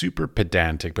 It's super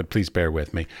pedantic, but please bear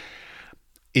with me.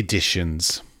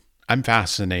 Editions. I'm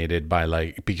fascinated by,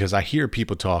 like, because I hear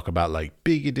people talk about, like,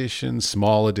 big editions,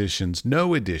 small editions,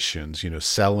 no editions,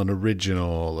 sell an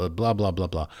original, blah, blah, blah,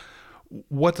 blah.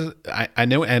 I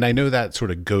know, and I know that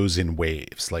sort of goes in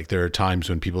waves. Like there are times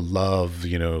when people love,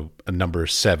 a number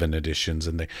seven editions,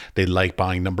 and they like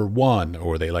buying number one,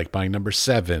 or they like buying number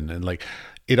seven, and like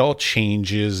it all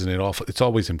changes, and it's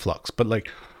always in flux. But like,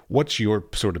 what's your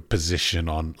sort of position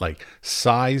on like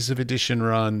size of edition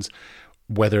runs?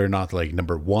 Whether or not like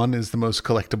number one is the most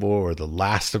collectible, or the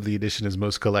last of the edition is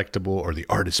most collectible, or the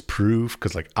artist proof?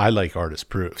 Because like I like artist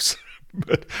proofs.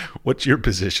 But what's your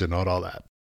position on all that?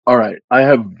 All right. I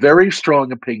have very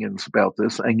strong opinions about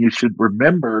this, and you should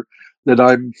remember that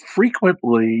I'm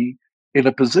frequently in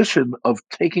a position of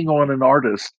taking on an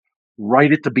artist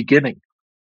right at the beginning.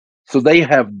 So they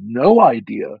have no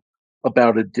idea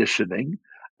about editioning,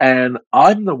 and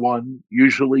I'm the one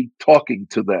usually talking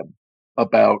to them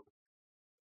about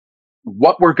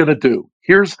what we're going to do.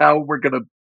 Here's how we're going to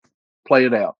play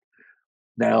it out.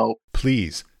 Now,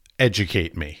 Please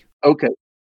educate me. okay.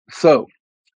 So,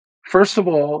 first of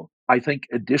all, I think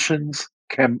editions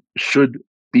should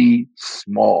be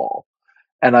small.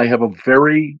 And I have a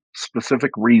very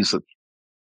specific reason.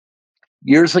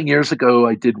 Years and years ago,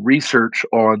 I did research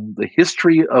on the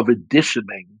history of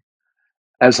editioning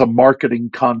as a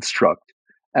marketing construct.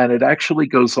 And it actually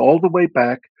goes all the way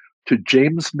back to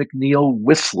James McNeill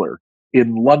Whistler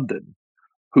in London,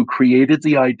 who created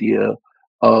the idea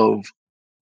of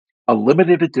a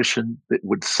limited edition that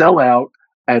would sell out,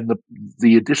 and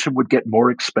the edition would get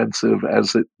more expensive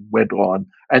as it went on,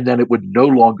 and then it would no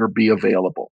longer be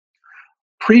available.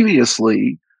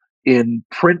 Previously, in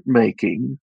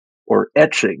printmaking or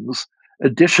etchings,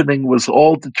 editioning was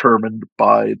all determined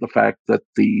by the fact that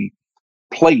the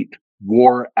plate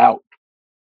wore out.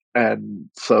 And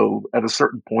so at a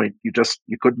certain point, you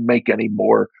couldn't make any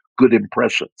more good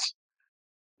impressions.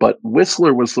 But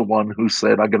Whistler was the one who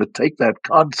said, I'm going to take that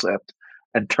concept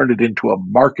and turn it into a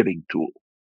marketing tool.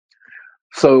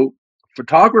 So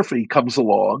photography comes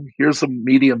along. Here's a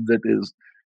medium that is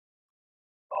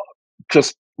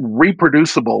just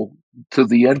reproducible to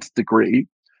the nth degree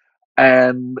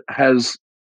and has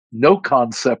no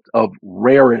concept of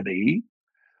rarity.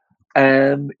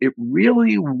 And it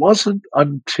really wasn't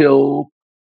until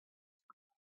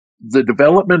the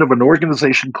development of an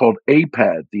organization called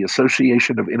APAD, the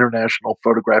Association of International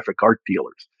Photographic Art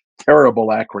Dealers. Terrible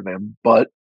acronym, but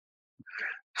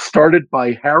started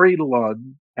by Harry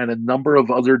Lunn and a number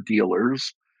of other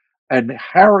dealers. And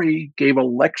Harry gave a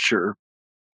lecture,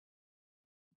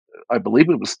 I believe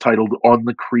it was titled On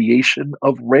the Creation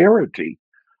of Rarity.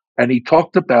 And he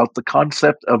talked about the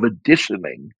concept of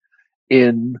editioning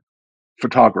in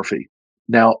photography.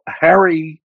 Now,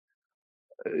 Harry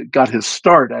got his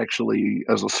start actually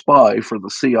as a spy for the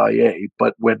CIA,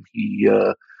 but when he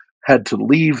had to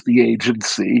leave the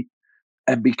agency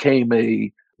and became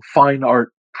a fine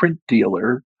art print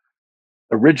dealer,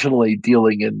 originally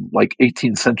dealing in like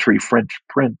 18th century French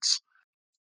prints,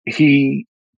 he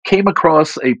came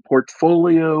across a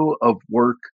portfolio of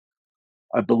work.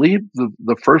 I believe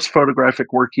the first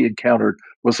photographic work he encountered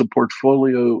was a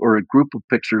portfolio or a group of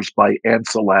pictures by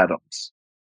Ansel Adams.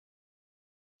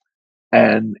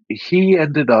 And he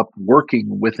ended up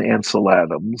working with Ansel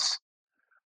Adams,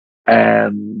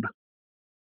 and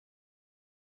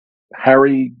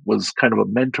Harry was kind of a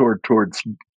mentor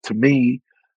to me.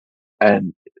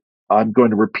 And I'm going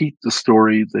to repeat the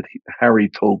story that Harry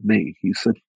told me. He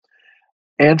said,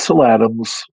 Ansel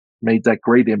Adams made that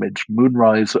great image,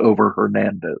 Moonrise over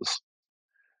Hernandez.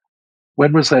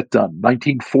 When was that done?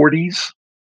 1940s?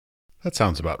 That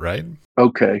sounds about right.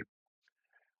 Okay.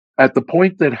 At the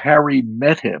point that Harry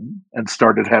met him and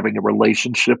started having a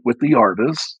relationship with the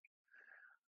artist,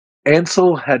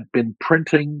 Ansel had been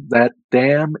printing that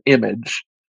damn image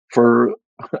for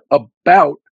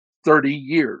about 30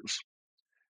 years.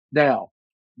 Now,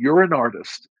 you're an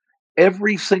artist.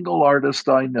 Every single artist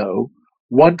I know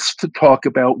wants to talk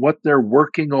about what they're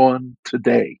working on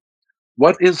today.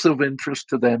 What is of interest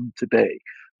to them today,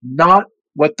 not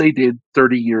what they did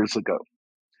 30 years ago.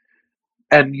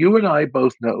 And you and I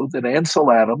both know that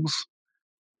Ansel Adams,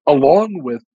 along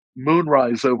with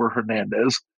Moonrise over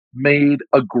Hernandez, made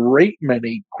a great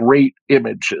many great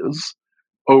images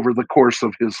over the course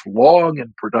of his long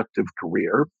and productive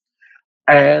career.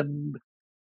 And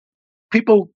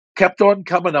people kept on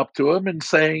coming up to him and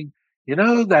saying,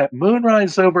 that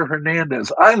Moonrise over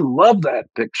Hernandez, I love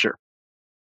that picture.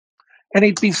 And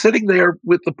he'd be sitting there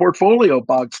with the portfolio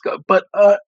box, but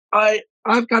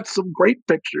I've got some great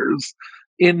pictures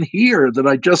in here that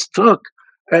I just took.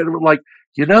 And we're like,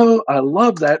 I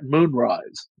love that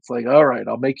Moonrise. It's like, all right,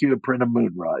 I'll make you a print of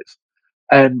Moonrise.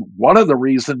 And one of the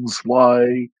reasons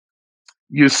why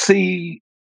you see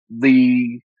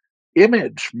the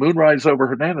image, Moonrise over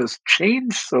Hernandez,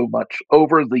 changed so much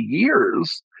over the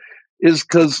years is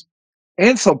because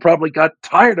Ansel probably got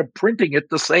tired of printing it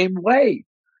the same way.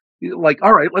 Like,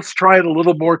 all right, let's try it a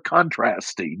little more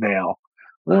contrasty now.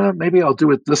 Maybe I'll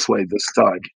do it this way this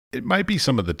time. It might be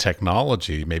some of the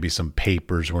technology. Maybe some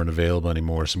papers weren't available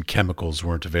anymore. Some chemicals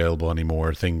weren't available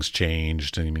anymore. Things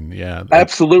changed. I mean, yeah,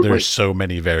 Absolutely. there's so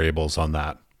many variables on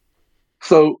that.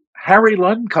 So Harry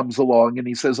Lund comes along and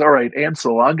he says, all right,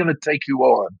 Ansel, I'm going to take you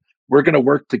on. We're going to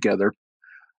work together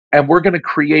and we're going to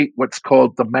create what's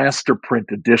called the Master Print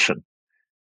Edition.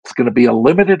 It's going to be a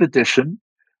limited edition.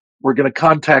 We're going to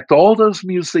contact all those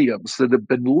museums that have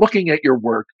been looking at your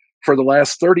work for the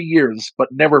last 30 years,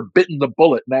 but never bitten the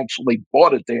bullet and actually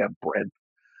bought a damn print.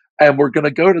 And we're going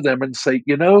to go to them and say,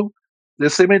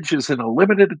 this image is in a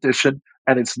limited edition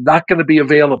and it's not going to be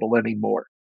available anymore.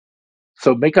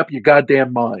 So make up your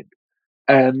goddamn mind.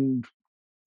 And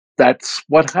that's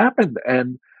what happened.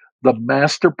 And the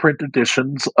master print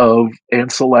editions of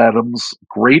Ansel Adams'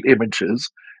 great images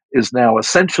is now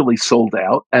essentially sold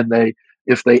out. And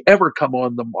if they ever come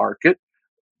on the market,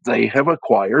 they have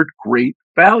acquired great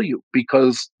value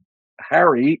because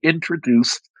Harry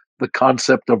introduced the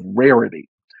concept of rarity.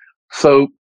 So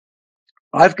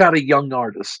I've got a young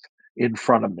artist in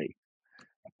front of me,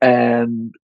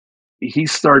 and he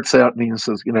starts out and he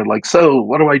says, so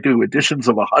what do I do? Editions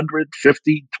of 100,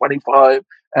 50, 25?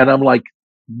 And I'm like,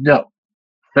 no.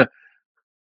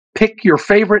 Pick your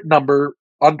favorite number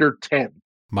under 10.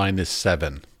 Mine is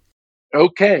 7.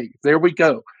 Okay, there we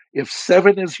go. If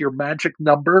 7 is your magic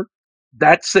number,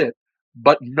 that's it,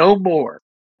 but no more.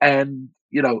 And,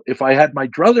 if I had my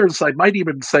druthers, I might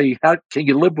even say, how can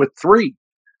you live with 3?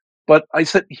 But I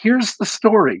said, here's the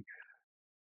story.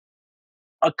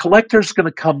 A collector's going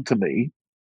to come to me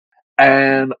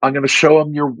and I'm going to show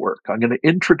them your work. I'm going to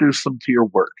introduce them to your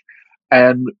work.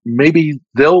 And maybe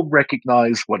they'll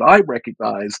recognize what I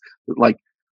recognize, like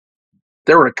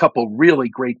there are a couple really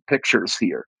great pictures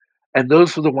here. And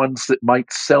those are the ones that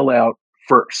might sell out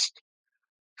first.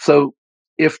 So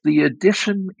if the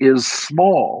edition is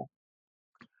small,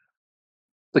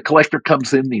 the collector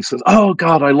comes in and he says, oh,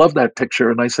 God, I love that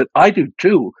picture. And I said, I do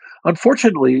too.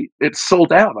 Unfortunately, it's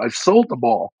sold out. I've sold them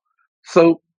all.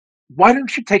 So why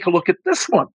don't you take a look at this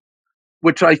one,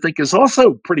 which I think is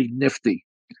also pretty nifty.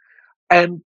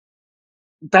 And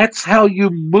that's how you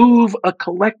move a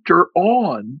collector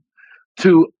on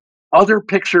to other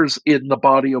pictures in the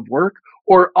body of work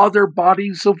or other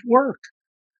bodies of work.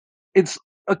 It's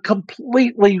a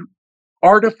completely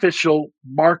artificial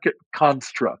market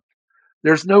construct.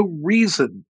 There's no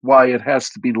reason why it has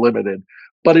to be limited,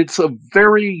 but it's a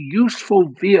very useful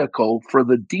vehicle for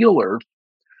the dealer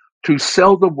to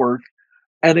sell the work.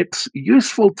 And it's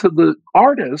useful to the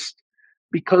artist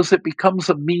because it becomes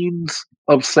a means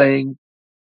of saying,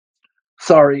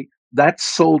 sorry, that's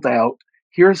sold out.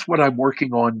 Here's what I'm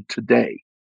working on today.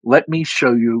 Let me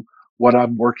show you what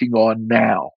I'm working on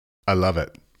now. I love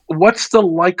it. What's the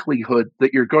likelihood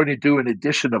that you're going to do an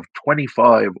edition of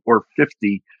 25 or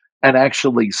 50 and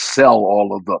actually sell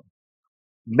all of them?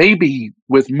 Maybe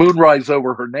with Moonrise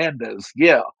over Hernandez,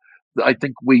 yeah. I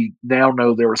think we now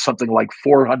know there are something like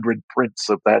 400 prints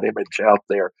of that image out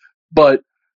there. But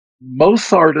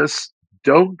most artists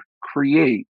don't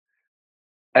create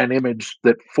an image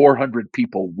that 400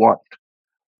 people want.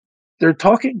 They're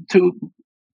talking to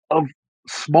a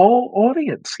small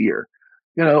audience here.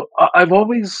 I've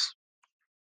always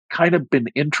kind of been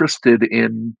interested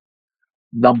in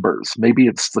numbers. Maybe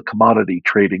it's the commodity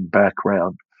trading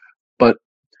background, but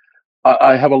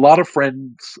I have a lot of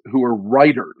friends who are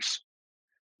writers.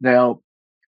 Now,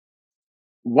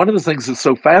 one of the things that's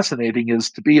so fascinating is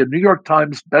to be a New York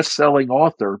Times best-selling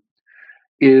author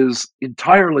is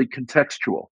entirely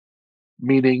contextual,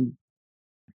 meaning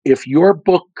if your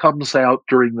book comes out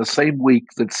during the same week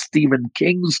that Stephen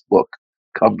King's book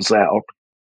comes out,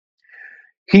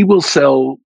 he will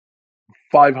sell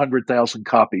 500,000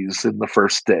 copies in the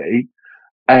first day,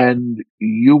 and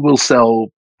you will sell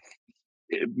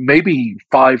maybe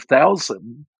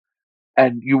 5,000,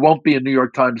 and you won't be a New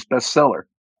York Times bestseller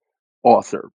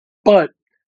author. But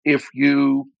if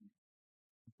you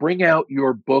bring out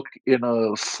your book in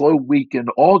a slow week in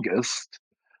August,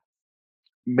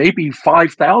 maybe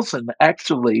 5,000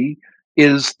 actually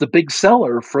is the big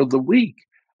seller for the week,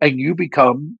 and you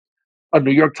become a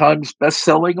New York Times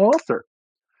best-selling author.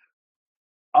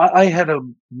 I had a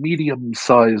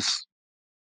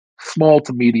small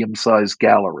to medium-sized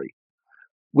gallery.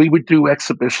 We would do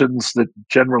exhibitions that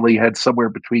generally had somewhere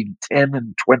between 10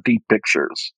 and 20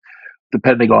 pictures,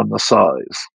 depending on the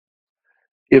size.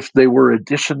 If they were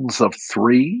editions of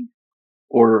 3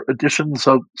 or editions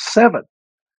of 7.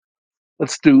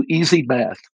 Let's do easy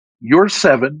math. You're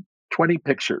 7, 20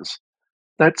 pictures.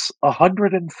 That's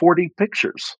 140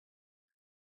 pictures.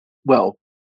 Well,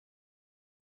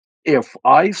 if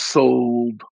I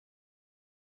sold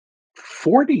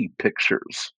 40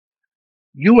 pictures,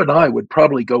 you and I would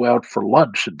probably go out for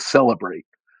lunch and celebrate,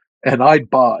 and I'd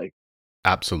buy.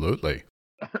 Absolutely.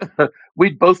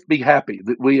 We'd both be happy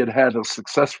that we had had a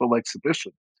successful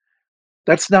exhibition.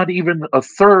 That's not even a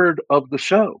third of the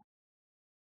show.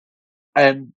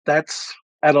 And that's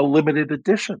at a limited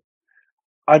edition.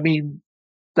 I mean,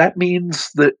 that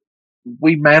means that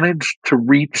we managed to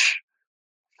reach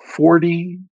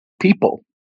 40 people,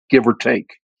 give or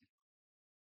take.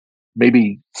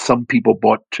 Maybe some people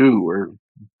bought 2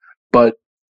 but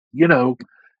you know,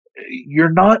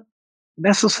 you're not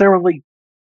necessarily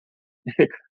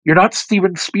you're not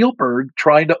Steven Spielberg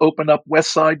trying to open up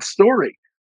West Side Story.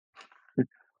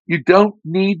 You don't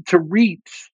need to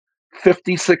reach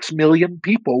 56 million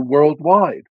people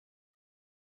worldwide.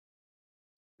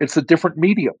 It's a different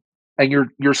medium, and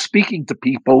you're speaking to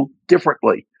people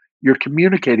differently. You're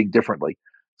communicating differently.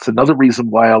 It's another reason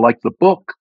why I like the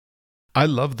book. I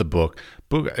love the book.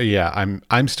 Yeah,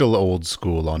 I'm still old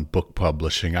school on book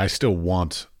publishing. I still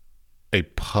want a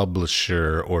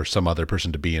publisher or some other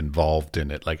person to be involved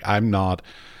in it. Like I'm not,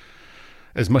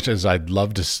 as much as I'd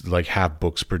love to like have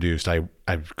books produced, I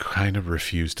kind of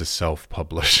refuse to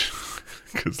self-publish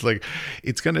because like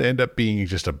it's going to end up being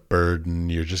just a burden.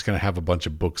 You're just going to have a bunch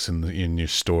of books in your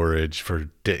storage for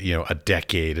a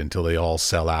decade until they all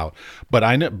sell out. But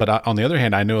on the other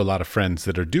hand, I know a lot of friends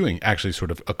that are doing actually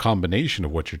sort of a combination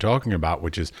of what you're talking about,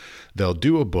 which is they'll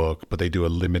do a book, but they do a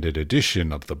limited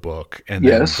edition of the book, and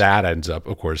then Yes. that ends up,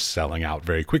 of course, selling out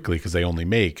very quickly because they only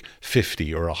make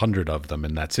 50 or 100 of them,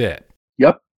 and that's it.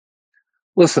 Yep.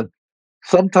 Listen,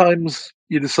 sometimes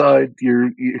you decide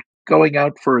you're going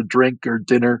out for a drink or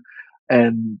dinner,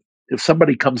 and if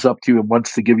somebody comes up to you and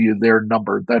wants to give you their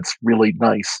number, that's really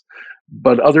nice.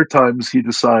 But other times you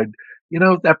decide,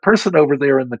 that person over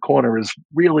there in the corner is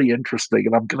really interesting,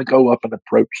 and I'm going to go up and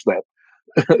approach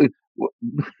them.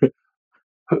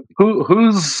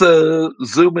 Who's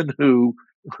zooming who?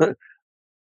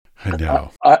 I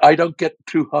know. I don't get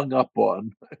too hung up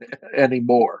on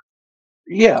anymore.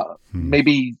 Yeah, Hmm.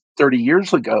 maybe 30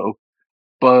 years ago,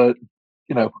 but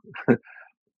you know,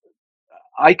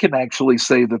 I can actually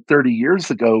say that 30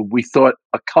 years ago we thought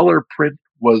a color print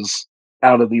was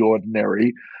out of the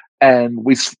ordinary, and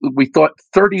we thought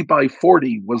 30 by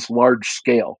 40 was large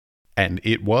scale. And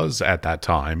it was at that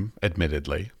time,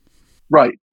 admittedly.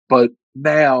 Right. But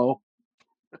now,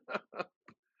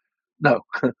 no.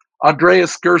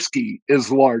 Andreas Gursky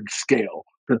is large scale.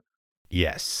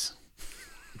 Yes,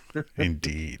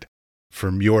 indeed.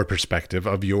 From your perspective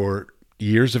of your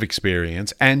years of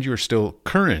experience and your still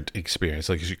current experience,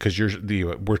 like because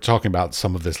we're talking about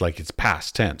some of this like it's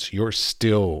past tense. You're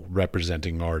still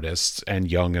representing artists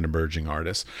and young and emerging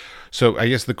artists. So I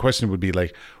guess the question would be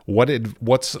like,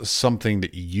 what's something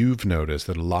that you've noticed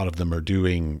that a lot of them are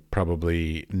doing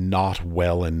probably not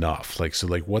well enough? Like so,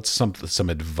 like what's some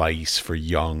advice for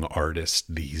young artists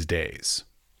these days?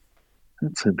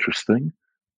 That's interesting.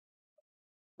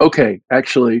 Okay,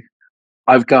 actually,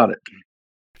 I've got it.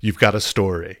 You've got a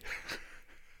story.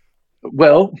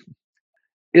 Well,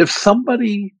 if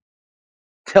somebody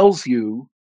tells you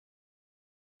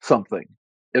something,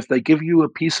 if they give you a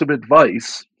piece of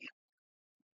advice,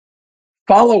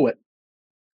 follow it.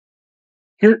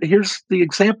 Here's the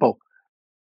example.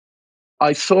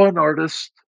 I saw an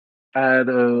artist at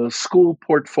a school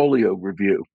portfolio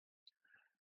review,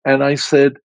 and I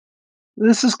said,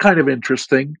 "This is kind of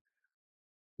interesting.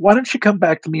 Why don't you come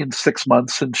back to me in 6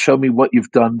 months and show me what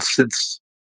you've done since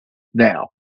now?"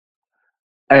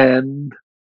 And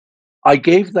I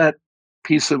gave that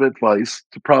piece of advice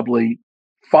to probably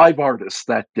 5 artists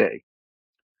that day.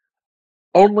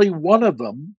 Only one of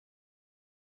them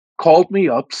called me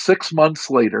up 6 months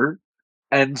later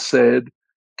and said,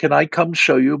 "Can I come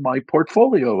show you my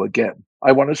portfolio again?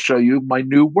 I want to show you my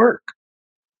new work."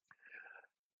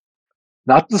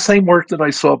 Not the same work that I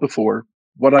saw before,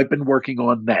 what I've been working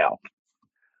on now.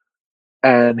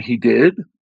 And he did.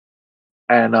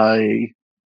 And I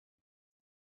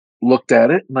looked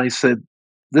at it and I said,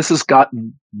 "This has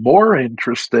gotten more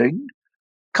interesting.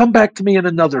 Come back to me in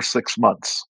another 6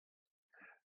 months."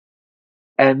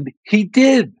 And he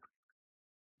did.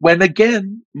 When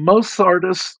again, most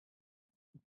artists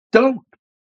don't.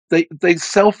 They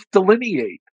self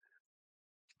delineate.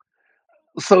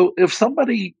 So if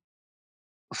somebody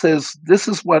says, "This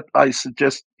is what I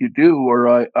suggest you do,"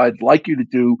 or I'd like you to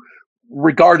do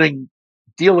regarding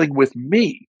dealing with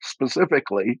me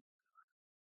specifically,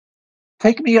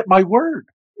 take me at my word.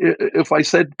 If I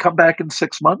said come back in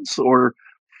 6 months or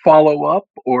follow up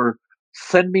or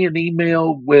send me an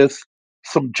email with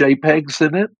some JPEGs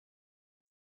in it,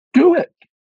 do it.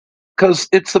 Because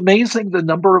it's amazing the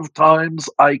number of times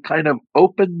I kind of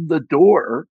open the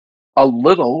door a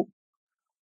little,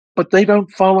 but they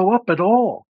don't follow up at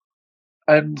all.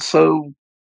 And so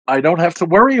I don't have to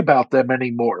worry about them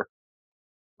anymore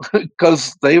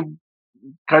because they've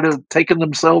kind of taken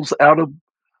themselves out of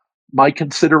my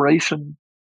consideration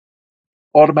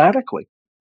automatically.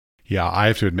 Yeah, I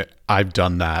have to admit, I've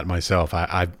done that myself.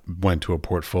 I went to a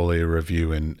portfolio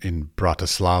review in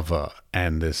Bratislava,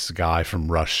 and this guy from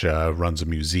Russia runs a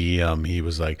museum. He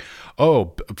was like,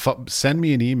 "Oh, send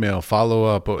me an email, follow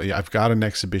up. Oh, I've got an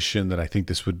exhibition that I think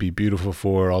this would be beautiful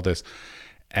for, all this."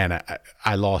 And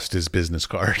I lost his business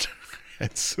card.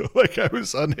 And so, like, I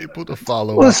was unable to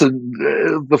follow up. Listen,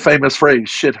 the famous phrase,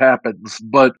 shit happens.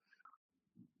 But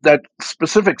that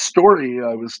specific story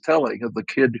I was telling of the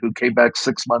kid who came back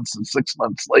 6 months and 6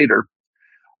 months later,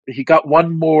 he got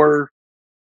one more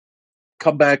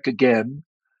come back again.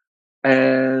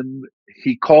 And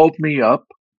he called me up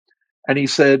and he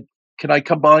said, "Can I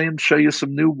come by and show you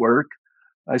some new work?"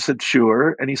 I said,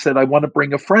 "Sure." And he said, "I want to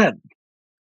bring a friend."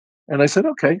 And I said,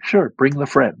 "Okay, sure, bring the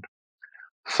friend."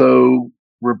 So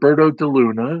Roberto De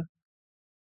Luna,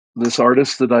 this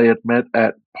artist that I had met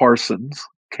at Parsons,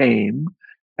 came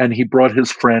and he brought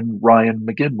his friend Ryan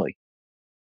McGinley.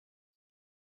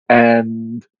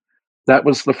 And that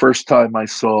was the first time I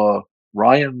saw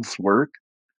Ryan's work.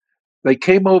 They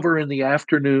came over in the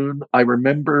afternoon. I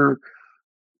remember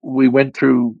we went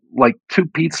through like two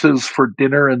pizzas for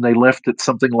dinner and they left at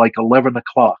something like 11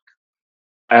 o'clock.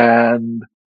 And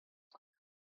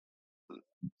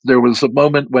there was a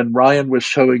moment when Ryan was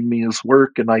showing me his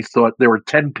work, and I thought there were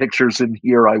 10 pictures in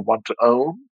here I want to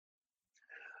own.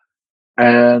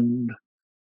 And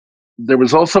there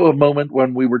was also a moment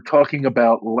when we were talking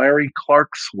about Larry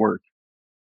Clark's work.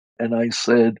 And I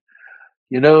said,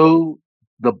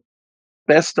 the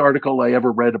best article I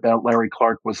ever read about Larry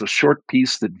Clark was a short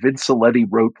piece that Vince Aletti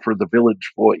wrote for the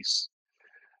Village Voice.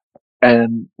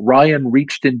 And Ryan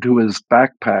reached into his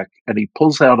backpack and he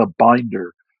pulls out a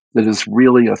binder that is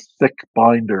really a thick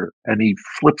binder and he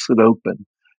flips it open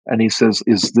and he says,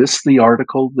 "Is this the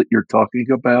article that you're talking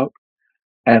about?"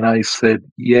 And I said,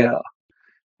 "Yeah."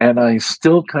 And I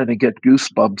still kind of get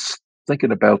goosebumps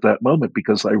thinking about that moment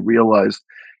because I realized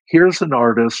here's an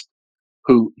artist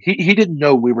who he didn't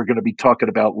know we were going to be talking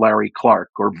about Larry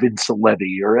Clark or Vince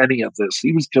Aletti or any of this.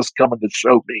 He was just coming to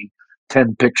show me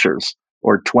 10 pictures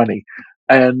or 20.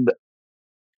 And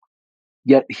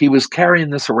yet he was carrying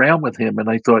this around with him. And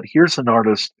I thought, here's an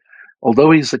artist,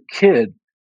 although he's a kid,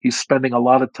 he's spending a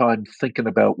lot of time thinking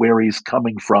about where he's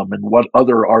coming from and what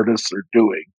other artists are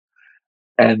doing.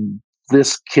 And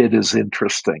this kid is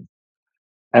interesting.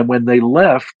 And when they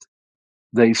left,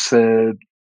 they said,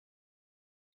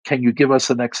 "Can you give us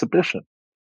an exhibition?"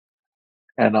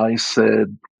 And I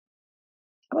said,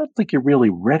 "I don't think you're really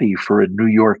ready for a New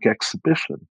York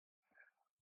exhibition."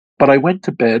 But I went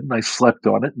to bed and I slept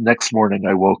on it. Next morning,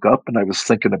 I woke up and I was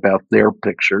thinking about their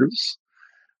pictures,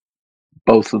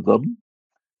 both of them.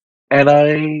 And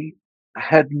I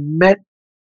had met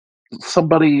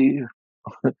somebody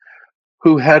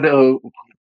who had a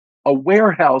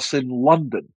warehouse in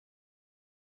London.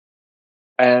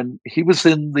 And he was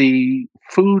in the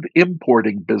food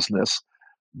importing business,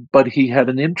 but he had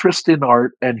an interest in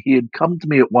art. And he had come to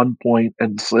me at one point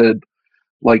and said,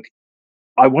 like,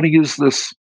 "I want to use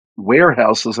this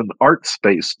warehouse as an art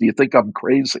space. Do you think I'm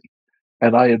crazy?"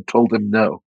 And I had told him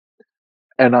no.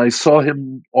 And I saw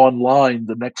him online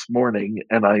the next morning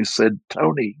and I said,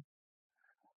 "Tony,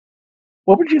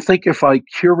 what would you think if I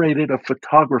curated a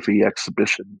photography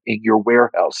exhibition in your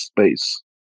warehouse space?"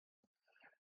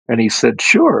 And he said,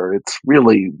 "Sure, it's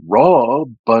really raw,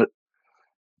 but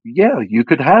yeah, you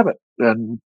could have it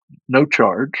and no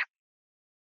charge."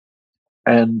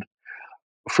 And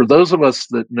for those of us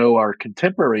that know our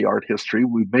contemporary art history,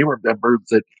 we may remember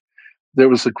that there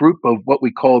was a group of what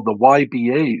we call the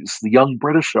YBAs, the Young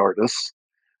British Artists,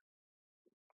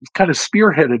 kind of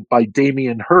spearheaded by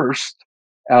Damien Hirst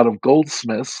out of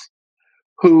Goldsmiths,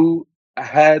 who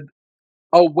had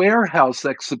a warehouse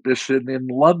exhibition in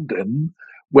London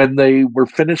when they were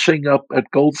finishing up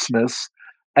at Goldsmiths.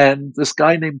 And this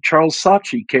guy named Charles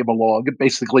Saatchi came along and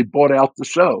basically bought out the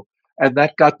show. And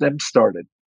that got them started.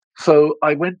 So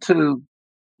I went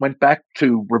back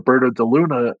to Roberto De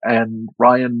Luna and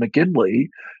Ryan McGinley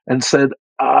and said,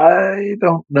 "I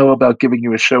don't know about giving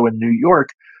you a show in New York,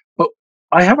 but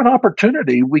I have an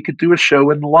opportunity. We could do a show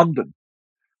in London."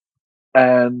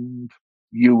 and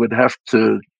you would have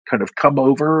to kind of come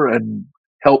over and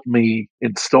help me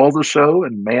install the show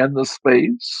and man the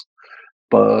space.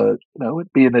 But,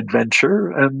 it'd be an adventure.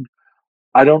 And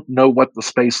I don't know what the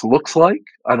space looks like.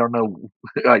 I don't know.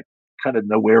 I kind of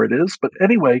know where it is. But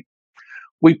anyway,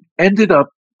 we ended up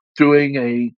doing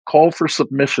a call for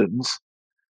submissions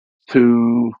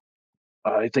to,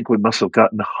 I think we must have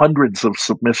gotten hundreds of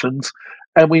submissions.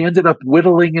 And we ended up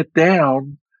whittling it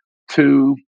down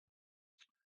to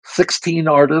 16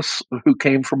 artists who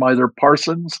came from either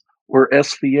Parsons or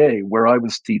SVA, where I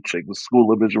was teaching, the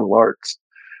School of Visual Arts.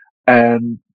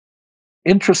 And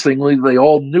interestingly, they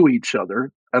all knew each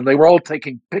other and they were all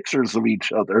taking pictures of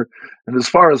each other. And as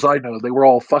far as I know, they were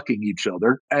all fucking each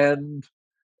other. And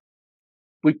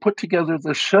we put together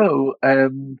the show,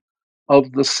 and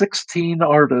of the 16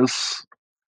 artists,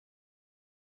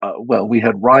 we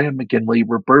had Ryan McGinley,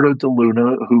 Roberto De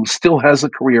Luna, who still has a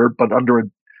career, but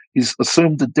he's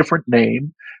assumed a different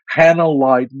name, Hannah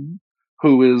Lydon,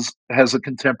 who has a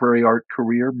contemporary art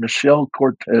career, Michelle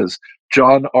Cortez,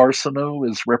 John Arsenault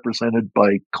is represented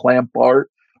by Clamp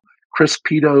Art, Chris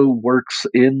Pito works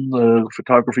in the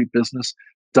photography business,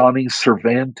 Donnie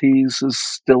Cervantes is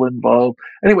still involved.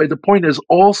 Anyway, the point is,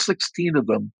 all 16 of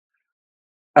them,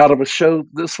 out of a show,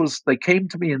 they came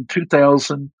to me in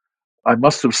 2000. I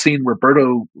must have seen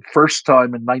Roberto first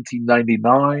time in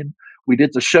 1999. We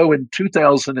did the show in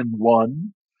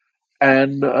 2001,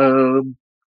 and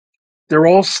they're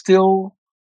all still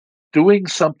doing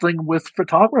something with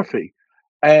photography.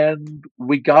 And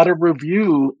we got a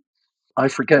review. I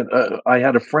forget. I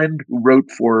had a friend who wrote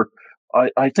for,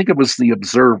 I think it was The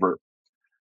Observer,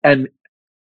 and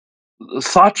the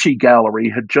Saatchi Gallery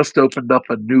had just opened up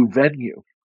a new venue.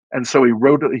 And so he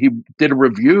did a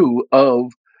review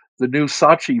of the new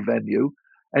Saatchi venue.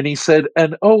 And he said,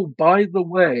 and oh, by the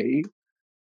way,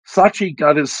 Saatchi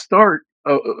got his start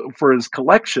for his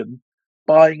collection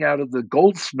buying out of the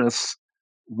Goldsmiths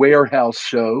warehouse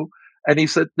show. And he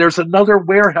said, there's another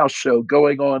warehouse show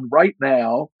going on right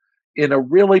now in a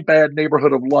really bad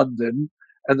neighborhood of London.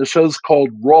 And the show's called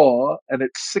Raw, and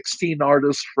it's 16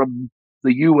 artists from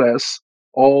the US,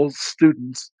 all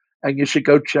students, and you should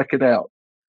go check it out.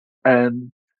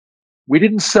 And we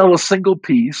didn't sell a single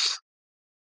piece.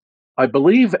 I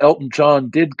believe Elton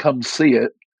John did come see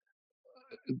it,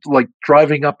 like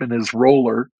driving up in his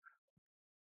roller,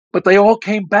 but they all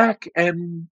came back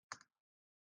and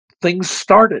things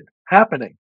started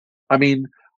happening. I mean,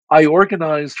 I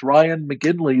organized Ryan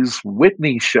McGinley's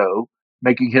Whitney show,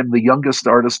 making him the youngest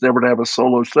artist ever to have a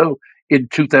solo show, in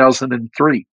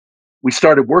 2003. We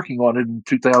started working on it in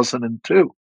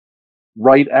 2002,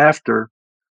 right after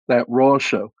that Raw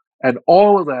show. And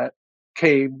all of that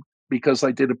came because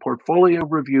I did a portfolio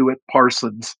review at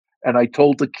Parsons, and I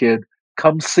told the kid,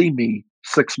 come see me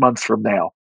 6 months from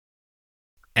now.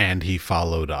 And he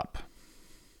followed up.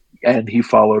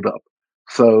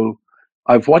 So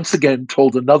I've once again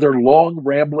told another long,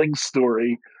 rambling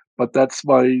story, but that's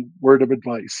my word of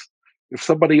advice. If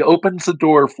somebody opens a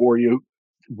door for you,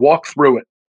 walk through it.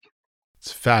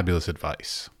 It's fabulous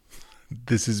advice.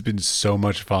 This has been so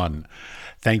much fun.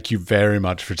 Thank you very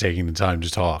much for taking the time to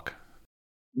talk.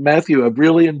 Matthew, I've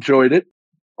really enjoyed it.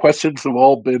 Questions have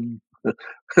all been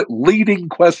leading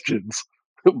questions.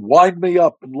 Wind me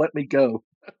up and let me go.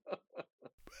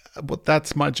 Well,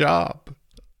 that's my job.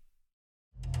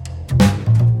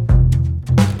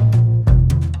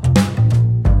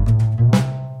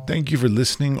 Thank you for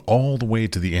listening all the way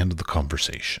to the end of the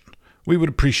conversation. We would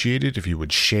appreciate it if you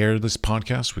would share this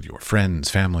podcast with your friends,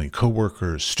 family,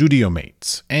 coworkers, studio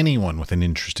mates, anyone with an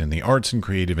interest in the arts and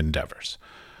creative endeavors.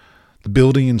 The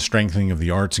building and strengthening of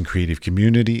the arts and creative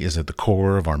community is at the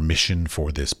core of our mission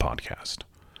for this podcast.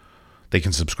 They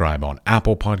can subscribe on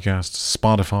Apple Podcasts,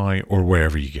 Spotify, or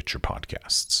wherever you get your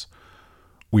podcasts.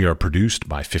 We are produced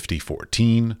by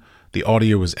 5014. The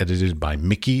audio was edited by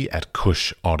Mickey at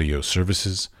Cush Audio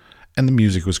Services, and the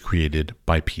music was created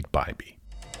by Pete Bybee.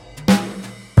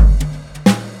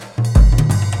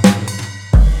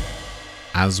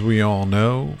 As we all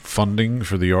know, funding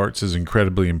for the arts is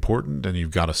incredibly important, and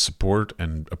you've got to support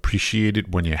and appreciate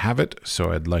it when you have it.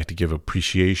 So I'd like to give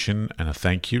appreciation and a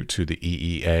thank you to the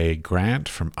EEA grant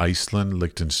from Iceland,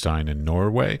 Liechtenstein, and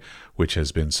Norway, which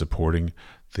has been supporting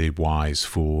the Wise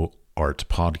Fool Art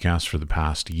podcast for the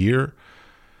past year.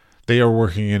 They are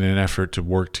working in an effort to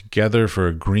work together for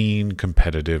a green,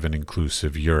 competitive, and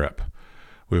inclusive Europe.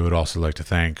 We would also like to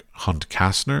thank Hunt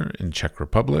Kastner in Czech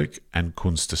Republic and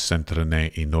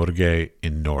Kunstsentrene i Norge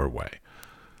in Norway.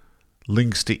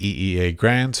 Links to EEA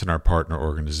grants and our partner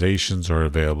organizations are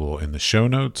available in the show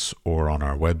notes or on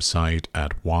our website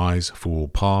at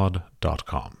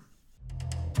wisefoolpod.com.